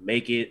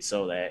make it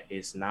so that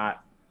it's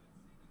not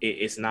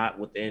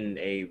within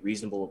a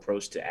reasonable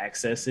approach to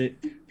access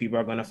it, people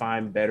are going to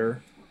find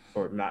better,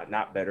 or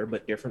not better,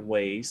 but different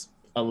ways,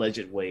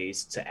 alleged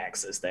ways to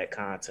access that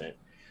content.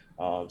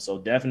 So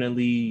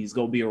definitely it's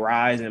going to be a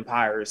rise in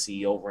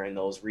piracy over in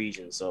those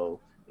regions. So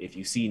if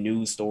you see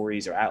news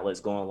stories or outlets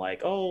going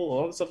like, oh,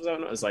 all this stuff is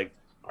on, it's like,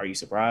 are you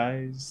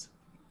surprised?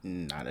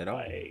 Not at all.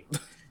 Like,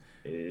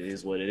 it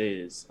is what it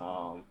is.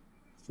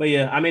 But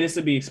yeah, I mean, it's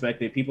to be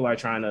expected. People are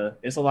trying to,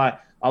 it's a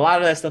lot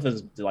of that stuff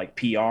is like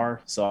PR,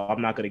 so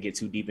I'm not going to get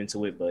too deep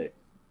into it, but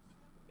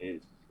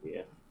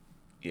yeah,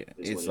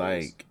 it's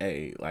like,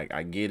 hey, like,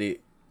 I get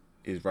it.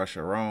 Is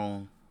Russia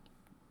wrong?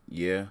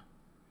 Yeah.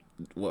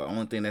 Well, the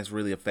only thing that's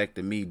really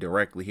affected me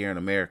directly here in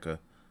America,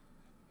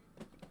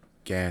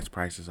 gas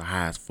prices are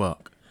high as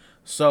fuck.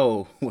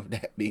 So with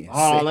that being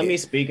said, let me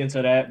speak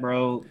into that,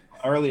 bro.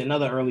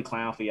 Another early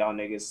clown for y'all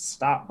niggas.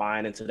 Stop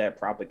buying into that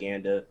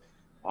propaganda.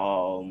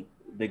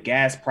 The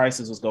gas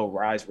prices was gonna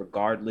rise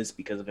regardless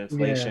because of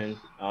inflation.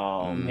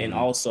 And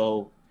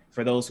also,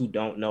 for those who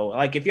don't know,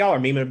 like, if y'all are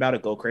memeing about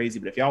it, go crazy.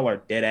 But if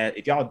y'all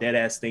dead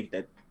ass think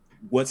that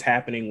what's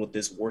happening with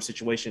this war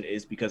situation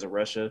is because of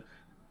Russia,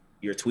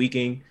 you're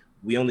tweaking.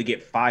 We only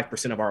get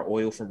 5% of our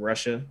oil from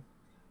Russia.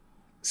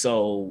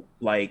 So,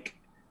 like,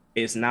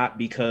 it's not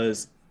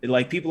because,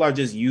 like, people are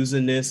just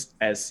using this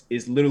as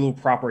is literal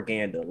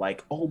propaganda.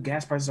 Like, oh,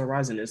 gas prices are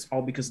rising. It's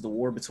all because of the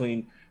war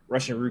between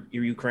Russia and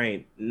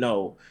Ukraine.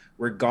 No,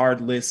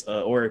 regardless,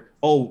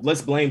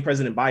 let's blame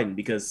President Biden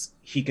because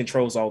he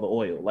controls all the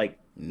oil. Like,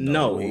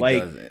 no,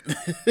 like,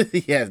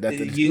 yes, that's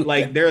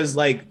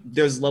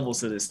there's levels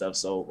to this stuff.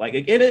 So, like,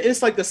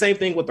 it's like the same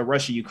thing with the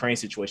Russia-Ukraine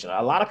situation.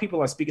 A lot of people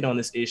are speaking on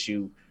this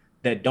issue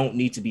that don't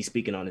need to be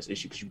speaking on this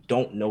issue because you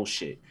don't know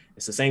shit.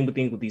 It's the same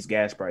thing with these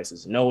gas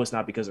prices. No, it's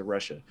not because of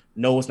Russia.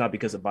 No, it's not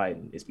because of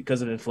Biden. It's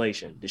because of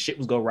inflation. The shit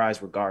was gonna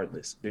rise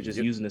regardless. They're just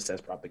using this as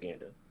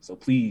propaganda. So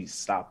please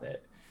stop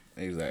that.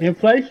 Exactly.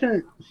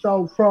 Inflation.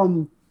 So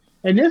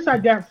and this I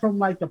got from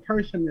like the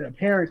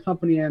parent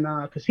company, and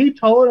because he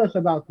told us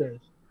about this.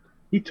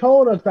 He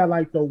told us that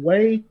like the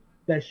way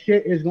that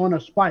shit is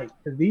gonna spike,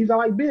 because these are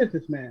like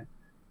businessmen.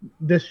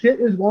 The shit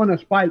is gonna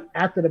spike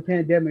after the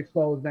pandemic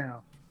slows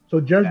down. So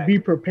just be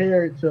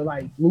prepared to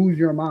like lose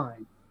your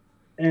mind.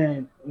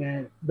 And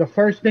the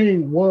first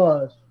thing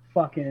was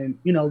fucking,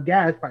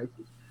 gas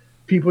prices.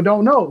 People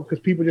don't know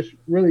because people just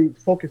really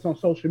focus on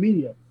social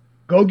media.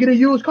 Go get a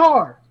used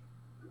car.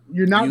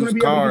 You're not going to be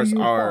able to get a used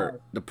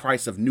car. The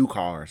price of new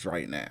cars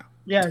right now.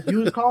 Yes,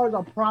 used cars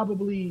are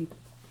probably,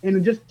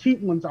 and just cheap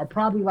ones are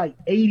probably like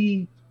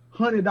 $80,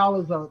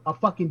 $100 a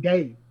fucking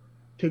day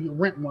to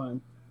rent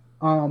one.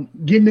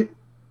 Getting it,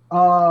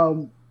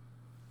 I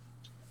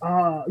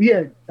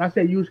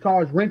say used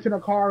cars. Renting a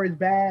car is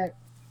bad.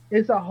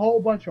 It's a whole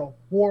bunch of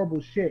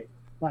horrible shit.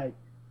 Like,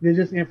 there's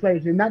just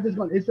inflation. Not just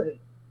the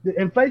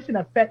inflation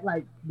affect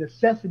like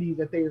necessities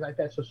and things like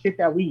that. So shit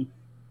that we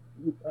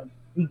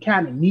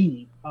kind of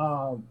need.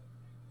 And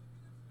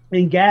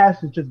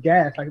gas is just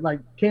gas. Like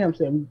Cam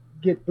said, we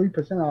get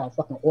 3% of our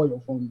fucking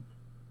oil from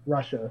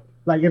Russia.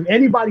 Like, if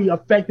anybody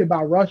affected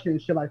by Russia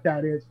and shit like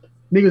that is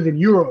niggas in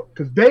Europe,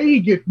 because they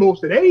get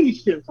most of their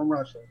shit from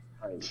Russia.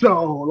 Right.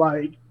 So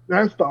like,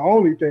 that's the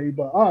only thing.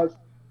 But us,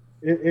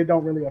 it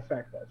don't really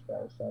affect us,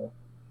 though. So,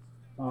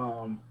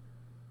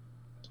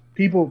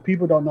 people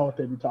don't know what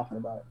they be talking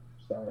about.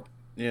 So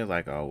yeah,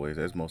 like always,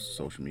 that's most of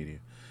social media.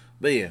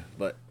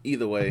 But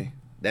either way,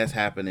 that's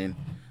happening.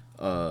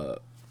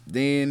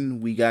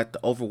 Then we got the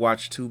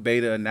Overwatch 2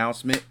 beta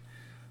announcement.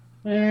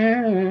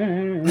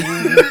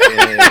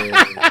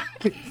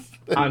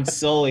 I'm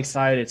so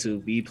excited to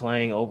be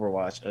playing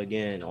Overwatch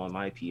again on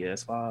my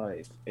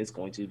PS5. It's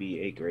going to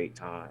be a great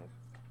time.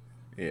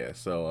 Yeah,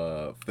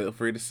 so feel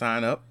free to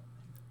sign up.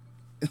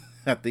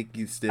 I think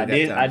you still I got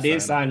did. time I to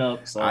did sign sign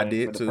up. So I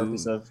did for the too.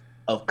 purpose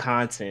of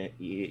content,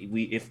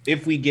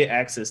 if we get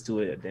access to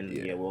it, then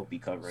we'll be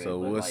covering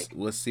So it. So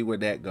we'll see where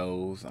that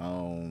goes.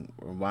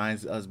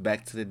 Reminds us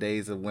back to the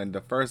days of when the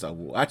first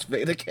Overwatch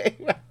beta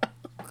came out.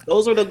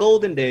 Those are the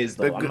golden days,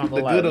 though. I'm not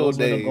gonna lie. Good old Those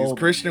were the days. golden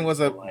Christian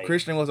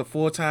days, was a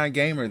full-time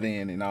gamer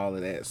then, and all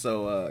of that.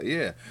 So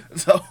yeah,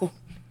 so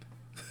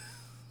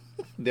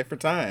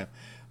different time,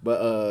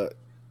 but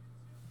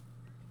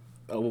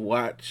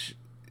Overwatch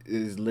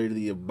is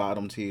literally a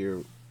bottom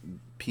tier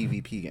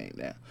PvP game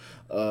now.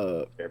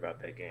 Care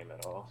about that game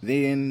at all.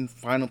 Then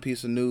final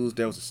piece of news: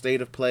 there was a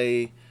state of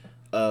play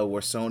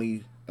where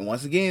Sony, and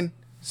once again,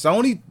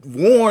 Sony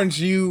warns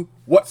you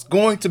what's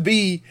going to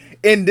be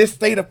in this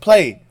state of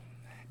play.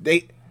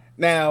 They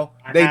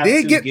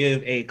did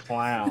give a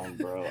clown,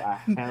 bro. I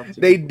have to.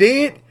 They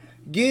did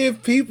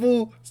give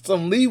people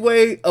some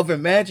leeway of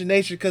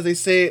imagination because they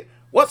said,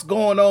 "What's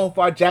going on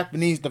for our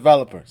Japanese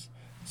developers?"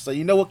 So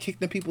you know what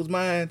kicked in people's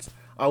minds?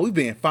 Oh, we've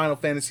been in Final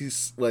Fantasy,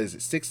 what is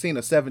it, 16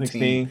 or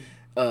 17?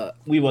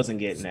 We wasn't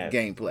getting that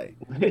gameplay.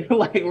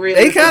 Like really,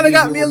 they kind of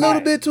got me a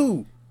little bit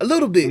too. A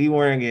little bit. We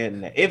weren't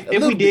getting that. If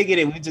we did get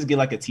it, we'd just get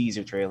like a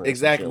teaser trailer.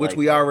 Exactly, which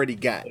we already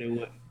got.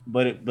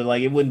 But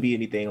like it wouldn't be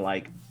anything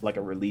like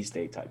a release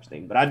date type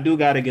thing. But I do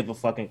gotta give a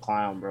fucking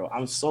clown, bro.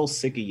 I'm so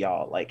sick of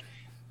y'all. Like,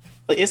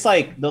 it's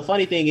like the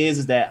funny thing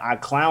is that I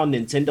clown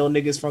Nintendo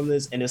niggas from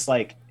this, and it's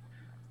like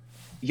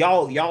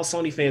y'all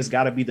Sony fans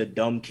gotta be the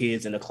dumb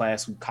kids in the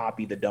class who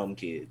copy the dumb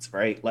kids,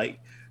 right? Like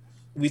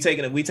we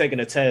taking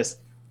a test.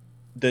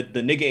 The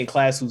nigga in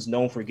class who's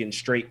known for getting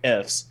straight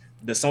Fs,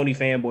 the Sony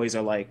fanboys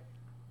are like,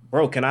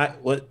 bro, can I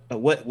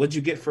what'd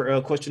you get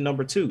for question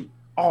number 2?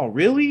 Oh,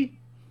 really?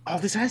 Oh,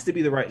 this has to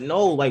be the right.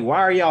 No, like, why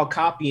are y'all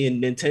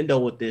copying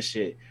Nintendo with this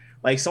shit?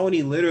 Like,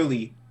 Sony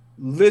literally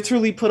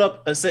put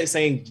up a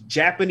saying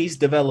Japanese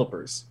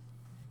developers.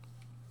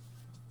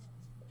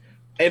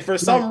 And for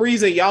some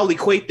reason, y'all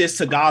equate this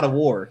to God of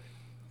War.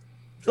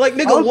 Like,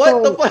 nigga,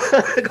 also, what the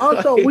fuck?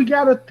 Also, we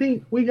gotta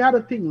think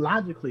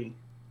logically.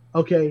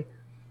 Okay.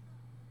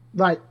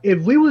 Like,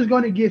 if we was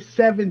going to get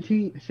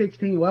 17,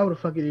 16, whatever the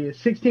fuck it is,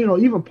 16 or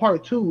even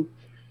part 2,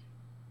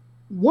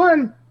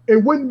 one, it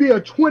wouldn't be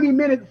a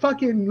 20-minute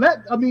fucking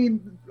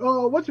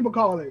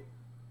whatchamacallit?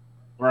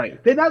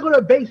 Right. They're not going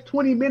to base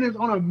 20 minutes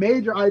on a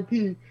major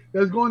IP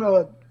that's going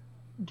to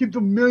give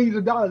them millions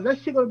of dollars.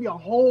 That shit going to be a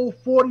whole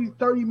 40,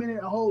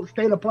 30-minute whole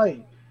state of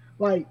play.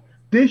 Like,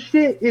 this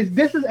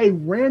is a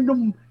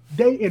random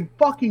day in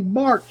fucking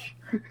March.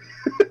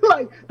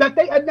 Like, that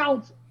they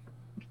announced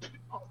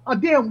a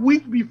damn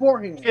week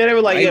beforehand. Yeah, they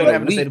were like, yeah, we're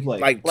having a state of play.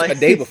 Like a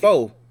day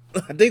before.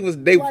 I think it was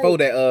the day before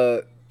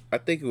that. I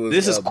think it was.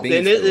 This is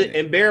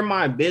and bear in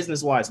mind,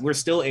 business wise, we're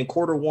still in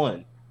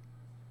Q1.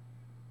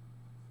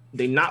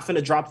 They're not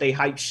finna drop they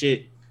hype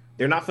shit.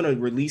 They're not finna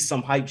release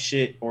some hype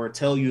shit or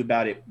tell you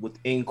about it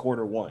within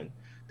Q1.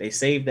 They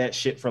saved that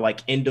shit for like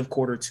end of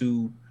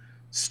Q2,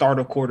 start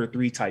of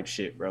Q3 type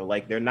shit, bro.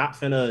 Like they're not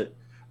gonna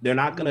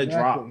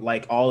drop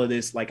like all of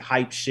this like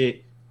hype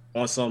shit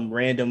on some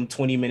random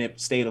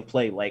 20-minute state of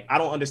play. Like I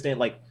don't understand.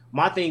 Like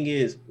my thing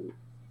is,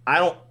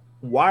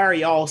 why do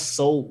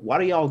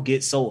y'all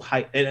get so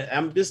hyped?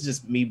 And this is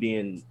just me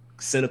being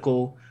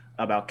cynical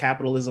about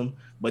capitalism,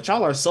 but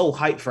y'all are so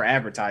hyped for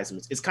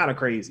advertisements. It's kind of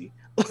crazy.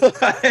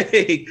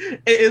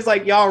 It's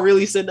like y'all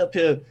really sitting up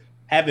here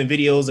having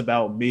videos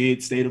about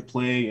mid state of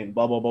play and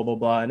blah, blah, blah, blah,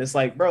 blah. And it's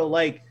like, bro,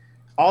 like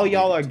all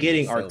y'all are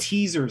getting are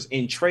teasers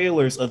and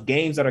trailers of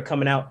games that are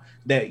coming out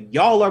that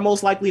y'all are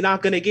most likely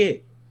not going to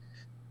get.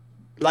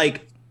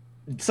 Like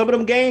some of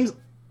them games,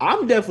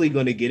 I'm definitely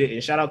going to get it.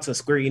 And shout out to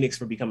Square Enix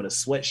for becoming a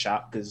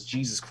sweatshop because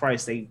Jesus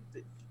Christ,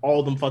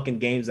 all them fucking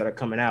games that are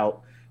coming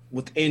out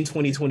within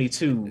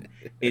 2022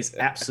 is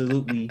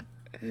absolutely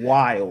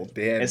wild,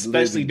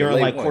 especially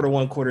during like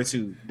Q1,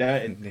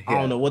 Q2. I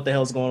don't know what the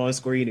hell's going on in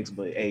Square Enix,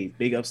 but hey,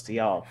 big ups to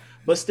y'all.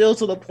 But still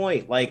to the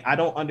point, like I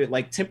don't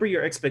temper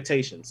your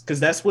expectations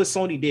because that's what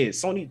Sony did.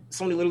 Sony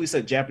literally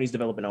said Japanese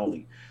development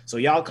only. So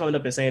y'all coming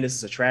up and saying this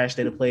is a trash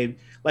state of play.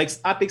 Like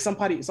I think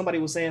somebody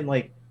was saying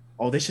like,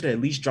 oh, they should have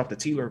at least dropped the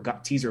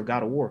teaser of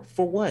God of War.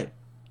 For what?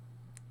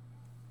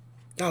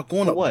 Y'all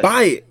going to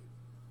buy it.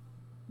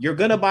 You're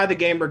going to buy the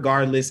game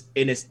regardless,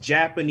 and it's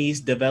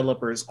Japanese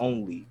developers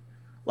only.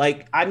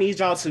 Like, I need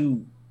y'all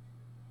to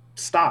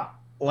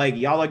stop. Like,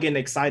 y'all are getting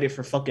excited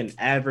for fucking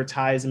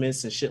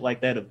advertisements and shit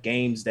like that of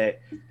games that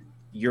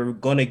you're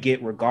going to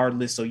get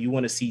regardless. So you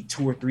want to see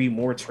 2 or 3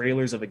 more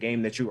trailers of a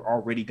game that you're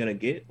already going to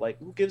get? Like,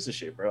 who gives a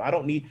shit, bro? I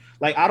don't need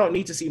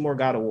to see more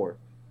God of War.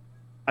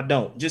 I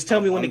don't. Just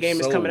tell me when the game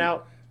is coming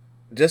out.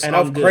 Just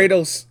off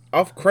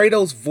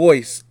Kratos'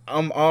 voice,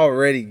 I'm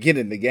already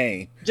getting the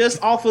game.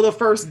 Just off of the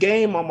first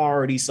game, I'm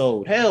already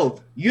sold. Hell,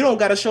 you don't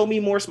got to show me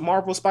more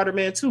Marvel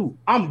Spider-Man 2.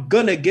 I'm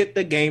gonna get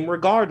the game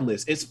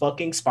regardless. It's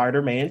fucking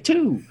Spider-Man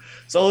 2.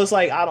 So it's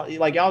like I don't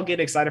like y'all get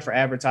excited for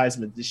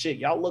advertisements. This shit,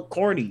 y'all look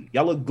corny.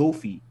 Y'all look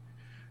goofy.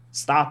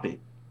 Stop it.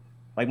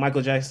 Like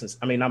Michael Jackson.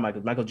 I mean, not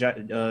Michael.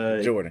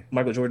 Jordan.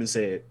 Michael Jordan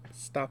said,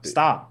 Stop it.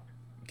 Stop.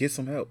 Get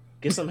some help.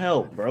 Get some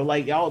help, bro.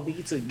 Like y'all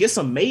need to get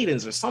some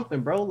maidens or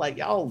something, bro. Like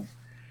y'all.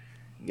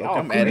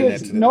 I'm adding that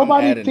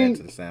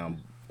to the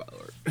sound.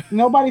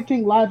 Nobody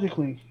think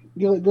logically.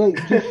 Like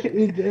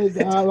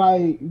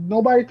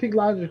nobody think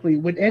logically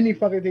with any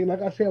fucking thing.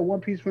 Like I said, One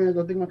Piece fans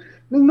are thinking.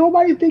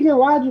 Nobody thinking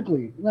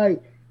logically.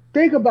 Like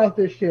think about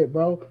this shit,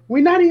 bro.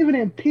 We're not even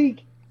in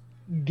peak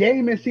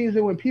gaming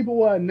season when people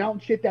will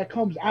announce shit that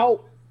comes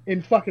out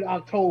in fucking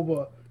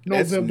October,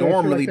 November. That's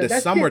normally like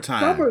the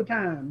summertime.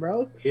 Summertime,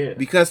 bro. Yeah.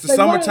 Because the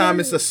summertime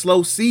is a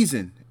slow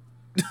season.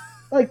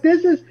 Like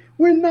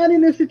we're not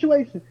in this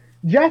situation.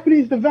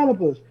 Japanese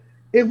developers.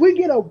 If we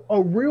get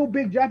a real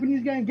big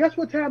Japanese game, guess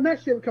what time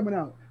that shit coming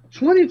out?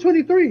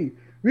 2023.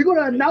 We're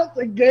gonna announce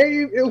a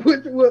game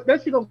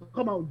that shit gonna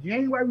come out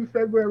January,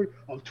 February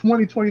of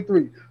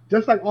 2023.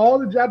 Just like all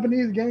the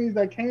Japanese games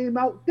that came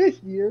out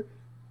this year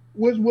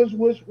was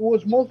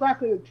most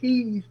likely a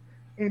tease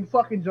in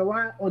fucking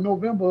July or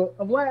November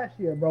of last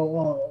year,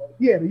 bro.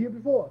 The year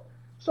before.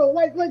 So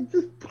like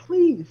just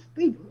please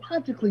think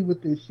logically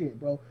with this shit,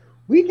 bro.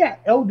 We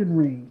got Elden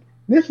Ring.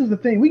 This is the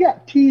thing. We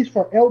got teased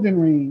for Elden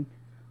Ring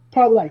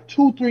probably like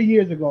 2-3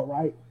 years ago,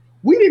 right?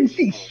 We didn't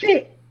see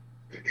shit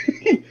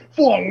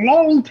for a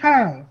long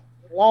time.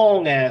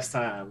 Long ass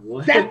time.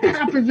 That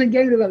happens in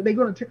game development. They're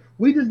gonna.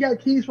 We just got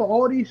keys for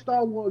all these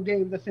Star Wars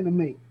games that's in the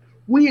make.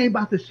 We ain't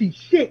about to see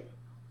shit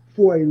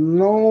for a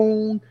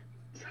long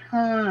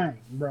time,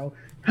 bro.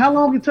 How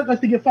long it took us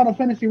to get Final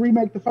Fantasy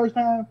remake the first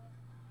time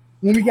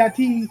when we got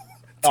teased?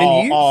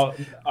 10 years.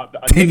 10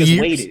 niggas years?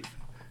 Waited.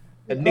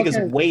 The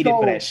niggas waited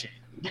for that shit.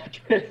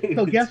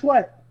 So guess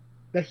what?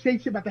 That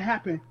shit about to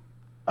happen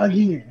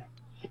again.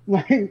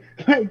 Like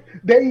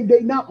they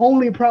not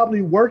only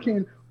probably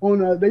working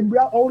on they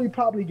not only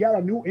probably got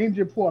a new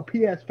engine for a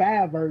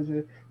PS5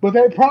 version, but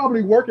they're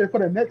probably working for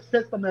the next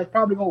system that's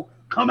probably gonna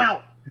come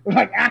out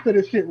like after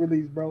this shit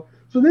release, bro.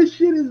 So this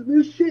shit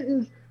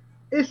is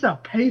it's a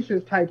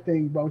patience type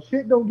thing, bro.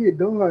 Shit don't get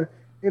done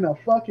in a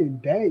fucking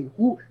day.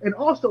 And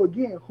also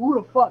again, who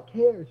the fuck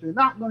cares? You're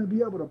not gonna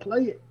be able to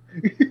play it.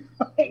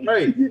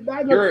 Right.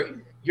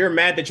 You're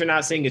mad that you're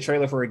not seeing a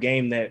trailer for a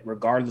game that,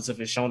 regardless if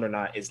it's shown or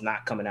not, is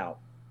not coming out.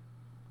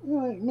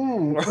 Like,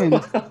 man,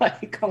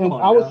 like, come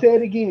on. I would say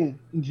it again.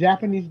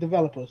 Japanese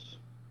developers.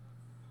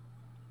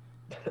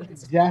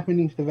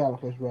 Japanese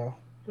developers, bro.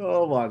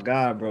 Oh my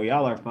god, bro.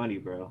 Y'all are funny,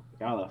 bro.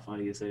 Y'all are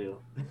funny as hell.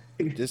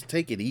 Just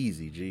take it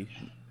easy, G.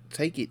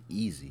 Take it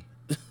easy.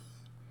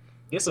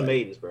 Get some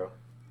maidens, bro.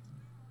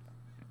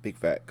 Big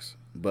facts.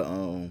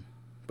 But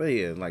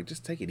yeah, like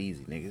just take it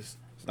easy, niggas.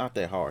 It's not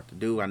that hard to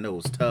do. I know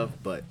it's tough,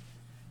 but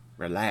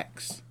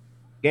relax.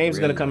 Game's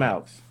gonna come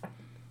out.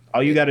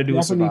 All you got to do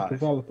is survive.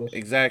 Developers.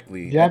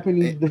 Exactly.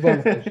 Japanese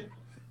developers.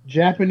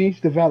 Japanese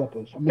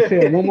developers. I'm gonna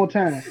say it one more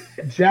time.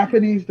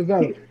 Japanese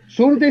developers.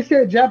 Soon as they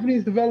said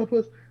Japanese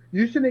developers,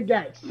 you should have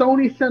got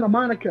Sony Santa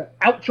Monica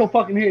out your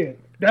fucking head.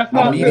 That's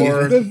not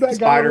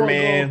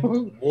Spider-Man,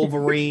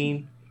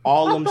 Wolverine,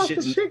 all them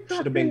shit should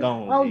have been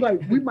gone. I was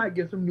like, we might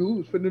get some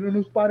news for the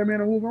new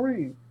Spider-Man and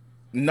Wolverine.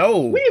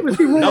 No. We even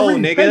see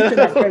Wolverine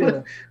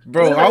nigga.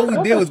 Bro, all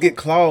we did was get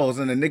claws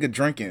and a nigga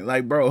drinking.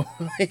 Like, bro.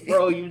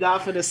 Bro, you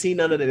not finna see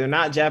none of that. They're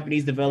not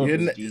Japanese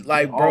developers.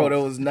 Bro, there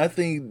was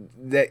nothing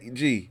that,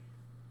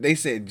 they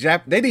said, they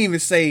didn't even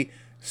say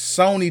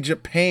Sony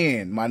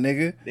Japan, my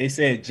nigga. They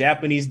said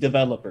Japanese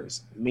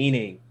developers,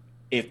 meaning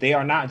if they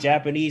are not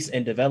Japanese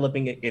and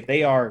developing it, if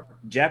they are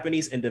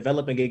Japanese and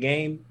developing a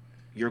game,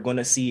 you're going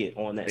to see it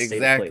on that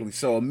state of play.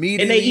 So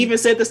immediately. And they even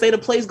said the state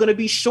of play is going to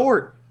be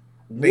short.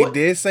 They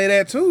did say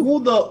that too.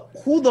 Who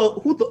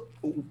the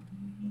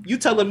you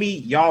telling me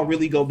y'all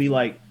really go be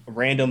like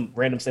random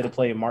state of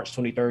play in March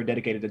 23rd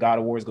dedicated to God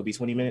of War is gonna be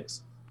 20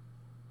 minutes?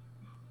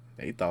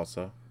 They thought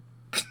so.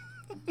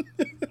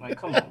 Like,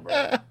 come on,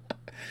 bro.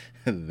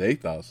 They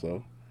thought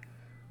so.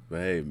 But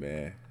hey,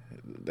 man,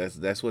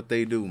 that's what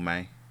they do,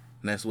 man.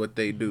 That's what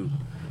they do.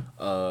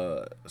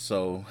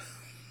 So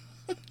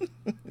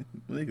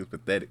niggas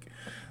pathetic.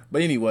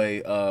 But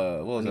anyway,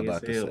 what was I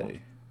about to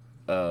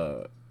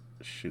say?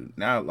 Shoot,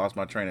 now I lost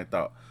my train of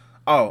thought.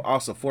 Oh,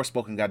 also,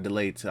 Forspoken got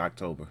delayed to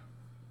October.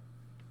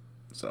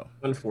 So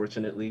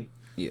unfortunately,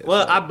 yeah.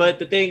 Well, but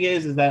the thing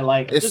is that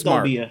like it's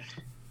smart.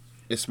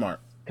 It's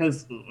smart.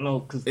 Because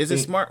is it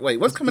smart? Wait,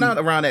 what's coming out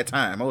around that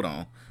time? Hold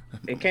on.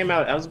 It came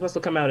out. I was supposed to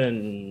come out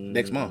in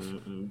next month,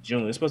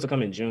 June. It's supposed to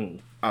come in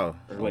June. Oh,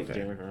 wait,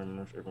 January,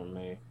 February,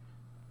 May.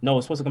 No,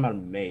 it's supposed to come out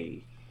in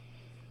May.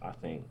 I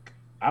think.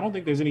 I don't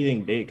think there's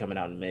anything big coming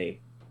out in May,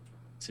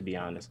 to be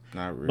honest.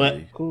 Not really.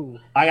 But cool.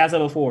 Like I said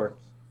before,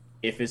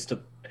 if it's to,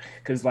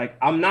 because like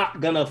I'm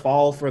not gonna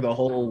fall for the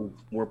whole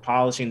we're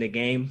polishing the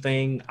game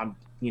thing.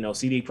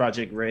 CD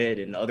Projekt Red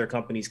and other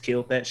companies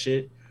killed that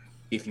shit.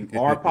 If you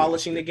are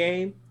polishing the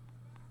game,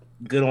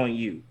 good on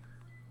you.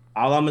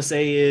 All I'm gonna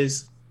say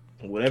is,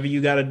 whatever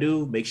you gotta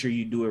do, make sure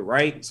you do it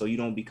right, so you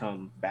don't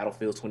become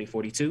Battlefield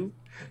 2042.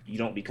 You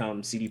don't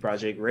become CD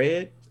Projekt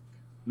Red.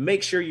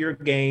 Make sure your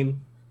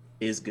game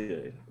is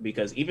good,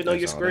 because even though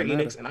That's you're all Square that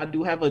matters. Enix, and I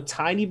do have a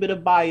tiny bit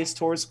of bias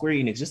towards Square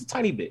Enix, just a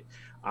tiny bit,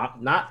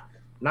 not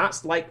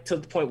like to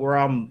the point where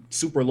I'm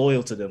super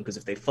loyal to them, because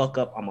if they fuck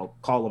up, I'm gonna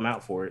call them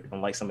out for it,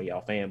 unlike some of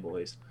y'all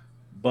fanboys.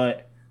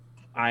 But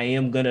I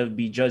am gonna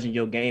be judging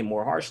your game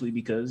more harshly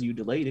because you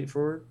delayed it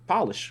for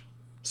polish.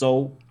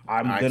 So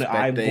I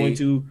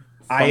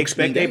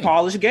expect a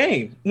polished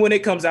game when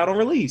it comes out on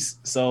release.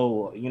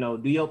 So,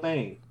 do your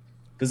thing.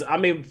 Because I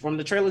mean, from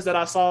the trailers that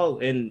I saw,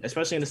 and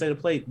especially in the state of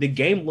play, the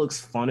game looks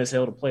fun as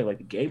hell to play. Like,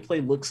 the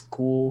gameplay looks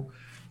cool.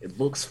 It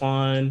looks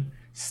fun.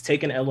 It's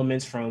taking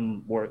elements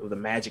from, or the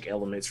magic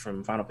elements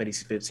from Final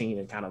Fantasy 15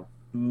 and kind of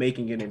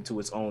making it into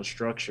its own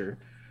structure.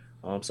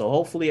 So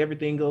hopefully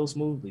everything goes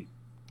smoothly.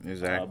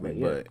 Exactly,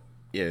 but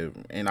yeah,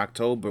 in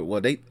October,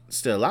 well, they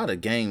still a lot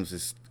of games.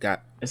 It's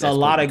a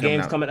lot of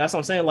games coming. That's what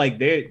I'm saying. Like,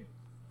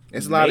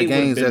 it's a lot of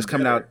games that's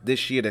coming out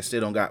this year that still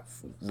don't got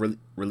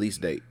release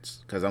dates.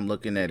 Because I'm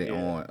looking at it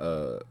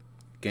on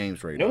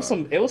Games Radar.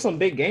 It was some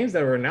big games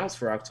that were announced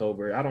for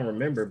October. I don't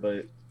remember,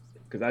 but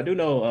because I do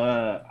know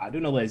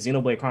like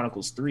Xenoblade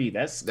Chronicles 3.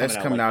 That's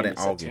coming out in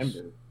August.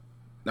 September.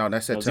 No,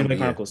 that's September. Xenoblade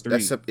Chronicles 3.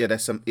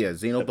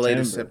 Xenoblade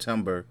is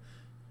September.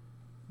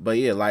 But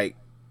yeah, like,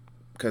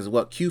 because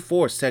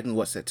Q4 is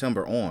technically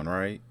September on,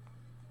 right?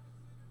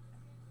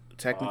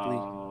 Technically,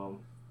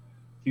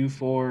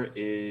 Q4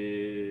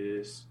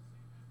 is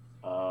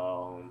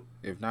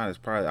if not, it's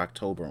probably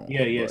October on.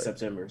 Yeah,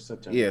 September.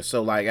 Yeah,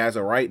 so like as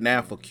of right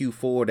now for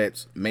Q4,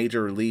 that's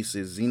major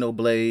releases: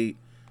 Xenoblade,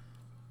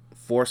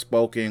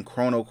 Forspoken,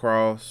 Chrono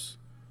Cross,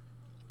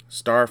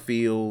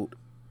 Starfield.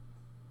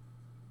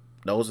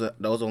 Those are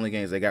only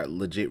games that got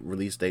legit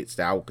release dates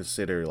that I would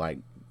consider like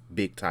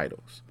big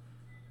titles.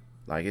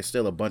 Like, it's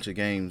still a bunch of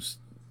games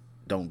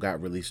don't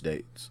got release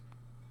dates.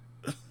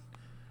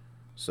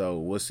 So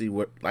we'll see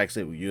what, like I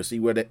said, you'll see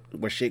where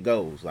shit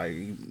goes. Like,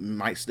 you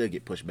might still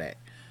get pushed back.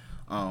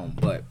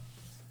 But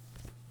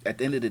at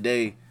the end of the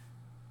day,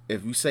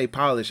 if you say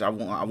polish, I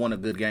want a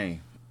good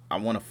game. I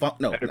want a fun.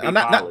 No,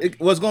 it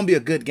was going to be a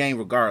good game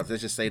regardless.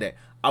 Let's just say that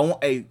I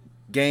want a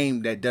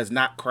game that does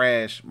not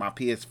crash my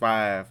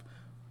PS5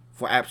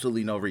 for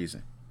absolutely no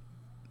reason.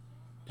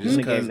 Just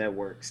a game that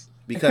works.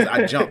 Because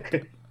I jumped.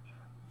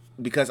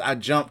 Because I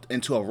jumped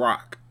into a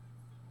rock.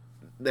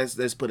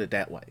 Let's put it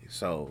that way.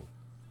 So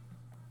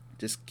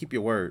just keep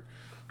your word.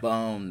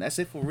 But that's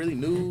it for really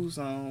news.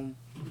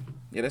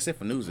 That's it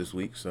for news this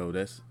week. So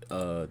that's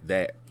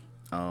that.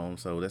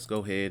 So let's go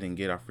ahead and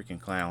get our freaking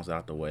clowns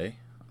out the way.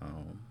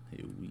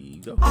 Here we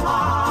go.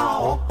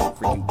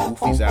 Freaking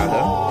goofies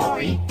out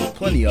there.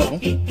 Plenty of them.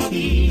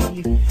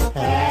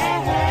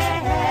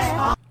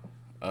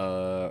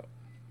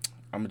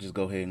 I'm gonna just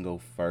go ahead and go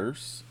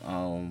first.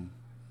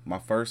 My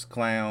first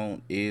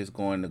clown is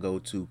going to go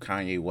to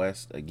Kanye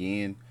West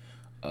again.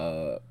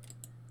 The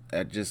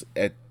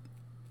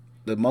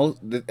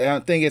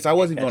thing is, I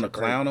wasn't going to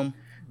clown him,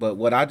 but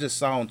what I just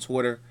saw on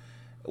Twitter,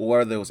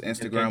 whether it was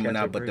Instagram or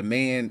not, but the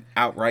man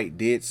outright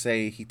did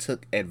say he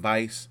took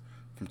advice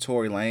from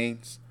Tory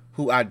Lanez,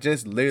 who I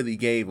just literally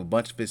gave a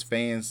bunch of his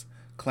fans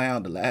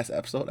clown the last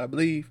episode, I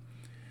believe.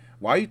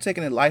 Why are you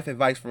taking life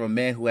advice from a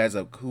man who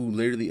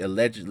literally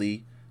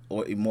allegedly,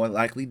 or more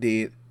likely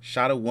did,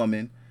 shot a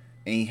woman,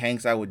 and he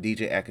hangs out with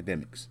DJ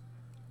Academics?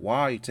 Why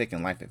are you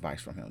taking life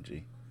advice from him,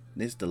 G?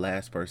 This is the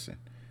last person.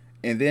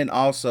 And then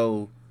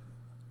also,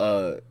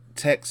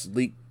 text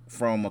leaked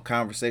from a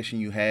conversation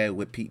you had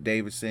with Pete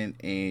Davidson,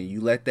 and you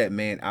let that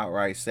man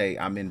outright say,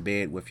 "I'm in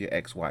bed with your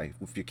ex-wife,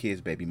 with your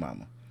kid's baby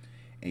mama,"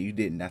 and you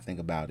did nothing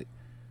about it.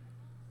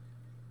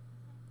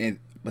 And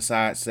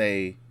besides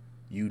say,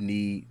 you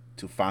need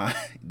to find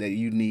that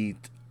you need.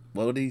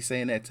 What did he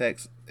say in that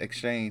text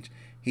exchange?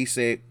 He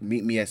said,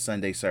 "Meet me at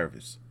Sunday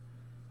service."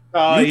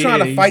 You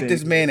trying to fight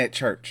this man at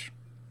church?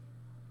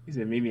 He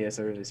said, "Meet me at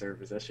Sunday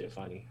service." That shit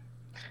funny.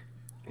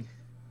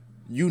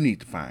 You need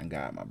to find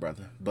God, my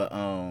brother. But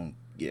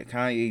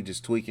Kanye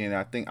just tweaking.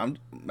 I think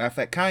matter of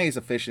fact, Kanye's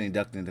officially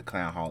inducted into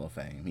Clown Hall of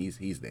Fame.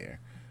 He's there.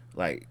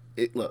 Like,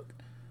 look,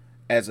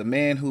 as a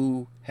man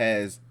who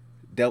has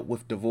dealt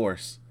with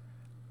divorce,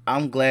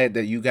 I'm glad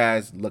that you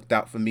guys looked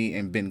out for me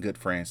and been good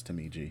friends to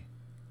me, G.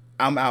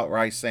 I'm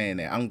outright saying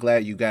that. I'm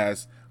glad you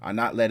guys are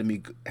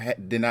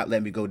did not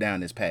let me go down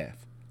this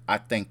path. I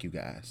thank you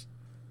guys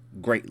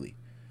greatly.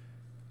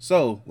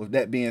 So, with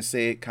that being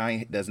said,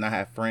 Kanye does not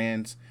have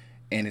friends,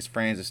 and his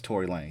friends is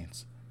Tory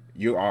Lanez.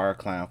 You are a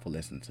clown for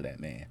listening to that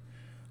man.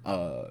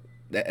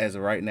 That as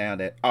of right now,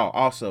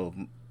 also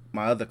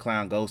my other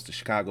clown goes to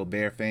Chicago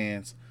Bear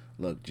fans.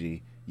 Look,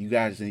 G, you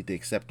guys need to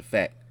accept the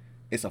fact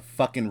it's a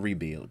fucking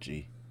rebuild,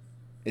 G.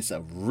 It's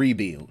a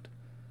rebuild.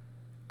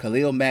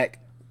 Khalil Mack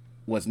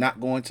was not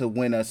going to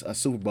win us a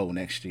Super Bowl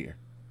next year.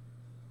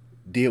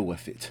 Deal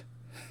with it.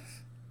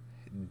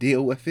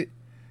 Deal with it.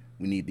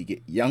 We need to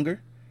get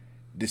younger.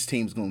 This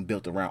team's going to be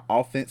built around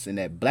offense and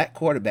that black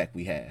quarterback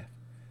we have.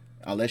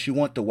 Unless you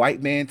want the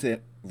white man to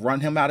run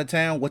him out of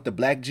town with the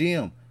black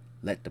GM,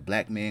 let the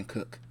black man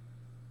cook.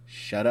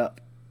 Shut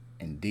up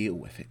and deal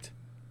with it.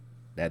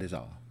 That is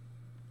all.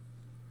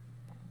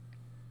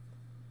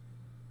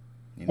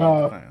 You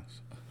know, the clowns.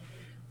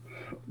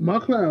 My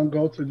clan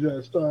go to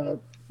just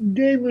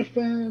gaming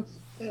fans,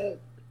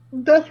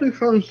 definitely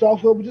from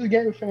software, but just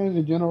gaming fans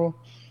in general.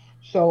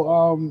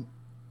 So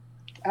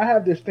I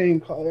have this thing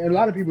called, and a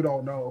lot of people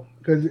don't know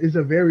because it's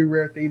a very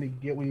rare thing to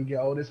get when you get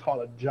old. It's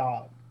called a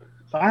job.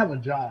 So I have a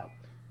job,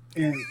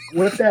 and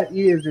what that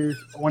is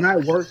when I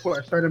work for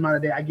a certain amount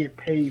of day, I get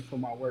paid for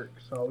my work.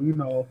 So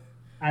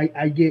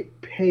I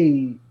get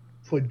paid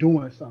for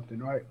doing something,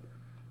 right?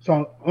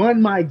 So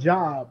on my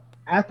job,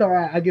 after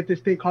I get this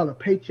thing called a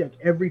paycheck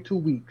every 2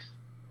 weeks.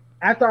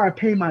 After I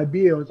pay my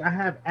bills, I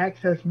have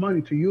access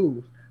money to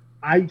use.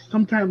 I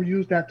sometimes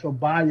use that to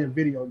buy a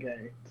video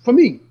game. For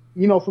me,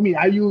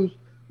 I use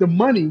the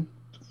money,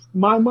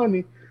 my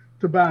money,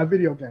 to buy a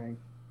video game.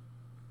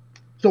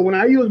 So when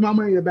I use my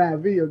money to buy a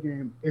video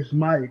game, it's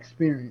my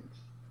experience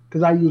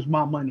because I use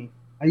my money.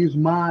 I use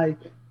my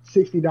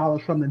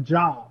 $60 from the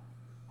job.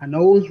 I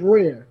know it's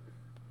rare,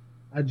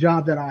 a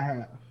job that I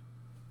have.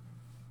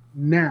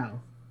 Now,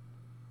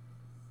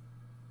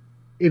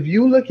 if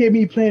you look at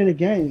me playing a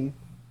game,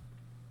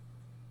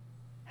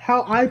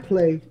 how I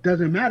play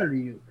doesn't matter to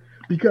you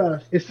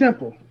because it's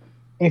simple.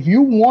 If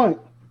you want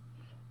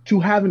to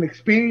have an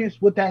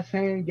experience with that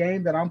same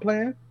game that I'm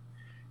playing,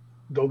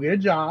 go get a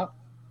job,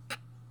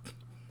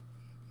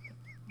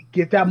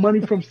 get that money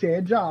from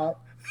said job,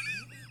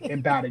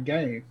 and buy the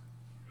game.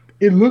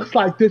 It looks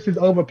like this is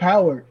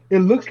overpowered. It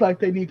looks like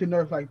they need to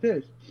nerf like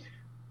this.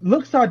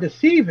 Looks are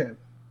deceiving.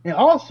 And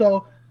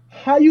also,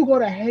 how you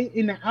gonna hate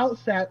in the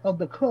outside of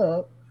the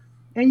club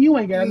and you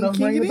ain't got enough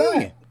money to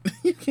buy?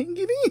 You can't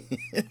get in.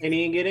 And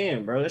he didn't get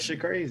in, bro. That shit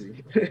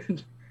crazy.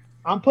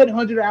 I'm putting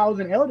 100 hours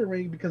in Elden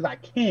Ring because I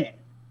can't.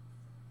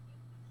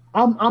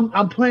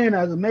 I'm playing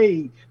as a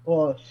mage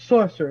or a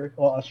sorcerer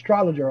or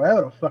astrologer or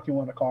whatever the fuck you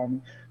want to call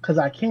me because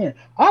I can.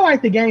 I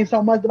like the game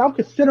so much that I'm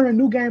considering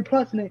New Game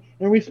Plus in it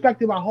and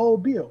respecting my whole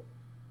build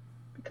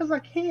because I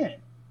can.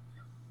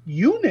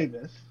 You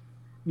niggas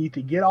need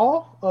to get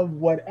off of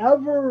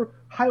whatever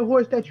high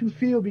horse that you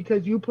feel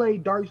because you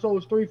played Dark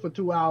Souls 3 for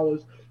 2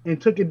 hours and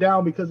took it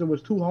down because it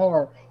was too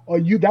hard, or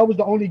that was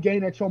the only game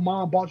that your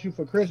mom bought you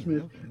for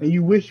Christmas and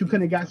you wish you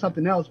could have got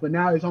something else, but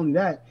now it's only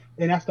that,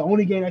 and that's the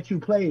only game that you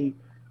played.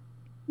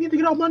 You need to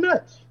get off my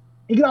nuts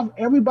and get off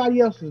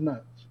everybody else's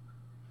nuts.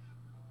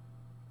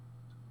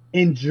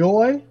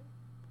 Enjoy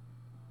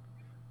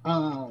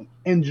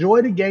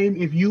the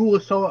game if you were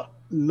so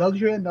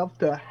luxury enough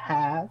to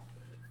have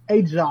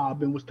a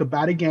job and was to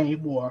buy the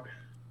game, or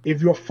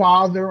if your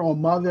father or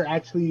mother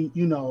actually,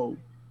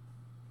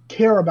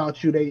 care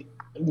about you, they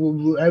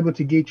were able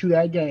to get you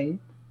that game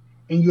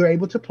and you're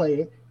able to play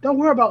it. Don't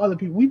worry about other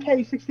people. We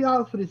paid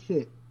 $60 for this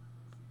shit.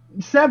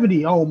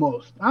 70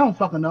 almost. I don't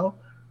fucking know.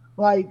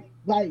 Like,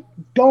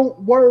 don't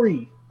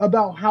worry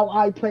about how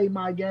I play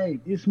my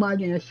game. It's my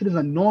game. That shit is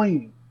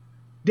annoying.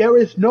 There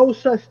is no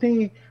such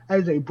thing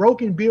as a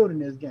broken build in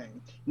this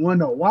game. You wanna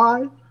know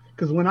why?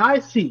 Because when I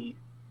see,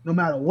 no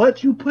matter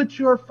what you put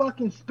your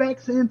fucking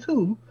specs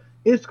into,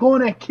 it's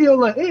going to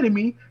kill an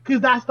enemy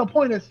because that's the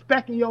point of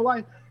specking your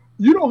life.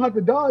 You don't have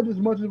to dodge as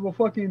much as what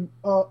fucking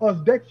us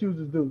Dex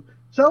users do.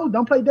 So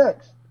don't play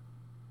Dex.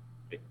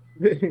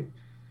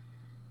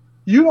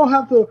 You don't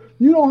have to.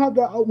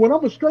 When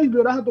I'm a straight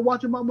build, I have to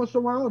watch about my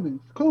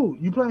surroundings. Cool.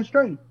 You playing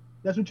straight.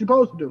 That's what you're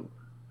supposed to do.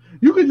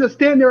 You can just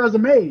stand there as a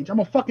mage. I'm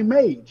a fucking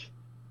mage.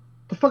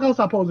 The fuck else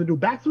I'm supposed to do?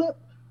 Backflip?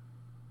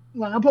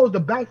 Like I'm supposed to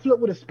backflip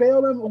with a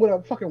spell or with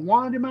a fucking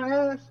wand in my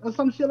ass or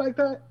some shit like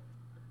that?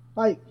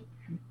 Like,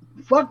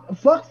 fuck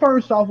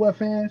first software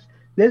fans.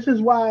 This is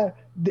why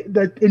in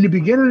the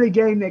beginning of the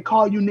game they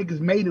call you niggas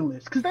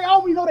maidenless because they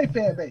always know they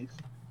fan base.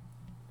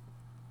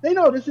 They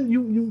know this is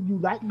you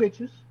like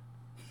bitches.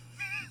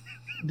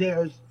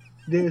 There's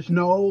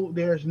no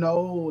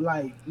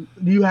like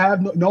you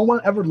have no one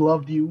ever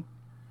loved you.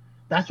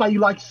 That's why you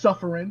like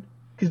suffering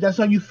because that's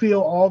how you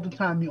feel all the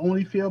time. You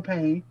only feel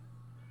pain.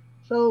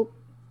 So,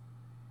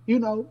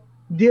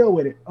 deal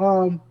with it.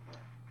 And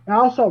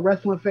also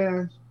wrestling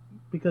fans,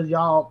 because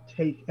y'all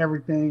take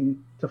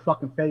everything to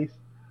fucking face.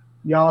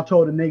 Y'all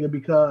told a nigga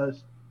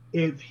because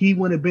if he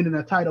wouldn't have been in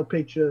a title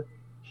picture,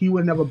 he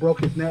would never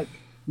broke his neck.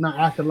 Not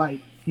after that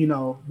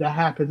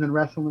happens in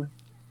wrestling.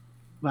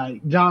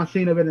 Like John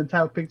Cena been in a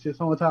title picture his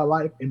whole entire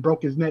life and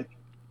broke his neck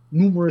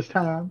numerous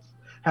times.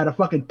 Had a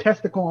fucking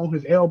testicle on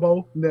his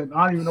elbow that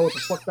I don't even know what the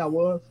fuck that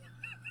was.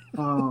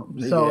 I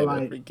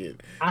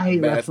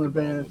hate wrestling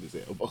fans.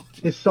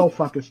 It's so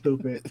fucking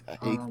stupid. I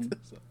hate it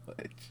so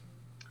much.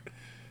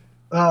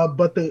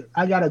 But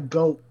I got a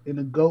goat, and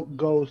the goat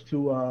goes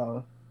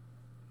to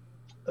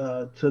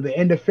the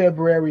end of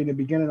February and the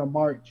beginning of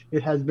March.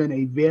 It has been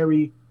a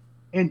very,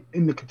 in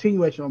the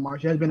continuation of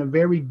March, it has been a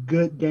very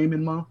good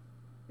gaming month.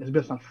 There's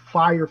been some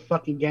fire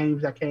fucking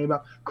games that came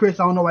out. Chris,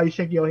 I don't know why you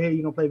shaking your head.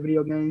 You don't play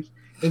video games.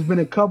 There's been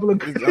a couple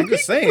of. I'm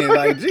just saying,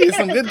 like, geez,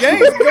 some good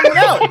games coming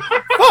out.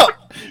 Fuck.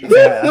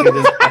 Yeah,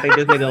 I think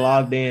this nigga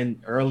logged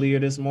in earlier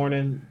this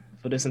morning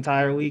for this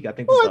entire week. I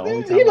think this is the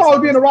only time. You know,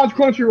 being a watch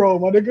Crunchyroll,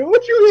 my nigga.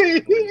 What you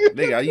mean?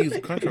 Nigga, I use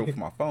Crunchyroll for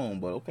my phone,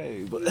 but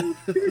okay. But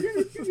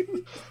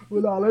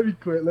well, no, let me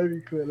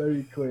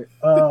quit.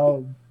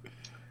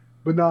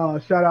 But no,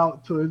 shout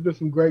out to it's been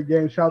some great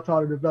games. Shout out to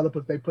all the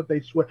developers. They put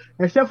their sweat,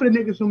 except for the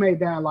niggas who made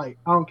Down Light.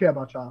 I don't care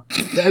about y'all.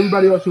 But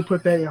everybody else who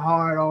put their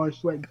hard on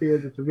sweat and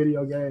tears into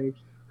video games.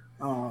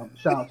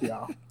 Shout out to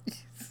y'all.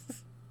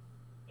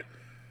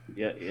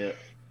 Yeah.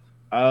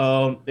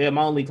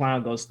 My only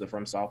clown goes to the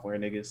From Software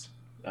niggas.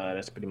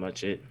 That's pretty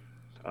much it.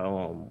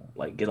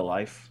 Like get a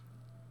life.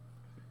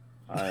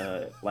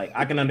 Like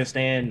I can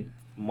understand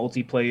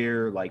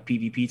multiplayer like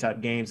PvP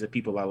type games that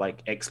people are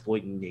like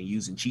exploiting and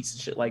using cheats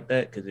and shit like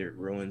that because it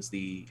ruins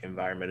the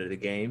environment of the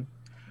game.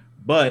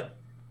 But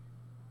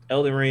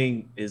Elden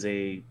Ring is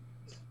it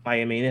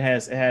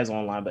has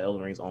online, but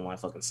Elden Ring's online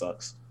fucking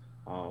sucks.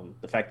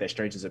 The fact that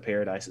Strangers of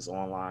Paradise is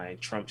online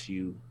trumps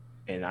you,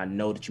 and I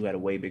know that you had a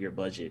way bigger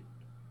budget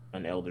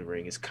on Elden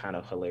Ring is kind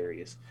of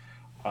hilarious.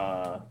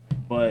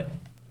 But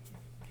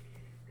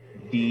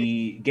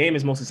the game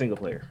is mostly single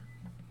player.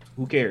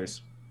 Who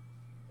cares?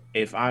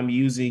 If I'm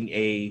using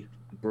a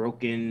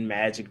broken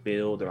magic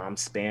build, or I'm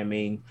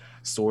spamming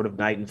Sword of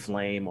Night and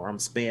Flame, or I'm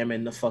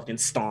spamming the fucking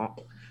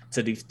Stomp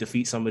to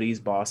defeat some of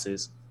these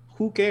bosses,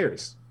 who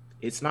cares?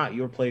 It's not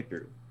your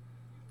playthrough.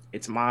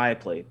 It's my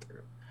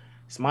playthrough.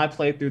 It's my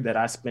playthrough that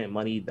I spent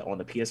money on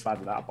the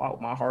PS5 that I bought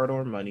with my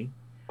hard-earned money,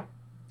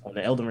 on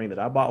the Elden Ring that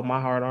I bought with my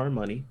hard-earned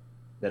money,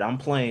 that I'm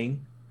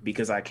playing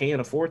because I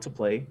can't afford to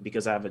play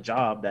because I have a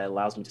job that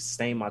allows me to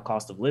sustain my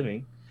cost of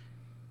living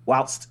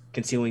whilst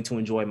continuing to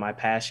enjoy my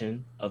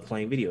passion of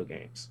playing video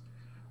games.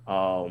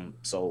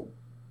 So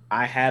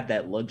I have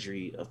that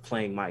luxury of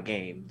playing my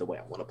game the way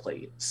I want to play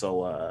it.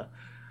 So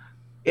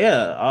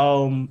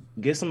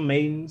get some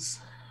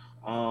maidens.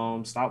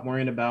 Stop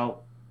worrying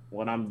about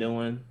what I'm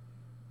doing.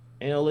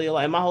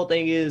 Like my whole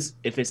thing is,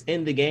 if it's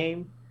in the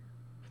game,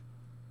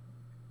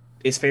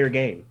 it's fair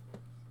game.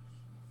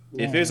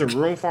 Yeah. If there's a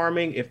room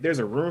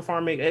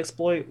farming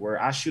exploit where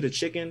I shoot a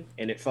chicken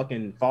and it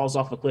fucking falls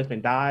off a cliff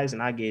and dies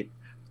and I get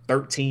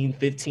 13,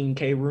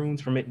 15K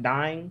runes from it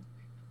dying,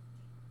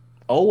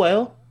 oh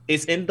well,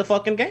 it's in the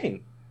fucking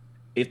game.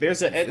 If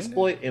there's an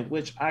exploit in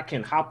which I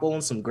can hop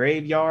on some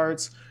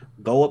graveyards,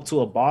 go up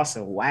to a boss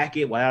and whack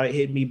it while it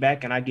hit me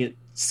back and I get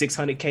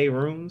 600K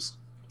runes,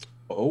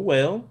 oh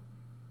well,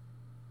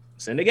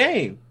 it's in the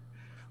game.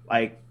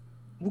 Like,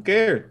 who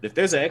cares? If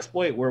there's an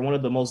exploit where one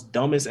of the most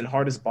dumbest and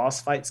hardest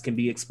boss fights can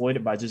be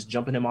exploited by just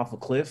jumping him off a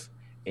cliff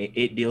and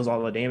it deals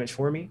all the damage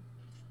for me,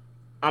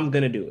 I'm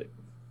gonna do it.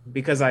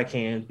 Because I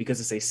can, because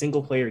it's a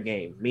single player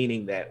game,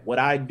 meaning that what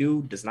I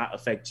do does not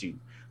affect you.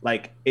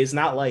 Like, it's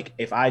not like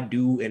if I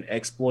do an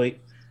exploit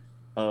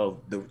of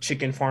the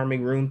chicken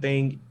farming rune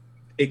thing,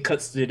 it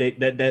cuts to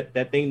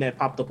that thing that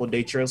popped up on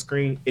Day Trail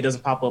screen. It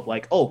doesn't pop up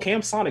like, oh,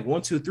 Cam Sonic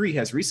 123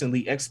 has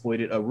recently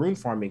exploited a rune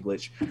farming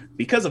glitch.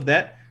 Because of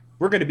that,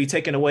 we're going to be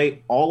taking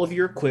away all of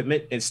your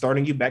equipment and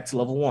starting you back to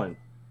level 1.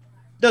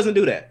 Doesn't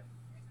do that.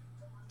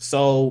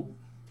 So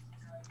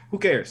who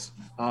cares?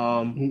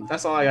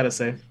 That's all I got to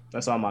say.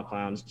 That's all my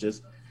clowns.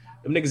 Just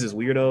them niggas is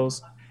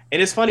weirdos.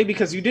 And it's funny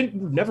because you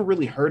never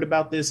really heard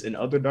about this in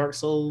other Dark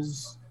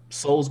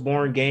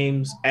Soulsborne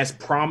games as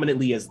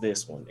prominently as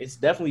this one. It's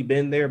definitely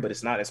been there, but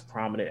it's not as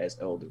prominent as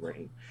Elden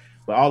Ring.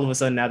 But all of a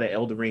sudden now that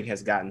Elden Ring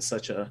has gotten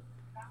such a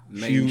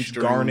huge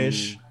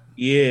garnish,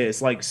 yeah,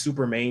 it's like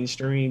super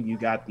mainstream. You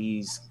got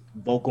these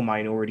vocal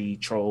minority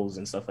trolls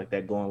and stuff like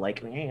that going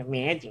like, man,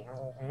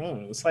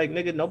 it's like,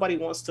 nigga, nobody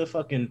wants to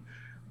fucking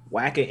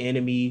whack an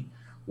enemy,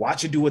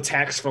 watch it do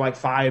attacks for like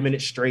 5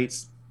 minutes straight,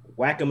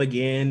 whack them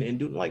again, and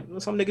do like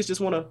some niggas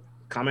just want to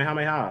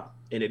Kamehameha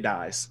and it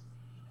dies.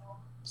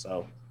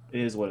 So it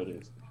is what it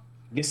is.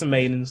 Get some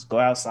maidens, go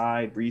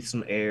outside, breathe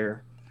some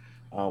air,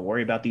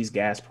 worry about these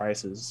gas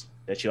prices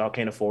that y'all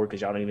can't afford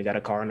because y'all don't even got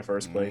a car in the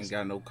first place. Ain't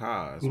got no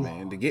cars,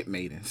 man, to get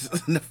maidens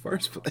in the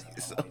first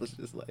place. So it's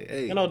just like,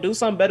 hey, do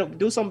something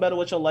better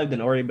with your life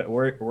than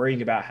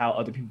worrying about how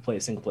other people play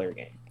a single player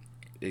game.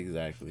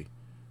 Exactly.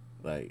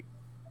 Like,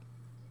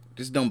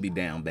 just don't be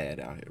down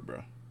bad out here,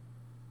 bro.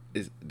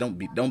 Don't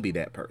be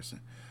that person.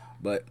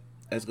 But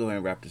let's go ahead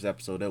and wrap this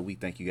episode up. We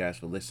thank you guys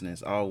for listening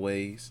as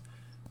always.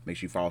 Make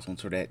sure you follow us on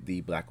Twitter at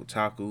The Black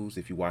Otakus.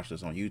 If you watch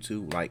us on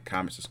YouTube, like,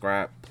 comment,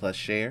 subscribe, plus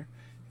share.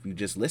 If you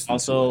just listen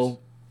to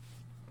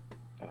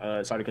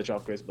us. Sorry to cut you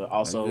off, Chris, but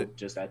also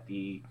just at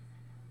the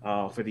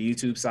for the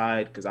YouTube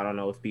side, because I don't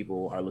know if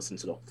people are listening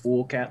to the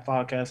full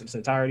podcast in its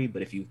entirety,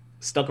 but if you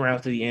stuck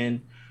around to the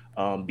end,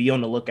 be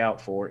on the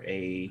lookout for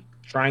a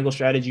Triangle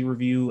Strategy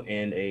review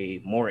and a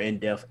more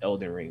in-depth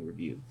Elden Ring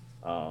review.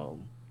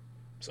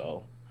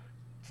 So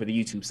for the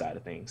YouTube side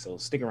of things, so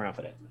stick around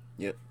for that.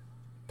 Yep,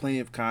 plenty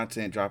of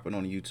content dropping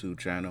on the YouTube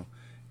channel,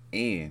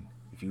 and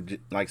if you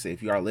like I say,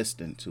 if you are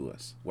listening to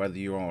us, whether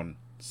you're on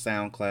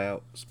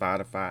SoundCloud,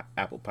 Spotify,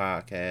 Apple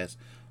Podcasts,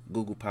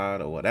 Google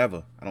Pod, or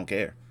whatever, I don't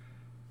care.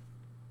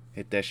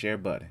 Hit that share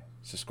button,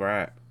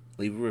 subscribe,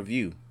 leave a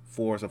review,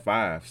 4s or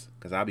 5s,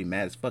 because I'll be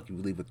mad as fuck if you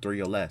leave a 3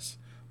 or less.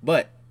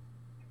 But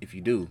if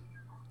you do,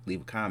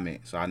 leave a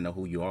comment so I know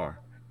who you are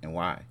and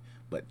why.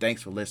 But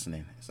thanks for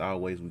listening. As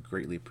always, we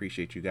greatly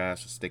appreciate you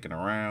guys for sticking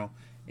around,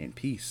 and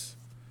peace.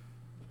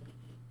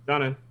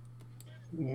 Done.